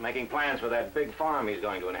guess. Making plans for that big farm he's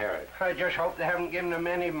going to inherit. I just hope they haven't given him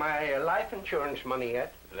any of my life insurance money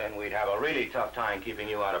yet. Then we'd have a really tough time keeping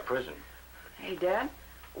you out of prison. Hey, Dad,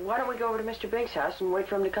 why don't we go over to Mr. Bink's house and wait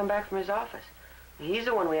for him to come back from his office? He's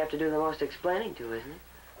the one we have to do the most explaining to, isn't he?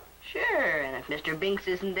 Sure, and if Mr. Binks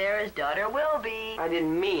isn't there, his daughter will be. I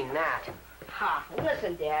didn't mean that. Ha,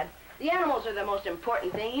 listen, Dad. The animals are the most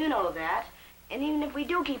important thing, you know that. And even if we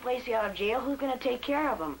do keep Lacey out of jail, who's going to take care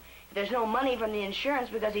of him? If there's no money from the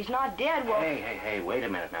insurance because he's not dead, well... Hey, wait a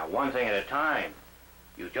minute now. One thing at a time.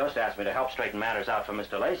 You just asked me to help straighten matters out for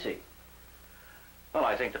Mr. Lacey. Well,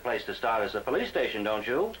 I think the place to start is the police station, don't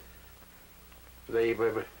you?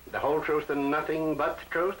 The whole truth and nothing but the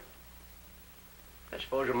truth? I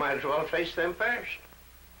suppose you might as well face them first.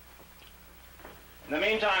 In the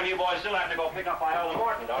meantime, you boys still have to go pick up Iola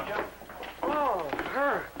Morton, don't you? Oh,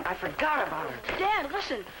 her. I forgot about her. Dad,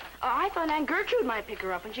 listen. I thought Aunt Gertrude might pick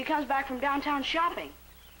her up when she comes back from downtown shopping.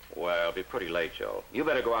 Well, it'll be pretty late, Joe. You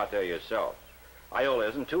better go out there yourself. Iola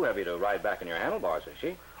isn't too heavy to ride back in your handlebars, is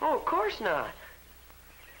she? Oh, of course not.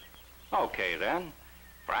 Okay, then.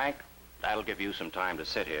 Frank, that'll give you some time to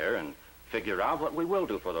sit here and figure out what we will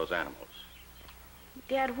do for those animals.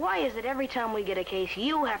 Dad, why is it every time we get a case,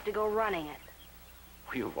 you have to go running it?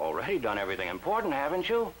 You've already done everything important, haven't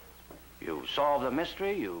you? You solved the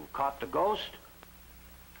mystery, you caught the ghost.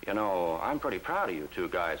 You know, I'm pretty proud of you two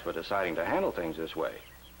guys for deciding to handle things this way.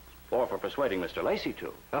 Or for persuading Mr. Lacey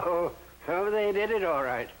to. Oh, they did it all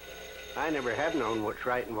right. I never have known what's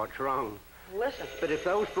right and what's wrong. Listen. But if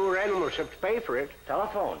those poor animals have to pay for it...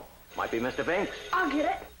 Telephone. Might be Mr. Binks. I'll get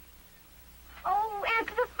it. Oh,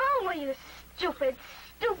 answer the phone, will you, stupid.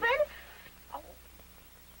 Oh.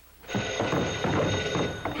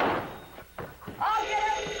 I'll get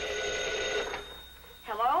it.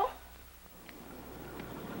 Hello?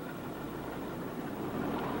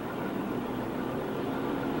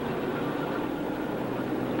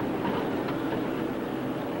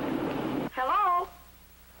 Hello?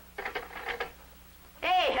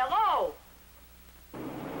 Hey, hello?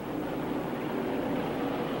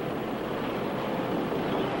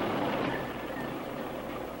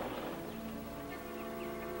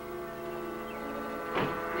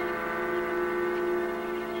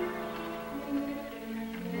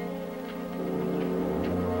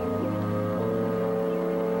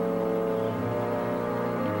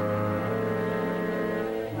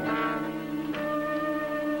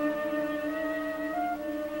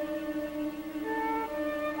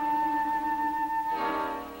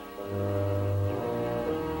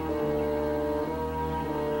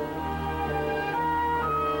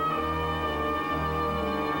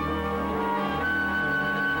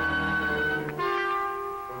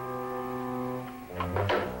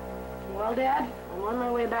 Well, Dad, I'm on my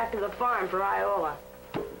way back to the farm for Iola.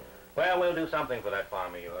 Well, we'll do something for that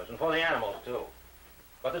farm of yours, and for the animals, too.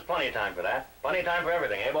 But there's plenty of time for that. Plenty of time for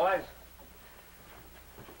everything, eh, boys?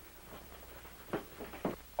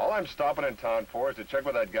 All I'm stopping in town for is to check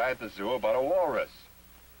with that guy at the zoo about a walrus.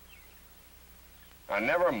 Now,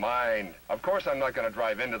 never mind. Of course I'm not going to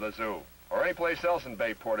drive into the zoo. Or any place else in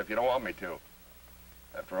Bayport if you don't want me to.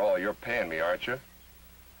 After all, you're paying me, aren't you?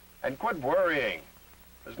 And quit worrying.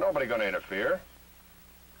 There's nobody gonna interfere.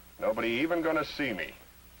 Nobody even gonna see me.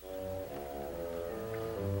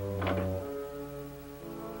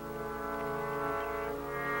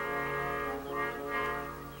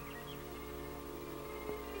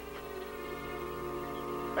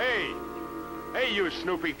 Hey! Hey, you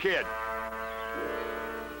Snoopy kid!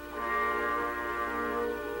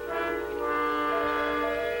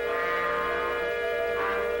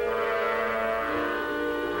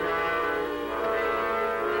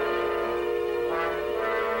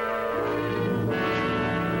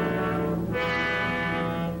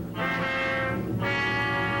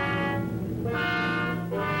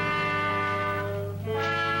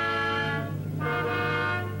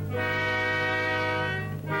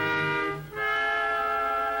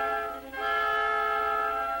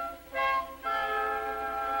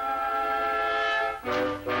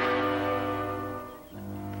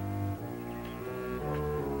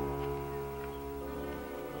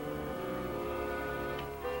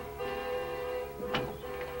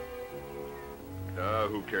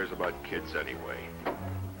 Who cares about kids anyway?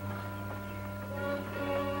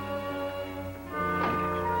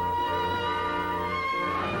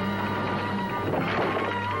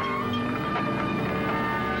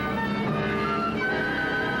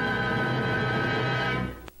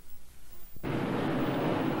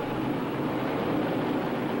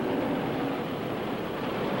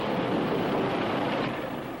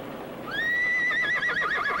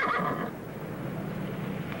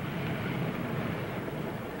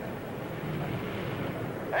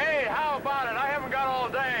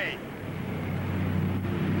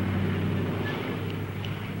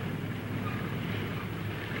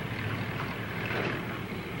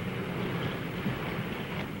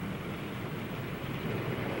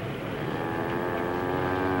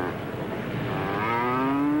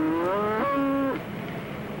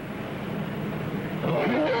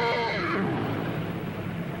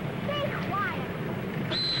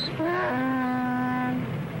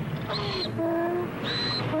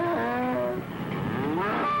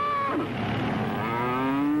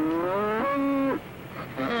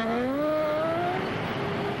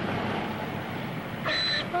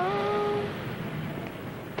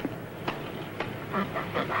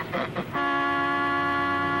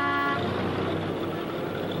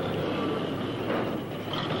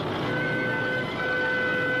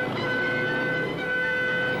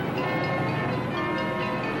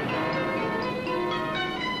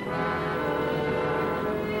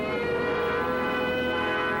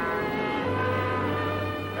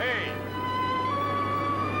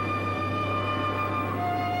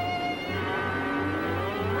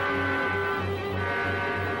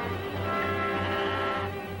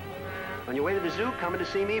 On your way to the zoo, coming to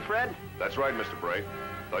see me, Fred? That's right, Mr. Bray.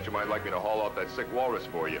 Thought you might like me to haul off that sick walrus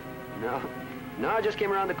for you. No, I just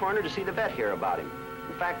came around the corner to see the vet here about him.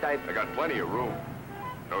 In fact, I got plenty of room.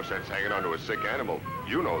 No sense hanging on to a sick animal.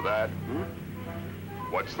 You know that.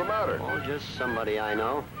 What's the matter? Oh, just somebody I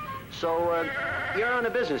know. So, you're on a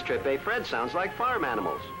business trip, eh, Fred? Sounds like farm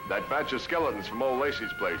animals. That batch of skeletons from old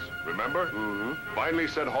Lacey's place, remember? Mm-hmm. Finally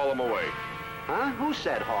said haul them away. Huh? Who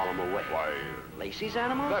said haul them away? Why, Lacey's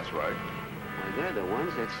animals? That's right. Why, they're the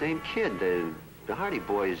ones, that same kid, the Hardy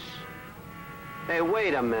boys. Hey,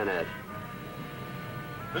 wait a minute.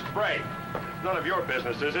 Mr. Bray, it's none of your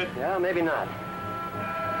business, is it? Yeah, maybe not.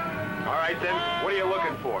 All right, then. What are you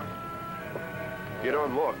looking for? You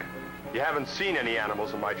don't look. You haven't seen any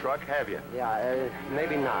animals in my truck, have you? Yeah,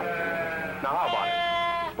 maybe not. Now, how about it?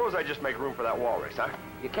 Suppose I just make room for that walrus, huh?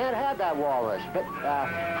 You can't have that walrus, but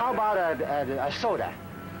how about a soda?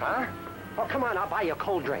 Huh? Oh, come on, I'll buy you a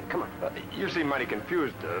cold drink. Come on. You seem mighty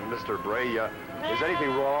confused, Mr. Bray. Is anything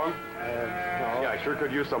wrong? No. Yeah, I sure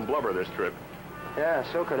could use some blubber this trip. Yeah,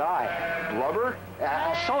 so could I. Blubber?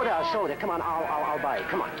 Soda. Come on, I'll buy it.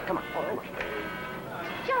 Come on. Oh, come on.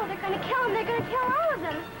 Joe, they're going to kill him. They're going to kill all of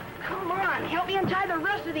them. Come on, help me untie the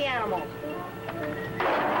rest of the animals.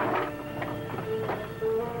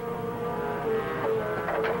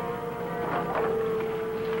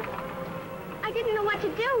 I didn't know what to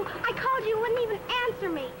do. I called you, wouldn't even answer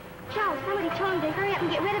me. Joe, somebody told him to hurry up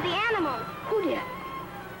and get rid of the animals. Who did?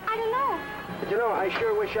 I don't know. But you know, I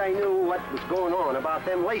sure wish I knew what was going on about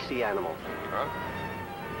them Lacey animals. Huh?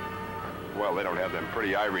 Well, they don't have them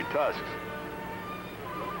pretty ivory tusks.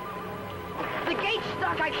 The gate's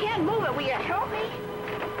stuck. I can't move it. Will you help me?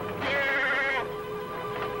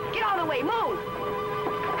 Get out of the way. Move.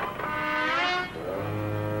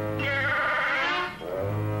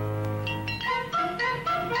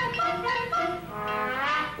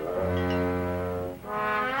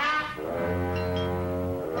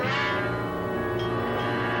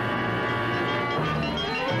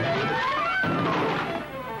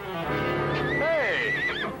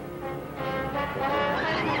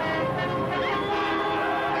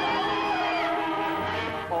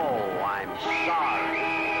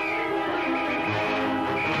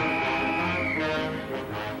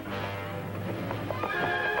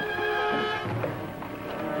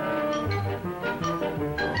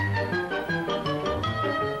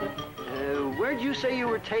 did you say you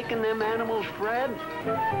were taking them animals, Fred?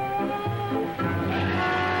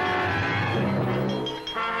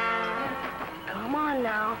 Come on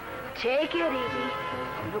now. Take it easy.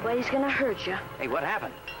 Nobody's gonna hurt you. Hey, what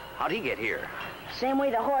happened? How'd he get here? Same way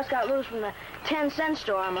the horse got loose from the 10-cent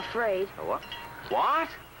store, I'm afraid. What? What?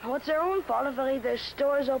 Well, it's their own fault if they leave their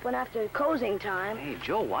stores open after closing time. Hey,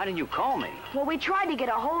 Joe, why didn't you call me? Well, we tried to get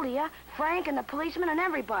a hold of you, Frank and the policeman and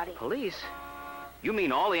everybody. Police? You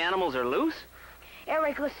mean all the animals are loose?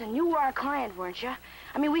 Eric, listen, you were our client, weren't you?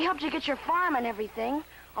 I mean, we helped you get your farm and everything.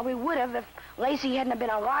 Or we would have if Lacey hadn't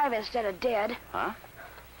been alive instead of dead. Huh?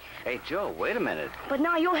 Hey, Joe, wait a minute. But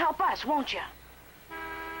now you'll help us, won't you?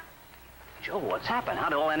 Joe, what's happened? How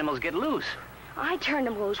did all animals get loose? I turned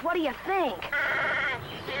them loose. What do you think?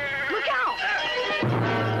 Look out!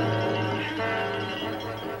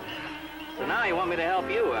 So now you want me to help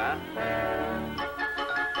you, huh?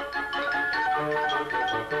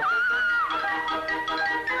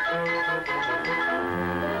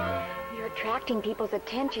 You're attracting people's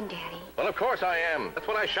attention, Daddy. Well, of course I am. That's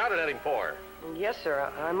what I shouted at him for. Yes, sir.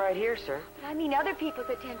 I'm right here, sir. I mean other people's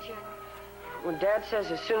attention. Well, Dad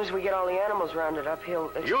says as soon as we get all the animals rounded up,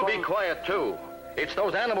 he'll explain... You be quiet, too. It's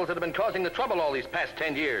those animals that have been causing the trouble all these past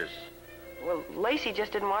 10 years. Well, Lacey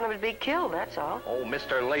just didn't want him to be killed, that's all. Oh,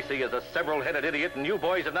 Mr. Lacey is a several-headed idiot, and you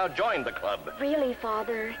boys have now joined the club. Really,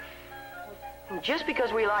 Father? Just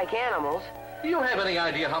because we like animals... Do you have any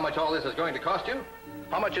idea how much all this is going to cost you?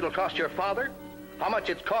 How much it'll cost your father? How much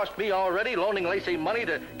it's cost me already, loaning Lacey money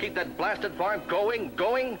to keep that blasted farm going?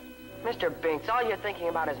 Mr. Binks, all you're thinking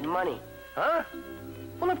about is money. Huh?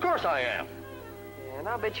 Well, of course I am. Yeah, and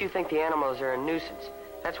I'll bet you think the animals are a nuisance.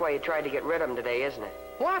 That's why you tried to get rid of them today, isn't it?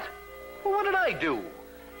 What? Well, what did I do?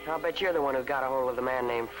 I'll bet you're the one who got a hold of the man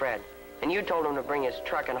named Fred. And you told him to bring his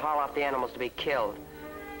truck and haul off the animals to be killed.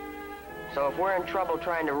 So if we're in trouble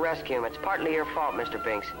trying to rescue him, it's partly your fault, Mr.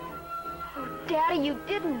 Binks. Oh, Daddy, you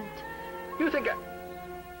didn't. You think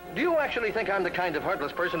Do you actually think I'm the kind of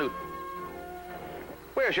heartless person who...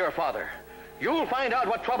 Where's your father? You'll find out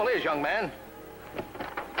what trouble is, young man.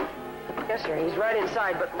 Yes, sir. He's right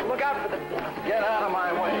inside, but look out for the... Get out of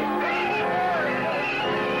my way.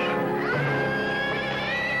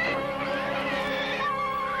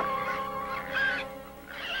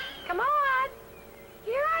 Come on.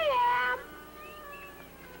 Here I am.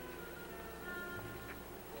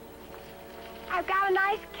 I've got a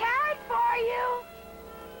nice carrot for you.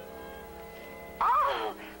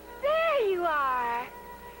 Oh, there you are.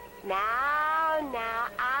 Now,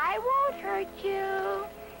 I won't hurt you.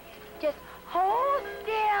 Just hold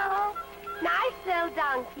still. Nice little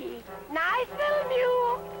donkey. Nice little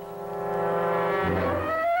mule.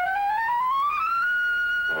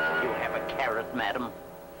 You have a carrot, madam,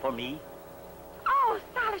 for me? Oh,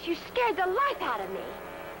 Silas, you scared the life out of me.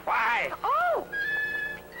 Why? Oh!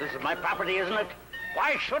 This is my property, isn't it?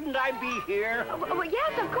 Why shouldn't I be here? Well,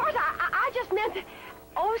 yes, of course. I just meant that...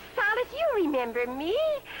 Oh, Silas, you remember me.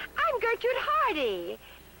 I'm Gertrude Hardy.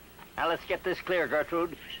 Now, let's get this clear,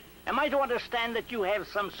 Gertrude. Am I to understand that you have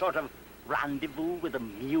some sort of rendezvous with a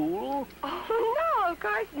mule? Oh, no, of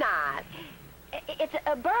course not. It's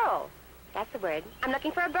a burro. That's the word. I'm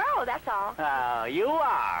looking for a burro, that's all. Oh, you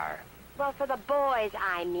are. Well, for the boys,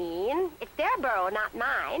 I mean. It's their burro, not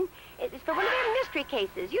mine. It's for one of their mystery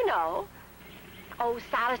cases, you know. Oh,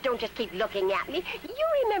 Silas, don't just keep looking at me. You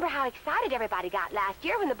remember how excited everybody got last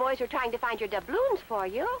year when the boys were trying to find your doubloons for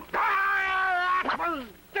you? Yes,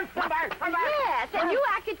 and you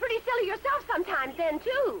acted pretty silly yourself sometimes then,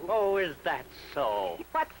 too. Oh, is that so?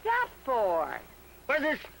 What's that for? Where's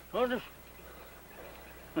this?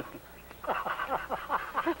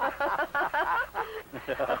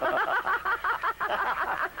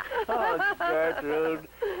 Oh, Gertrude,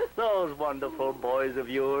 those wonderful boys of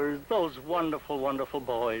yours, those wonderful, wonderful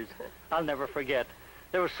boys. I'll never forget.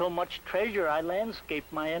 There was so much treasure, I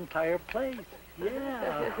landscaped my entire place.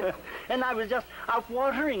 Yeah. And I was just out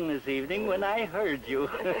watering this evening when I heard you.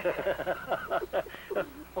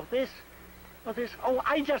 This. Oh,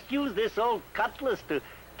 I just used this old cutlass to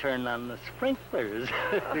turn on the sprinklers.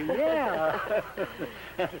 Yeah.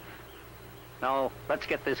 Now, let's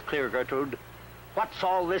get this clear, Gertrude. What's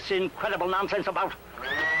all this incredible nonsense about?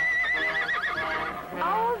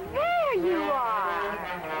 Oh, there you are.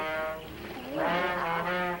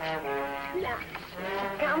 Now,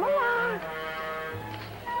 come along.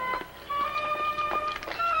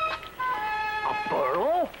 A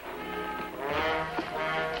burro?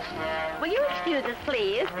 Will you excuse us,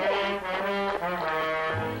 please?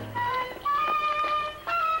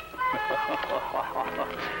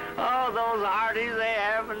 Oh, those Hardys, they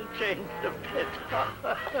haven't changed a bit.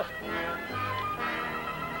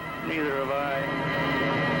 Neither have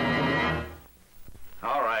I.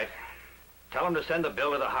 All right. Tell them to send the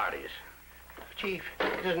bill to the Hardys. Chief,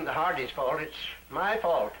 it isn't the Hardys' fault. It's my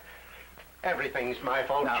fault. Everything's my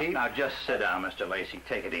fault, Chief. Now, just sit down, Mr. Lacey.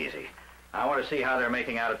 Take it easy. I want to see how they're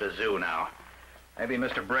making out at the zoo now. Maybe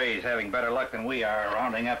Mr. Bray's having better luck than we are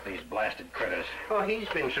rounding up these blasted critters. Oh, he's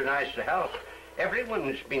been so nice to help.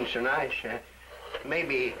 Everyone's been so nice.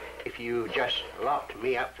 Maybe if you just locked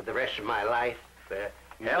me up for the rest of my life.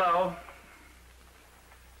 Hello?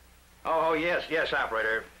 Oh, yes,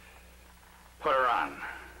 operator. Put her on.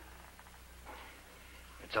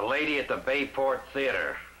 It's a lady at the Bayport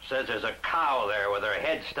Theater. Says there's a cow there with her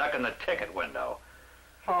head stuck in the ticket window.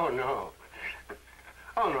 Oh, no.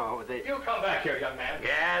 Oh, no. You come back here, young man.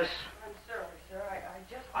 Yes? I'm sorry, sir.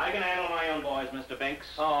 I can handle my own boys, Mr. Binks.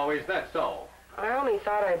 Oh, is that so? I only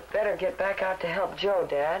thought I'd better get back out to help Joe,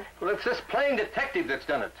 Dad. Well, it's this playing detective that's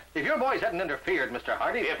done it. If your boys hadn't interfered, Mr.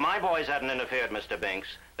 Hardy... If my boys hadn't interfered, Mr. Binks,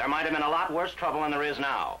 there might have been a lot worse trouble than there is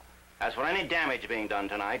now. As for any damage being done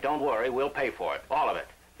tonight, don't worry, we'll pay for it. All of it.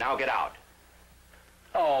 Now get out.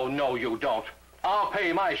 Oh, no, you don't. I'll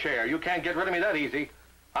pay my share. You can't get rid of me that easy.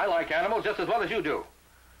 I like animals just as well as you do.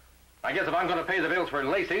 I guess if I'm going to pay the bills for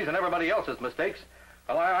Lacey's and everybody else's mistakes,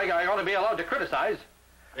 well, I ought to be allowed to criticize.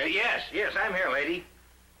 Yes, I'm here, lady.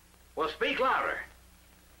 Well, speak louder.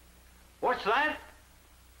 What's that?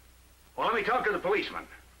 Well, let me talk to the policeman.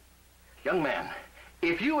 Young man,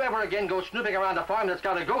 if you ever again go snooping around a farm that's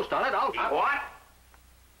got a ghost on it, I'll... What?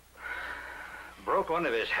 Broke one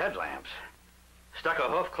of his headlamps. Stuck a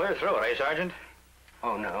hoof clear through it, eh, Sergeant?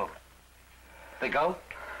 Oh, no. The goat?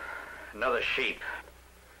 Another sheep.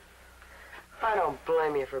 I don't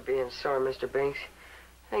blame you for being sore, Mr. Binks.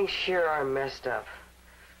 Things sure are messed up.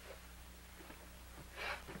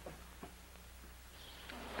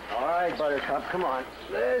 All right, Buttercup, come on.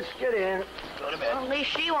 Let's get in. Go to bed. Well, at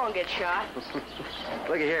least she won't get shot.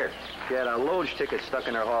 Look at here. She had a loge ticket stuck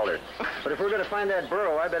in her halter. But if we're going to find that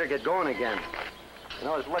burro, I better get going again. You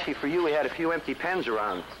know, it's lucky for you we had a few empty pens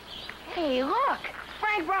around. Hey, look!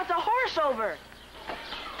 Frank brought the horse over.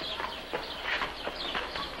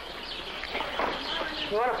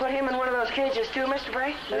 You want to put him in one of those cages too, Mr.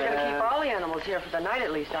 Bray? You're going to keep all the animals here for the night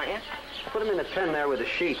at least, aren't you? Put him in the pen there with a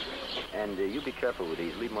sheet. And you be careful with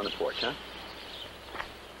these. Leave them on the porch, huh?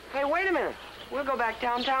 Hey, wait a minute. We'll go back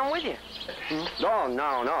downtown with you.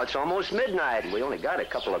 No. It's almost midnight. We only got a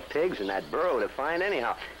couple of pigs and that burro to find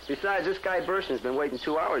anyhow. Besides, this guy Burson's been waiting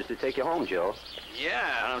 2 hours to take you home, Joe.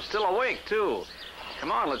 Yeah, and I'm still awake, too.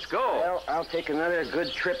 Come on, let's go. Well, I'll take another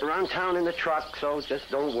good trip around town in the truck, so just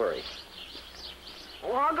don't worry.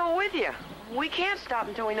 Well, I'll go with you. We can't stop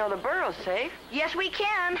until we know the burro's safe. Yes, we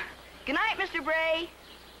can. Good night, Mr. Bray.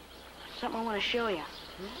 Something I want to show you.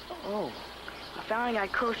 Oh. I finally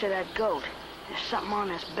got close to that goat. There's something on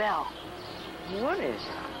this bell. What is it?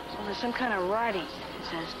 Well, there's some kind of writing. It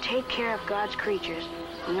says, take care of God's creatures,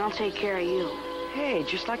 and they'll take care of you. Hey,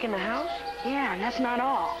 just like in the house? Yeah, and that's not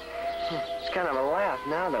all. It's kind of a laugh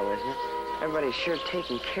now, though, isn't it? Everybody's sure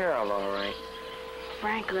taken care of all right.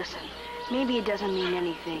 Frank, listen. Maybe it doesn't mean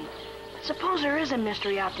anything. Suppose there is a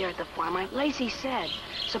mystery out there at the farm, like Lacey said.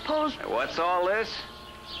 Suppose... What's all this?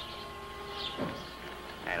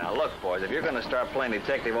 Hey, now look, boys, if you're going to start playing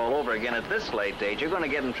detective all over again at this late date, you're going to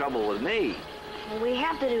get in trouble with me. Well, we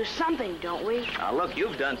have to do something, don't we? Now look,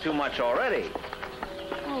 you've done too much already.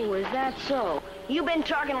 Oh, is that so? You've been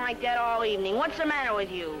talking like that all evening. What's the matter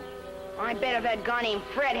with you? I bet if that guy named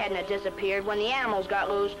Fred hadn't disappeared when the animals got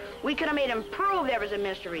loose, we could have made him prove there was a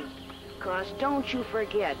mystery. 'Cause don't you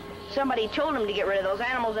forget, somebody told him to get rid of those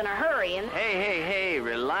animals in a hurry, and... Hey,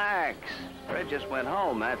 relax. Fred just went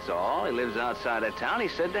home, that's all. He lives outside of town. He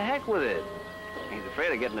said to heck with it. He's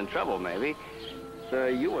afraid of getting in trouble, maybe.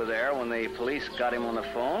 You were there when the police got him on the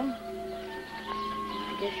phone?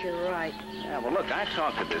 I guess you're right. Yeah, well, look, I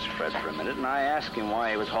talked to this Fred for a minute, and I asked him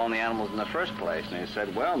why he was hauling the animals in the first place. And he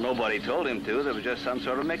said, well, nobody told him to. There was just some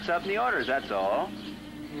sort of mix-up in the orders, that's all.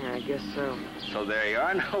 Yeah, I guess so. So there you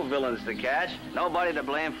are, no villains to catch. Nobody to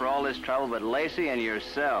blame for all this trouble but Lacey and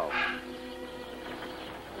yourself.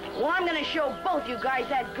 Well, I'm gonna show both you guys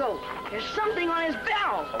that goat. There's something on his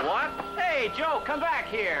bell. What? Hey, Joe, come back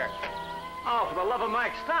here. Oh, for the love of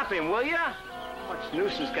Mike, stop him, will you? What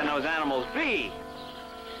nuisance can those animals be?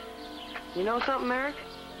 You know something, Eric?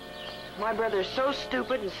 My brother's so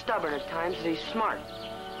stupid and stubborn at times that he's smart.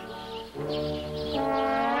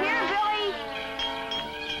 Here, Billy.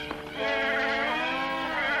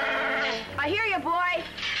 I hear you, boy.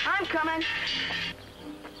 I'm coming.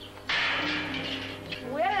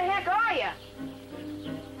 Where the heck are you?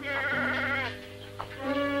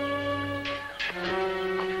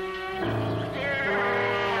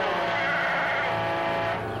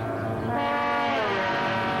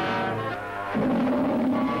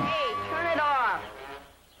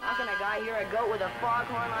 with a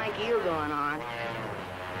foghorn like you going on.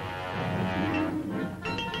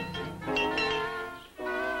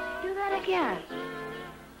 Do that again.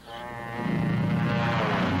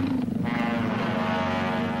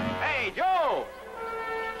 Hey, Joe!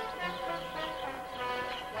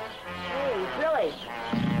 Hey, Billy.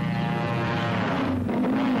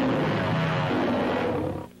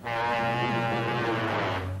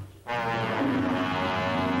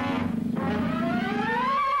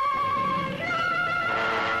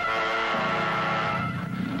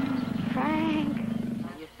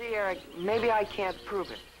 Maybe I can't prove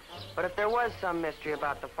it. But if there was some mystery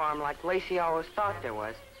about the farm like Lacey always thought there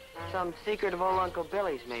was, some secret of old Uncle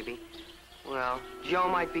Billy's maybe, well, Joe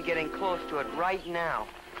might be getting close to it right now.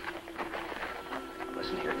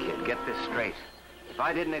 Listen here, kid, get this straight. If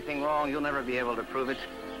I did anything wrong, you'll never be able to prove it.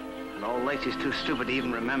 And old Lacey's too stupid to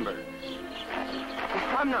even remember.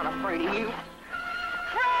 I'm not afraid of you.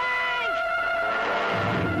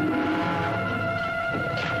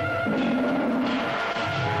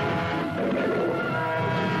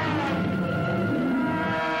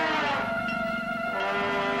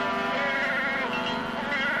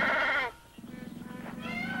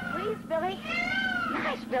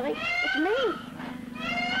 Billy, it's me.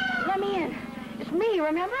 Let me in. It's me,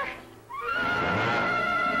 remember?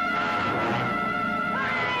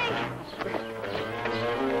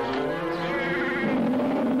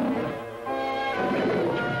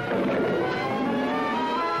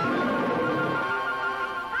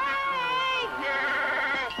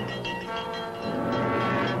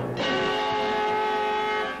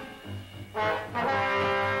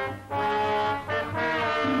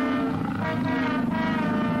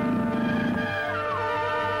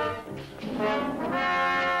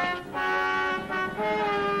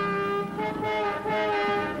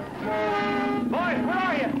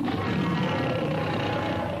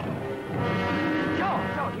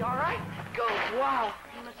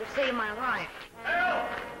 Saved my life. Help!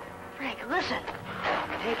 Frank, listen.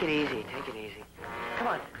 Take it easy, take it easy. Come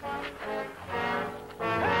on.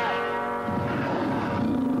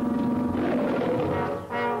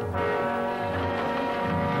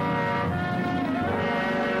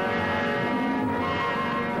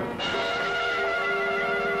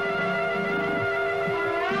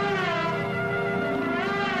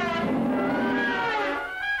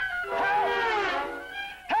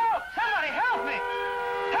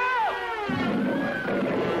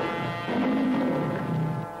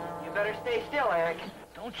 Stay still, Eric.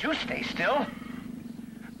 Don't you stay still.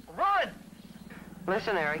 Run!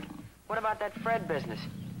 Listen, Eric, what about that Fred business?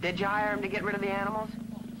 Did you hire him to get rid of the animals?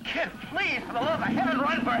 Kid, please, for the love of heaven,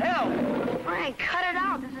 run for help! Frank, cut it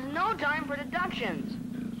out. This is no time for deductions.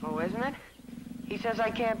 Oh, isn't it? He says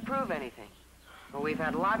I can't prove anything. Well, we've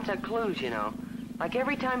had lots of clues, you know. Like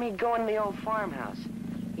every time he'd go into the old farmhouse,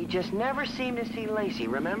 he just never seemed to see Lacey,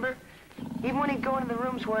 remember? Even when he'd go into the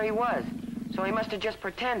rooms where he was. So he must have just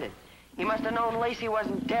pretended. He must have known Lacey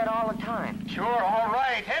wasn't dead all the time. Sure, all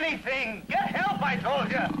right. Anything. Get help, I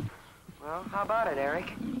told you. Well, how about it,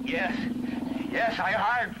 Eric? Yes. Yes, I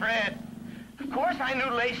hired Fred. Of course I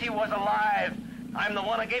knew Lacey was alive. I'm the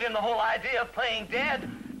one who gave him the whole idea of playing dead.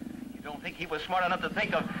 You don't think he was smart enough to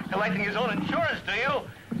think of collecting his own insurance, do you?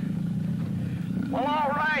 Well, all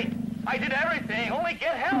right. I did everything. Only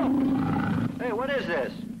get help. Hey, what is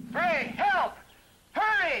this? Frey, help!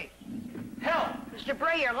 Hurry! Help! Mr.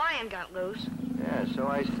 Bray, your lion got loose. Yeah, so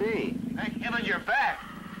I see. Thank heaven you're back.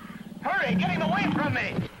 Hurry, get him away from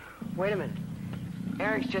me! Wait a minute.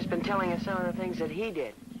 Eric's just been telling us some of the things that he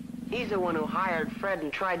did. He's the one who hired Fred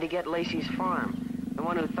and tried to get Lacey's farm. The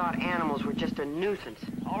one who thought animals were just a nuisance.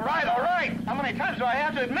 All right, all right. How many times do I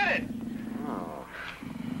have to admit it? Oh,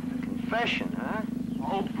 confession, huh?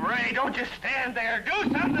 Oh, Bray, don't just stand there.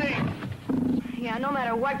 Do something! Yeah, no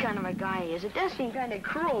matter what kind of a guy he is, it does seem kind of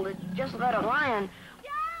cruel to just let a lion...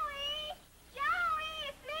 Joey! Joey,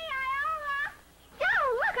 it's me, Iola!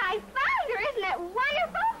 Joe, look, I found her! Isn't it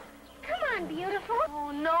wonderful? Come on, beautiful. Oh,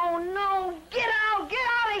 no, no! Get out! Get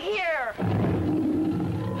out of here!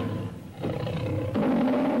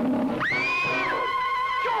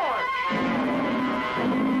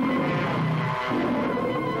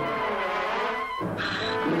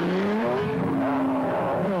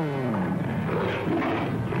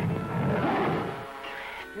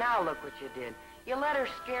 Now look what you did. You let her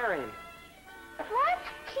scare him. What?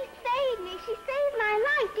 She saved me. She saved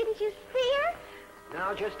my life. Didn't you see her?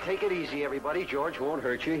 Now, just take it easy, everybody. George won't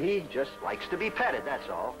hurt you. He just likes to be petted, that's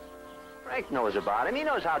all. Frank knows about him. He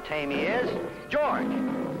knows how tame he is. George!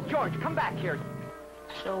 George, come back here.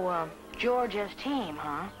 So, George is tame,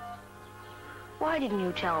 huh? Why didn't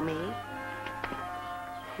you tell me?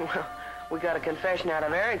 We got a confession out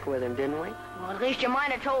of Eric with him, didn't we? Well, at least you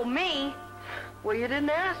might have told me. Well, you didn't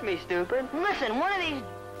ask me, stupid. Listen, one of these...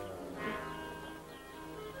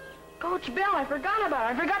 Goat's bell, I forgot about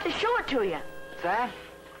it. I forgot to show it to you. What's that?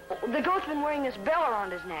 The goat's been wearing this bell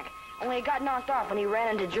around his neck, only it got knocked off when he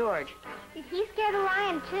ran into George. Did he scare the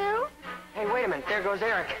lion, too? Hey, wait a minute. There goes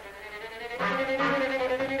Eric.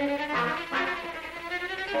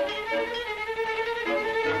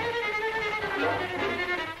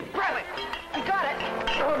 Grab it! I got it!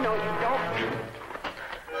 Oh, no, you don't.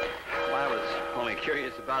 Well, I was only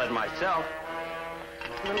curious about it myself.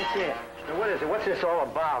 Let me see it. Now, what is it? What's this all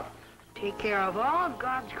about? Take care of all of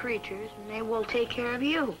God's creatures, and they will take care of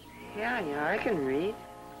you. Yeah, I can read.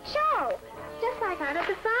 Joe, just like out at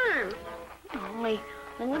the farm. Only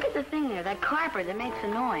look at the thing there, that clapper that makes the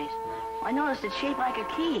noise. I noticed it's shaped like a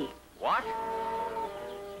key. What?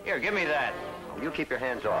 Here, give me that. You keep your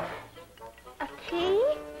hands off. A key?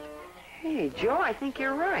 Hey, Joe, I think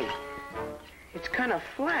you're right. It's kind of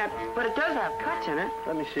flat, but it does have cuts in it.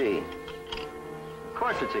 Let me see. Of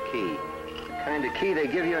course it's a key. The kind of key they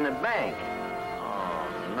give you in a bank. Oh,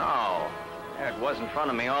 no. Eric was in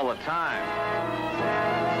front of me all the time.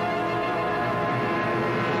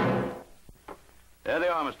 There they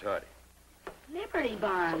are, Mr. Hardy. Liberty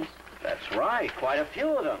bonds. That's right, quite a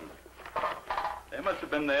few of them. They must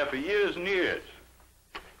have been there for years and years.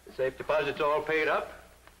 The safe deposit's all paid up,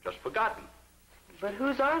 just forgotten. But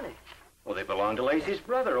whose are they? Well, they belong to Lacey's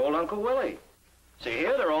brother, old Uncle Willie. See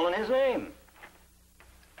here, they're all in his name.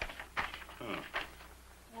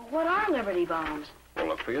 Well, what are Liberty bonds? Well,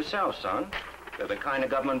 look for yourself, son. They're the kind of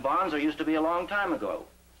government bonds there used to be a long time ago.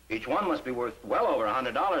 Each one must be worth well over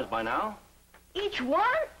 $100 by now. Each one?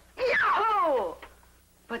 No!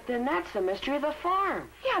 But then that's the mystery of the farm.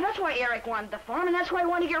 Yeah, that's why Eric wanted the farm, and that's why he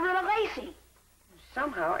wanted to get rid of Lacey.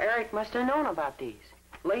 Somehow Eric must have known about these.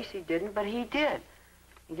 Lacey didn't, but he did.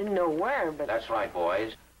 He didn't know where, but... That's right,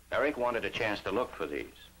 boys. Eric wanted a chance to look for these.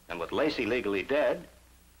 And with Lacey legally dead,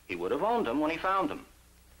 he would have owned them when he found them.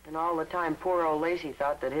 And all the time, poor old Lacey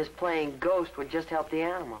thought that his playing ghost would just help the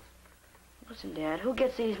animals. Listen, Dad, who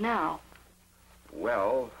gets these now?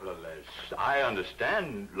 Well, as I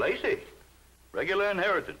understand, Lacey. Regular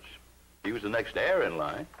inheritance. He was the next heir in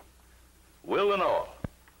line. Will and all.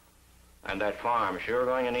 And that farm sure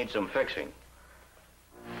going to need some fixing.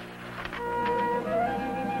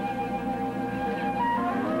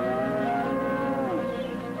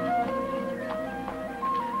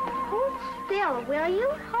 Hold still, will you?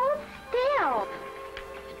 Hold still.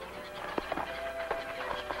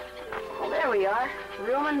 Well, there we are.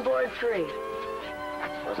 Room and board free.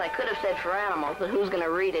 Suppose I could have said for animals, but who's going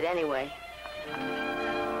to read it anyway?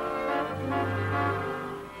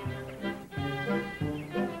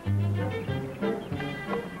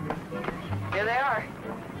 Here they are.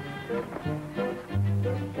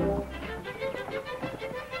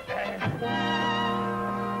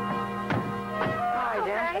 Hi,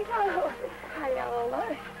 Dad. Hello.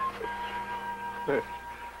 Hello.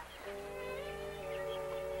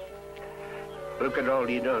 Look at all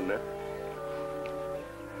you done, huh?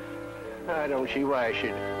 I don't see why I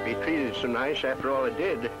should be treated so nice after all I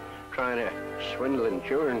did, trying to swindle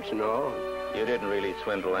insurance and all. You didn't really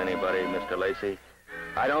swindle anybody, Mr. Lacey.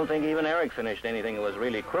 I don't think even Eric finished anything that was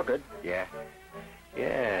really crooked. Yeah.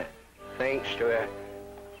 Yeah. Thanks to a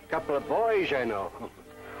couple of boys I know.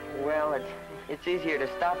 Well, it's easier to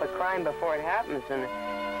stop a crime before it happens than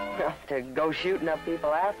to go shooting up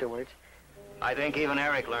people afterwards. I think even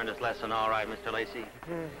Eric learned his lesson all right, Mr. Lacey.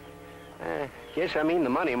 Yes, I mean the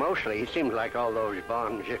money mostly. It seems like all those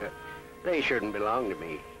bonds, they shouldn't belong to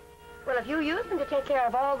me. Well, if you use them to take care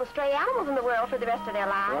of all the stray animals in the world for the rest of their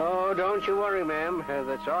lives. Oh, don't you worry, ma'am.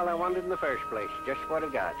 That's all I wanted in the first place. Just what I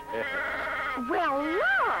got. Well,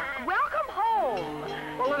 look! Welcome home!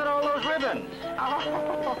 Well, look at all those ribbons.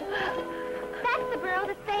 Oh. That's the girl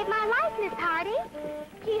that saved my life, Miss Hardy.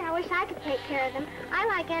 Gee, I wish I could take care of them. I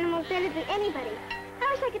like animals better than anybody.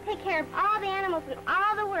 I wish I could take care of all the animals in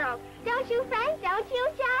all the world. Don't you, Frank? Don't you,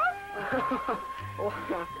 Joe? Well,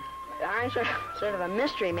 I'm sort of a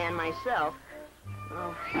mystery man myself.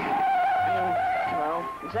 Oh, well,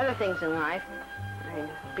 there's other things in life. I mean,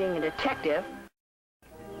 being a detective.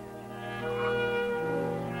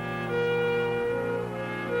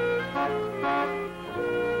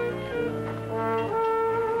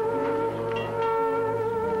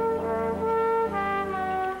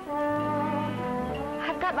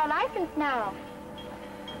 I've got my license now.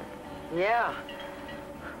 Yeah.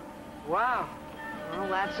 Wow. Well,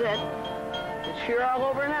 that's it. It's sure all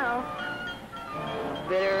over now. The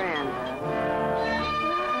bitter end.